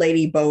get a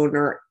lady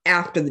boner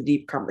after the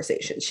deep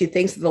conversation. She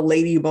thinks the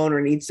lady boner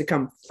needs to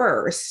come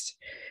first.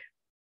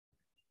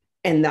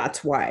 And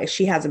that's why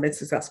she hasn't been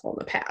successful in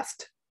the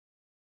past.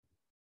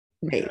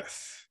 Maybe.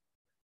 Yes.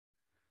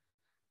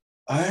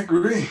 I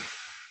agree.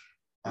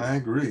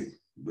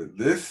 But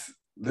this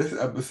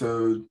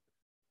episode,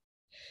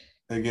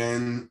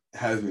 again,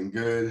 has been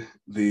good.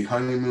 The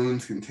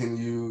honeymoons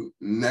continue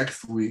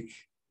next week.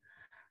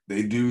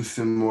 They do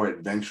some more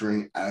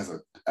adventuring as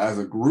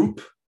a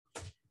group.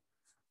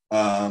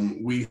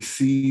 We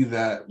see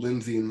that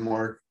Lindsay and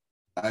Mark,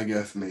 I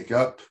guess, make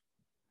up.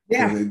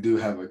 Yeah. They do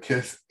have a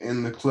kiss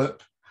in the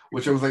clip,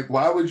 which I was like,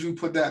 why would you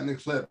put that in the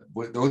clip?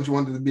 What, don't you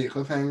want it to be a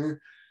cliffhanger?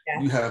 Yeah.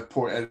 You have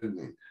poor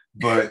editing.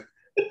 But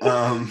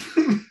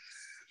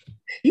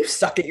you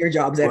suck at your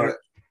jobs, editor.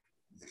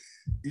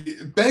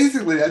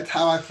 Basically, that's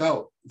how I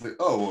felt. It's like,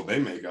 oh, well, they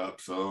make up,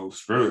 so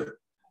screw it.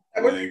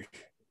 Like,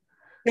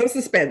 no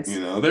suspense.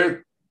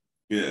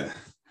 Yeah.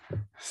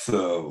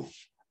 So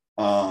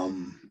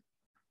I'm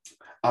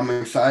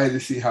excited to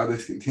see how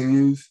this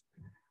continues,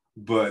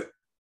 but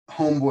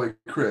homeboy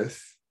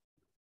Chris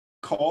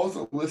calls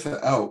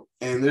Alyssa out,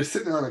 and they're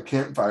sitting on a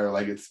campfire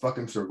like it's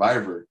fucking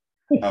Survivor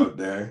out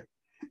there,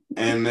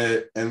 and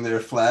they're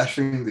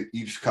flashing to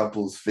each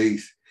couple's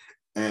face,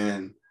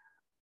 and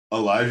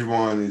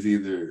Olajuwon is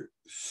either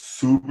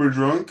super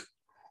drunk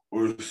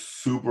or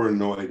super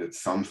annoyed at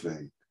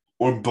something,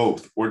 or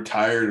both, or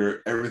tired,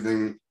 or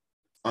everything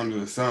under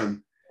the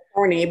sun.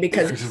 Horny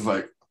because Chris is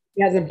like,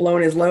 he hasn't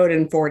blown his load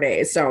in 4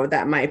 days, so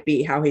that might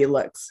be how he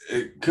looks.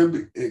 It could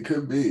be,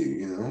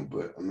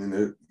 but I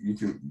mean,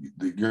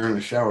 you're in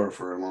the shower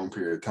for a long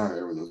period of time,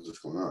 everyone knows what's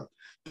going on.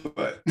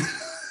 But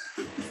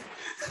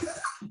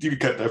you can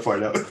cut that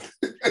part out.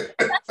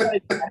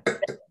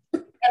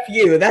 F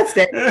you, that's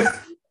it.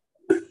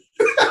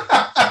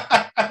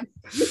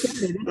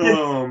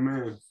 Oh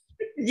man.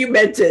 You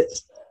meant it.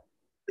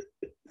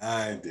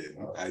 I did.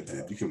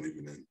 You can leave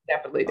it in.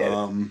 Definitely did.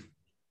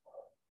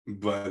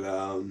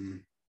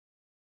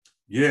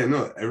 Yeah,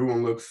 no,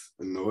 everyone looks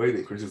annoyed,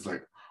 and Chris is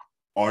like,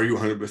 are you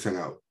 100%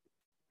 out?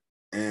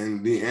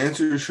 And the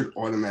answer should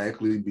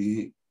automatically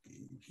be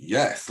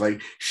yes.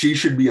 Like, she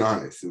should be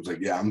honest. It was like,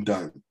 yeah, I'm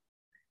done.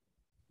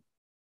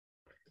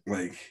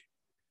 Like,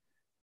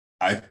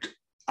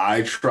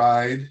 I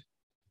tried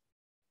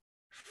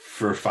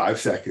for 5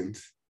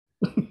 seconds,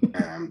 and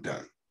I'm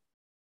done.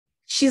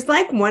 She's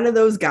like one of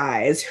those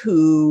guys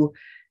who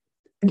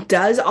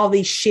does all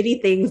these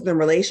shitty things in the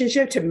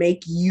relationship to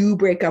make you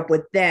break up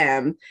with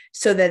them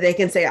so that they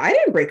can say, I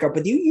didn't break up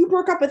with you, you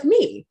broke up with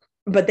me.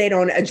 But they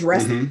don't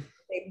address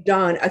they've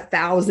done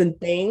 1,000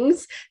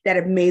 things that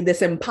have made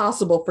this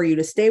impossible for you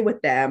to stay with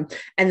them.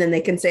 And then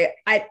they can say,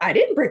 I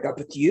didn't break up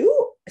with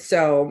you.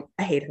 So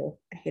I hate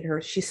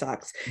her. She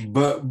sucks.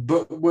 But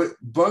what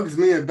bugs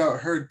me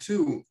about her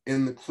too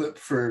in the clip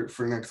for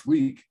next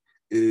week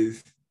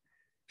is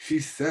she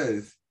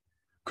says,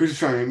 Chris is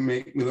trying to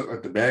make me look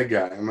like the bad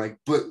guy. I'm like,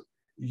 but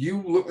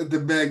you look like the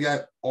bad guy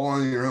all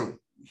on your own.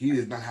 He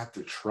does not have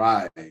to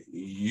try.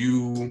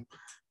 You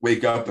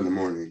wake up in the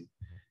morning.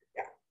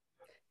 Yeah.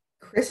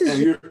 Chris is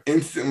and you're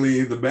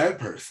instantly the bad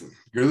person.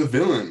 You're the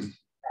villain.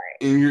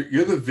 Right. And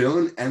you're the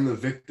villain and the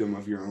victim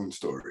of your own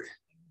story.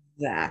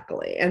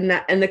 Exactly. And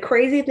the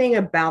crazy thing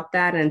about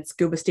that, and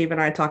Scuba Steve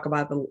and I talk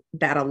about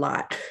that a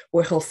lot,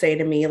 where he'll say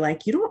to me,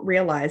 like, you don't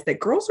realize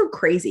that girls are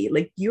crazy.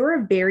 Like, you're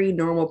a very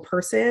normal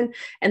person.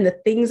 And the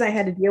things I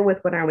had to deal with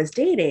when I was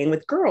dating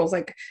with girls,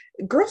 like,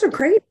 girls are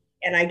crazy.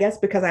 And I guess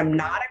because I'm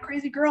not a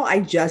crazy girl,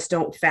 I just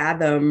don't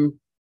fathom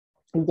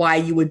why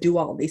you would do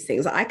all these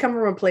things. I come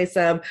from a place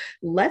of,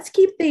 let's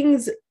keep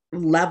things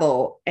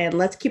level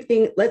and I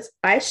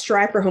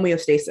strive for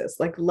homeostasis.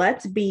 Like,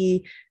 let's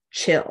be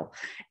chill.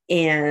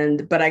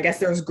 But I guess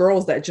there's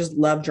girls that just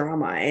love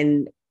drama,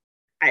 and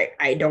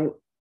I don't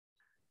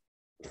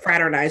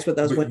fraternize with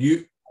those women.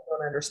 I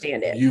don't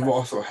understand it. You've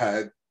also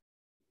had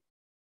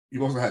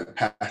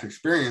past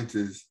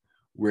experiences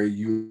where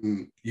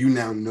you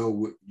now know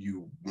what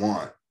you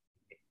want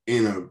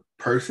in a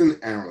person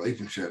and a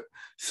relationship.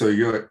 So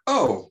you're like,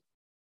 oh,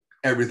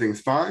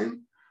 everything's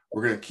fine.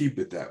 We're gonna keep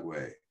it that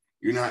way.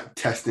 You're not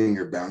testing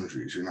your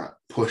boundaries. You're not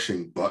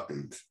pushing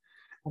buttons.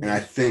 Okay. And I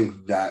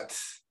think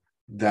that's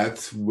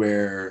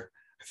where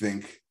I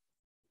think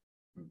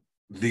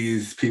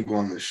these people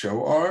on the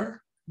show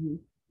are. Mm-hmm.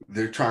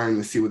 They're trying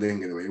to see what they can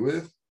get away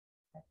with,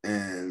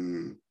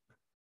 and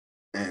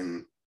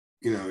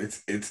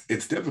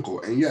it's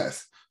difficult. And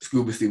yes,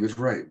 Scuba Steve is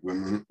right.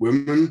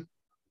 Women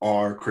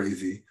are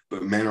crazy,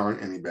 but men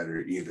aren't any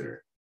better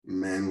either.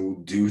 Men will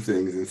do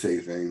things and say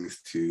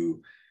things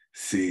to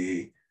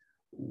see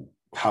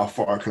how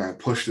far can I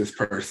push this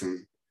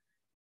person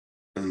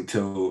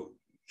until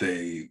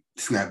they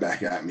snap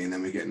back at me, and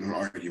then we get in an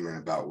argument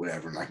about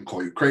whatever, and I can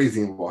call you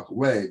crazy and walk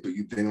away, but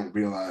they don't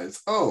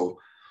realize, oh,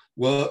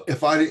 well,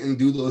 if I didn't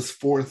do those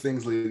 4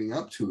 things leading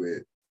up to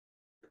it,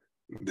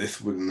 this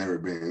would have never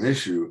been an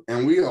issue.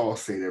 And we all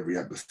say it every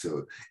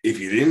episode, if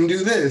you didn't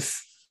do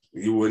this,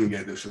 you wouldn't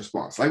get this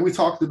response. Like we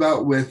talked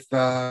about with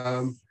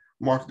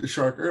Mark the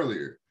Shark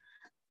earlier.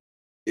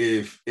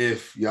 If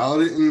y'all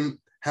didn't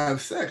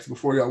have sex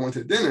before y'all went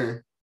to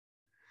dinner,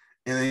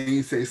 and then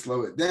you say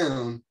slow it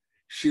down,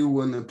 she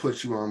wouldn't have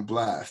put you on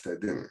blast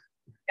at dinner.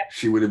 Yep.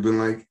 She would have been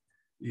like,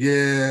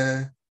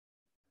 yeah,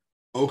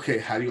 okay,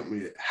 how do you want me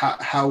to,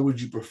 how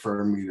would you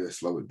prefer me to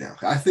slow it down?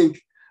 I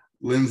think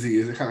Lindsay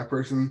is the kind of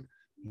person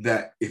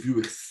that if you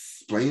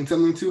explain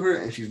something to her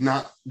and she's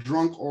not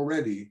drunk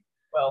already,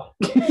 well,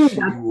 she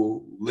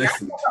will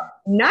listen.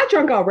 Not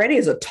drunk already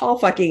is a tall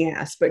fucking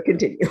ass, but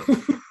continue.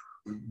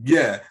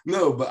 Yeah,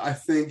 no, but I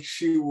think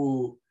she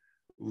will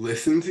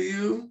listen to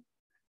you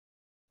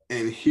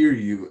and hear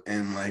you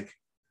and like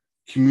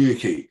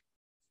communicate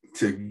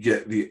to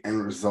get the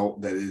end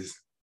result that is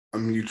a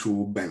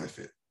mutual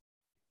benefit.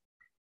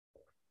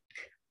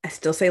 I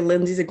still say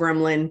Lindsay's a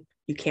gremlin.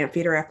 You can't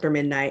feed her after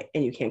midnight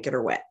and you can't get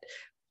her wet.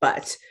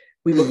 But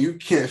you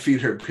can't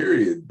feed her,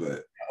 period,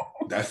 but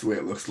that's the way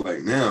it looks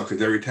like now,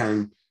 because every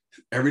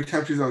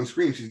time she's on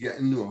screen, she's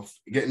getting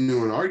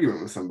into an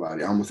argument with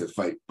somebody. I almost said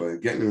fight,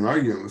 but getting into an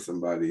argument with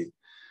somebody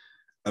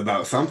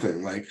about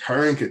something. Like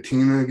her and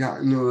Katina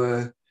got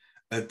into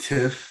a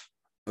tiff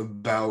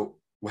about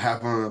what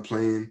happened on the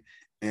plane.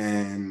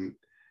 And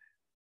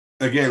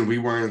again, we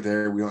weren't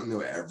there. We don't know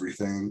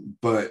everything.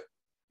 But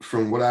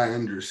from what I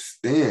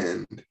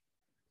understand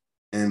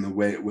and the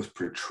way it was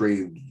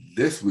portrayed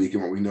this week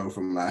and what we know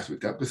from last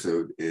week's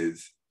episode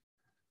is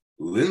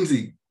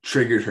Lindsay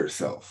triggered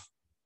herself.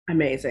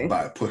 Amazing.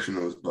 By pushing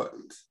those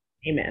buttons.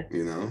 Amen.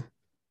 You know?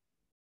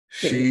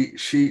 She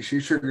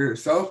triggered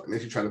herself and then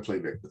she tried to play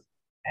victim.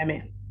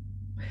 Amen.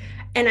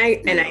 And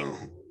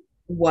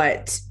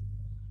what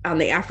on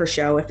the after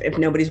show, if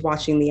nobody's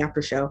watching the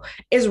after show,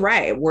 is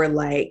right. We're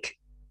like,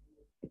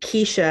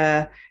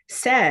 Keisha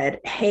said,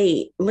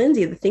 hey,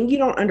 Lindsay, the thing you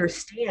don't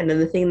understand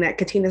and the thing that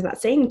Katina's not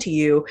saying to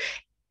you,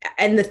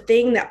 and the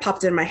thing that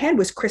popped in my head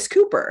was Chris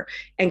Cooper.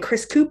 And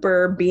Chris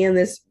Cooper being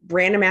this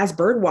random ass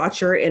bird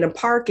watcher in a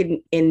park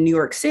in New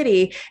York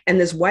City, and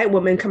this white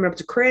woman coming up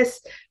to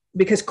Chris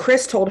because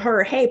Chris told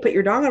her, hey, put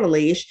your dog on a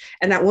leash.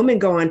 And that woman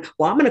going,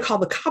 well, I'm going to call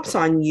the cops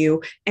on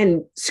you,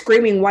 and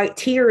screaming white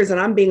tears and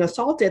I'm being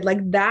assaulted. Like,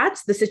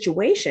 that's the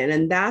situation.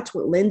 And that's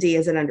what Lindsay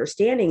isn't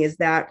understanding, is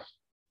that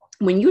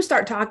when you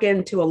start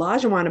talking to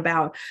Olajuwon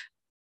about,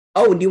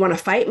 oh, do you want to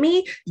fight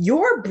me?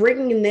 You're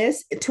bringing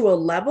this to a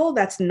level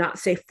that's not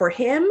safe for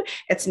him.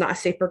 It's not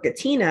safe for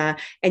Katina.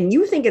 And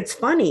you think it's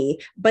funny,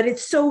 but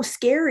it's so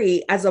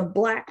scary as a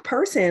Black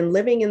person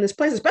living in this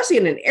place, especially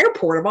in an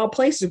airport of all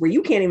places where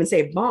you can't even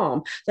say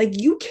bomb. Like,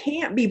 you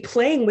can't be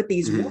playing with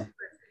these words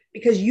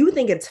because you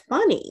think it's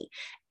funny.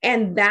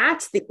 And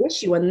that's the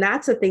issue. And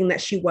that's the thing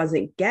that she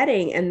wasn't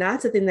getting. And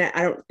that's the thing that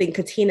I don't think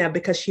Katina,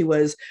 because she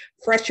was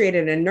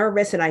frustrated and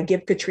nervous, and I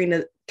give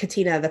Katina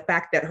the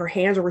fact that her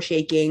hands were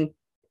shaking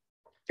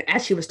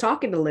as she was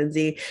talking to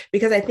Lindsay,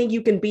 because I think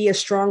you can be a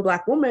strong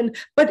Black woman,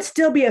 but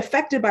still be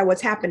affected by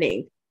what's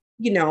happening.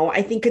 You know,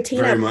 I think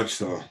Katina, very much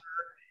so,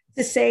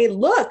 to say,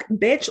 look,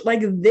 bitch,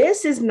 like,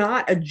 this is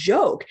not a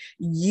joke.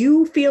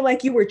 You feel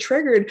like you were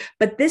triggered,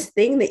 but this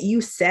thing that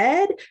you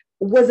said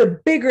was a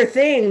bigger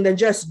thing than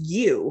just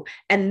you.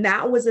 And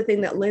that was the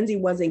thing that Lindsay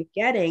wasn't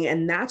getting.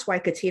 And that's why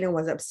Katina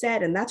was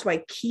upset. And that's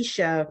why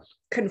Keisha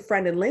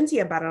confronted Lindsay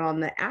about it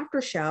on the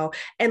after show.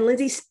 And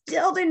Lindsay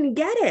still didn't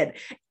get it.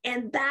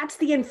 And that's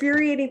the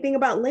infuriating thing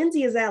about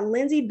Lindsay, is that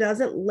Lindsay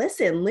doesn't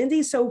listen.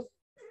 Lindsay's so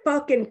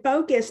fucking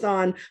focused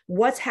on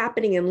what's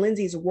happening in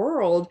Lindsay's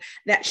world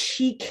that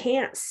she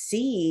can't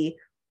see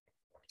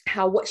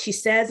how what she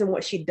says and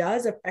what she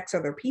does affects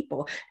other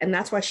people. And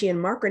that's why she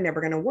and Mark are never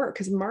going to work,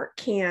 because Mark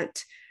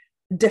can't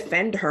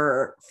defend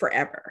her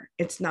forever.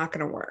 It's not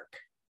going to work.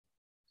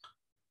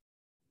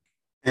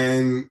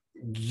 And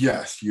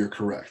yes, you're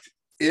correct.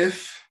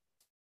 If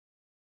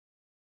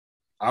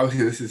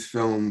obviously this is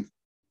filmed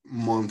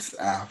months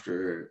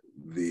after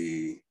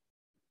the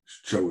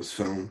show was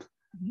filmed,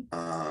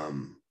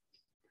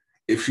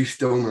 if she's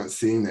still not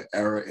seeing the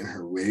error in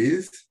her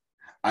ways,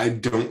 I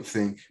don't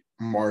think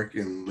Mark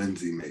and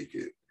Lindsay make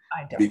it.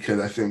 I don't. Because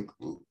I think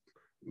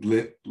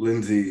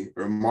Lindsay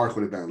or Mark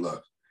would have been,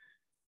 look,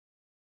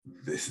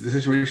 this is the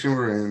situation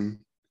we're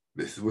in.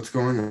 This is what's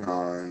going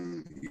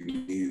on. You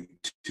need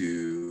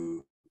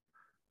to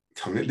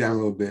tone it down a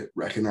little bit,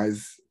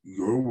 recognize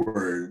your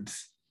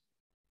words,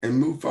 and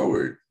move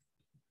forward.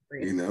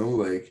 Great. You know,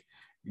 like,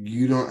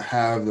 you don't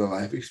have the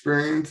life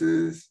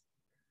experiences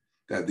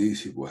that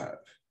these people have.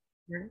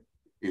 Right.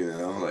 You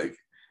know, like,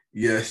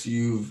 yes,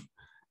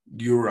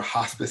 you're a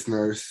hospice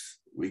nurse.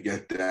 We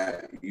get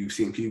that. You've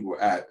seen people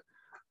at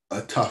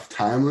a tough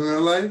time in their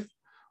life,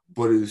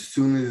 but as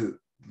soon as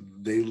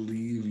they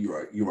leave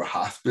your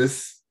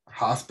hospice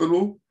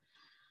hospital,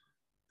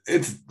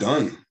 it's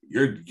done.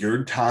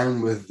 Your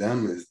time with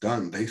them is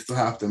done. They still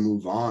have to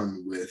move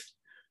on with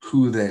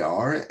who they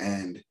are.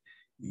 And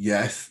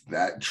yes,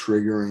 that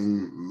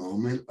triggering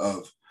moment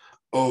of,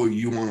 oh,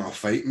 you want to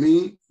fight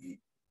me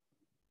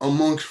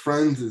amongst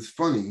friends is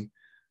funny,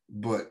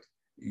 but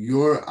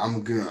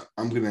I'm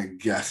gonna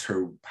guess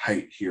her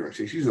height here.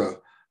 She's a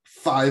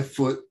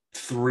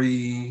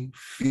 5'3"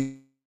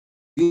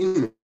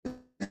 female,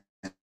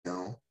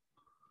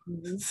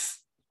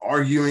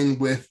 arguing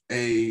with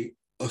a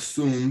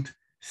assumed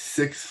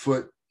 6'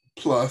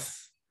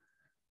 plus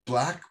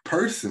Black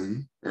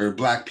person, or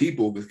Black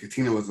people, because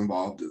Katina was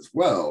involved as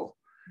well.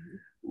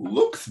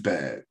 Looks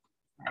bad.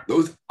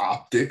 Those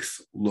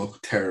optics look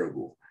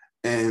terrible.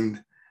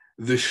 And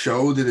the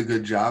show did a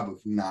good job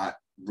of not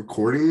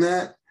recording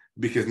that,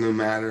 because no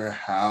matter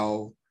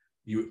how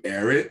you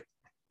air it,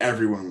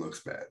 everyone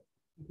looks bad.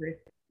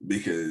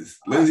 Because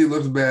Lindsay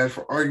looks bad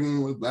for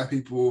arguing with Black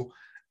people,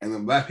 and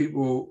then Black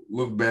people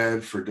look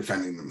bad for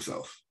defending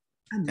themselves.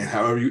 And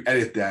however you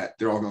edit that,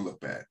 they're all gonna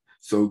look bad.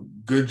 So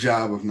good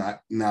job of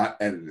not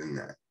editing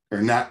that,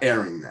 or not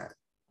airing that.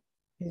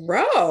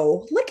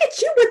 Bro, look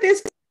at you with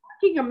this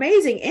fucking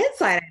amazing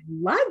insight. I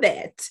love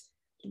it.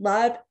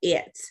 Love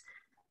it.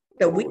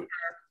 So we are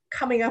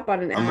coming up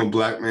on an I'm a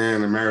Black man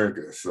in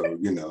America, so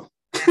you know.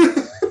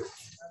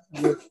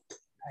 I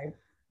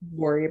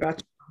worry about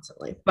you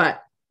constantly.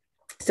 But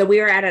so we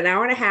are at an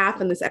hour and a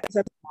half in this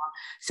episode.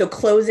 So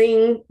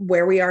closing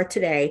where we are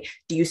today,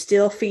 do you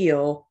still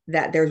feel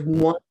that there's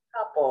one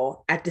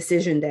couple at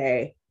decision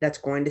day that's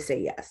going to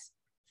say yes?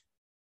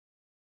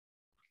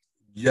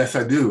 Yes,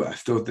 I do. I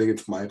still think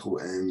it's Michael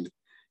and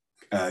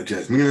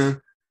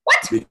Jasmina.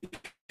 What?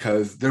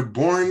 Because they're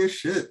boring as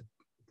shit.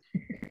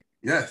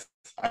 Yes,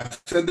 I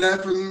said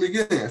that from the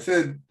beginning. I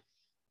said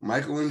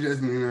Michael and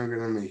Jasmina are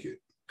going to make it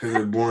because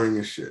they're boring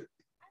as shit.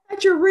 I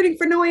thought you were rooting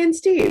for Noi and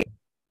Steve.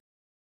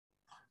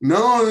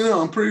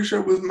 No, I'm pretty sure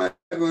it was Michael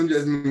and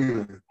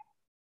Jasmina.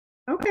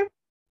 Okay.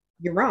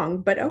 You're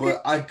wrong, but okay.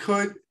 But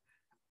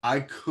I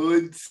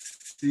could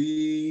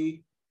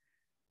see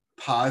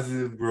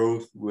positive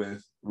growth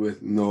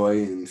with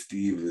Noi and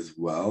Steve as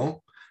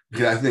well.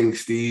 Because I think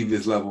Steve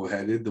is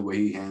level-headed. The way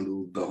he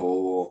handled the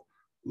whole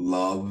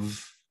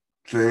love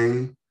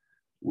thing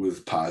was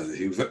positive.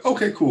 He was like,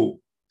 okay, cool.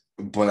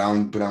 But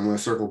I'm gonna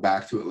circle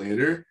back to it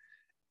later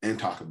and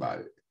talk about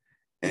it.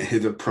 And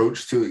his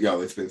approach to it,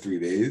 it's been 3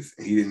 days,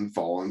 and he didn't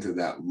fall into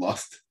that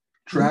lust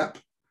trap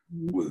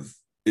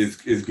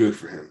is good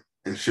for him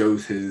and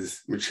shows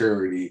his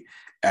maturity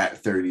at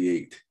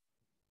 38.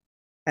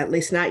 At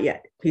least not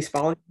yet. He's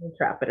falling into the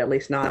trap, but at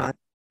least not.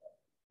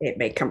 It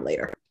may come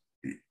later.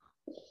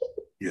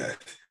 Yes.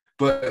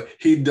 But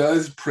he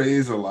does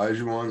praise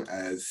Olajuwon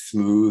as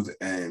smooth,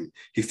 and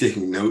he's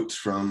taking notes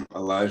from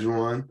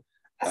Olajuwon,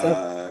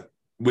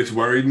 which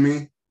worried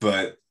me.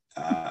 But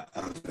I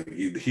was like,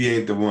 he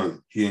ain't the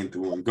one. He ain't the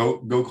one.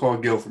 Go call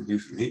Gil from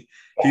Houston.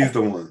 He's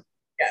the one.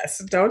 Yes.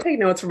 Don't take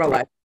notes from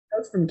Olajuwon.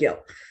 Notes from Gil.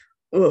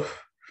 Ugh.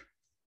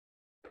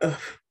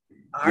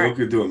 Gil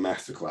could do a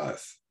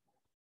masterclass.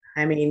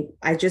 I mean,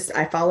 I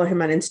follow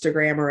him on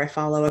Instagram, or I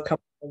follow a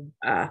couple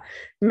of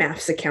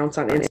Mavs accounts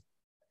on Instagram.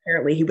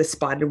 Apparently he was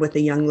spotted with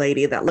a young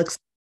lady that looks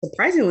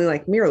surprisingly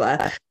like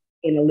Mirla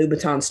in a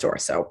Louboutin store.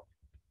 So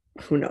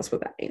who knows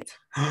what that means.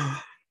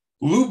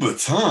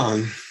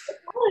 Louboutin?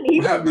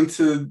 What happened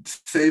to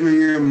saving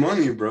your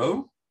money,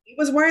 bro? He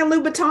was wearing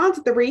Louboutins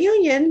at the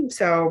reunion.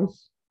 So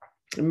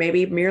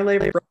maybe Mirla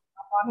broke up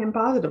on him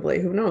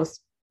positively. Who knows?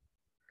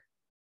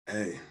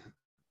 Hey,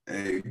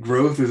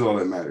 growth is all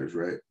that matters,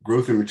 right?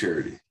 Growth and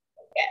maturity.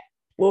 Yeah.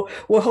 We'll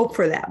hope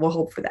for that.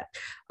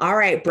 All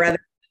right, brother.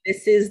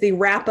 This is the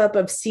wrap up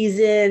of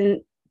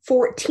season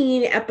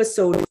 14,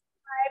 episode 5.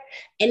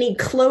 Any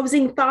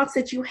closing thoughts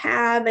that you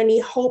have? Any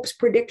hopes,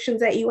 predictions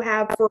that you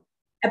have for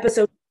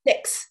episode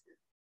 6?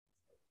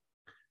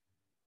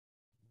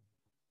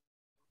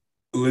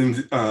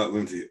 Lindsay,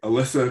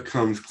 Alyssa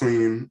comes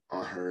clean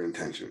on her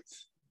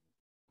intentions.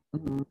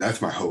 Mm-hmm.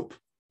 That's my hope.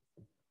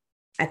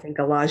 I think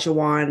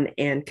Olajuwon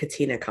and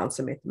Katina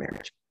consummate the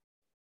marriage.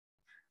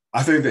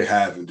 I think they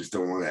have and just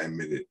don't want to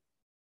admit it.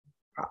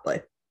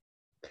 Probably.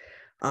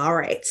 All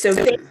right. So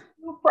thank you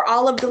for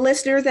all of the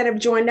listeners that have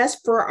joined us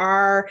for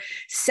our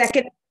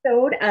second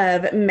episode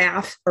of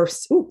Mavs or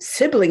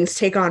Siblings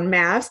Take on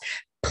Mavs.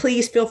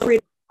 Please feel free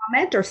to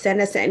comment or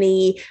send us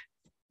any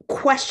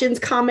questions,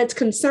 comments,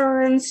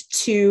 concerns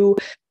to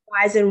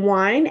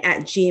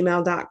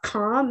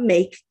wiseandwine@gmail.com.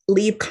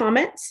 Leave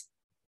comments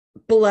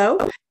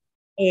below,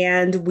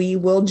 and we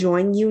will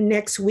join you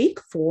next week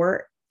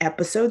for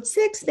episode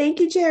 6. Thank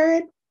you,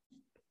 Jared.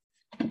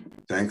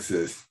 Thanks,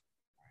 sis.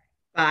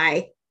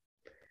 Bye.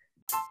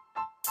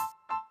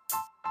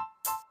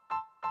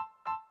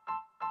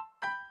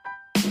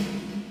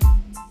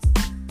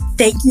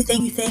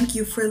 Thank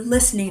you for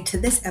listening to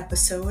this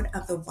episode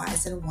of the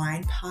Wise and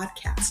Wine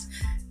podcast.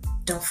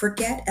 Don't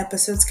forget,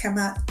 episodes come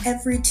out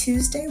every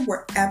Tuesday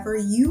wherever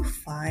you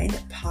find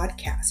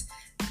podcasts.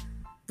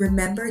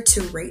 Remember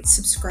to rate,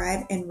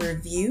 subscribe, and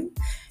review.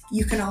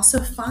 You can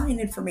also find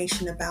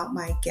information about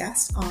my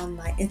guests on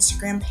my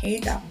Instagram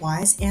page at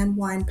Wise and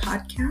Wine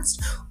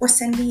Podcast, or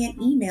send me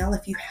an email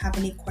if you have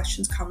any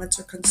questions, comments,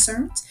 or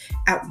concerns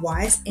at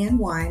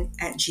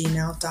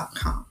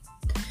wiseandwine@gmail.com.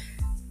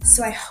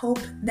 So I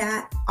hope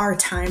that our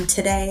time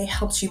today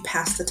helps you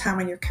pass the time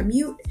on your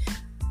commute,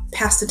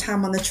 pass the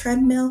time on the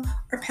treadmill,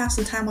 or pass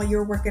the time while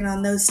you're working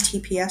on those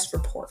TPS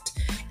report.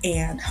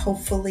 And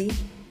hopefully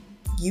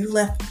you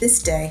left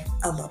this day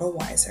a little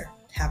wiser.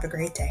 Have a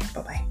great day.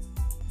 Bye-bye.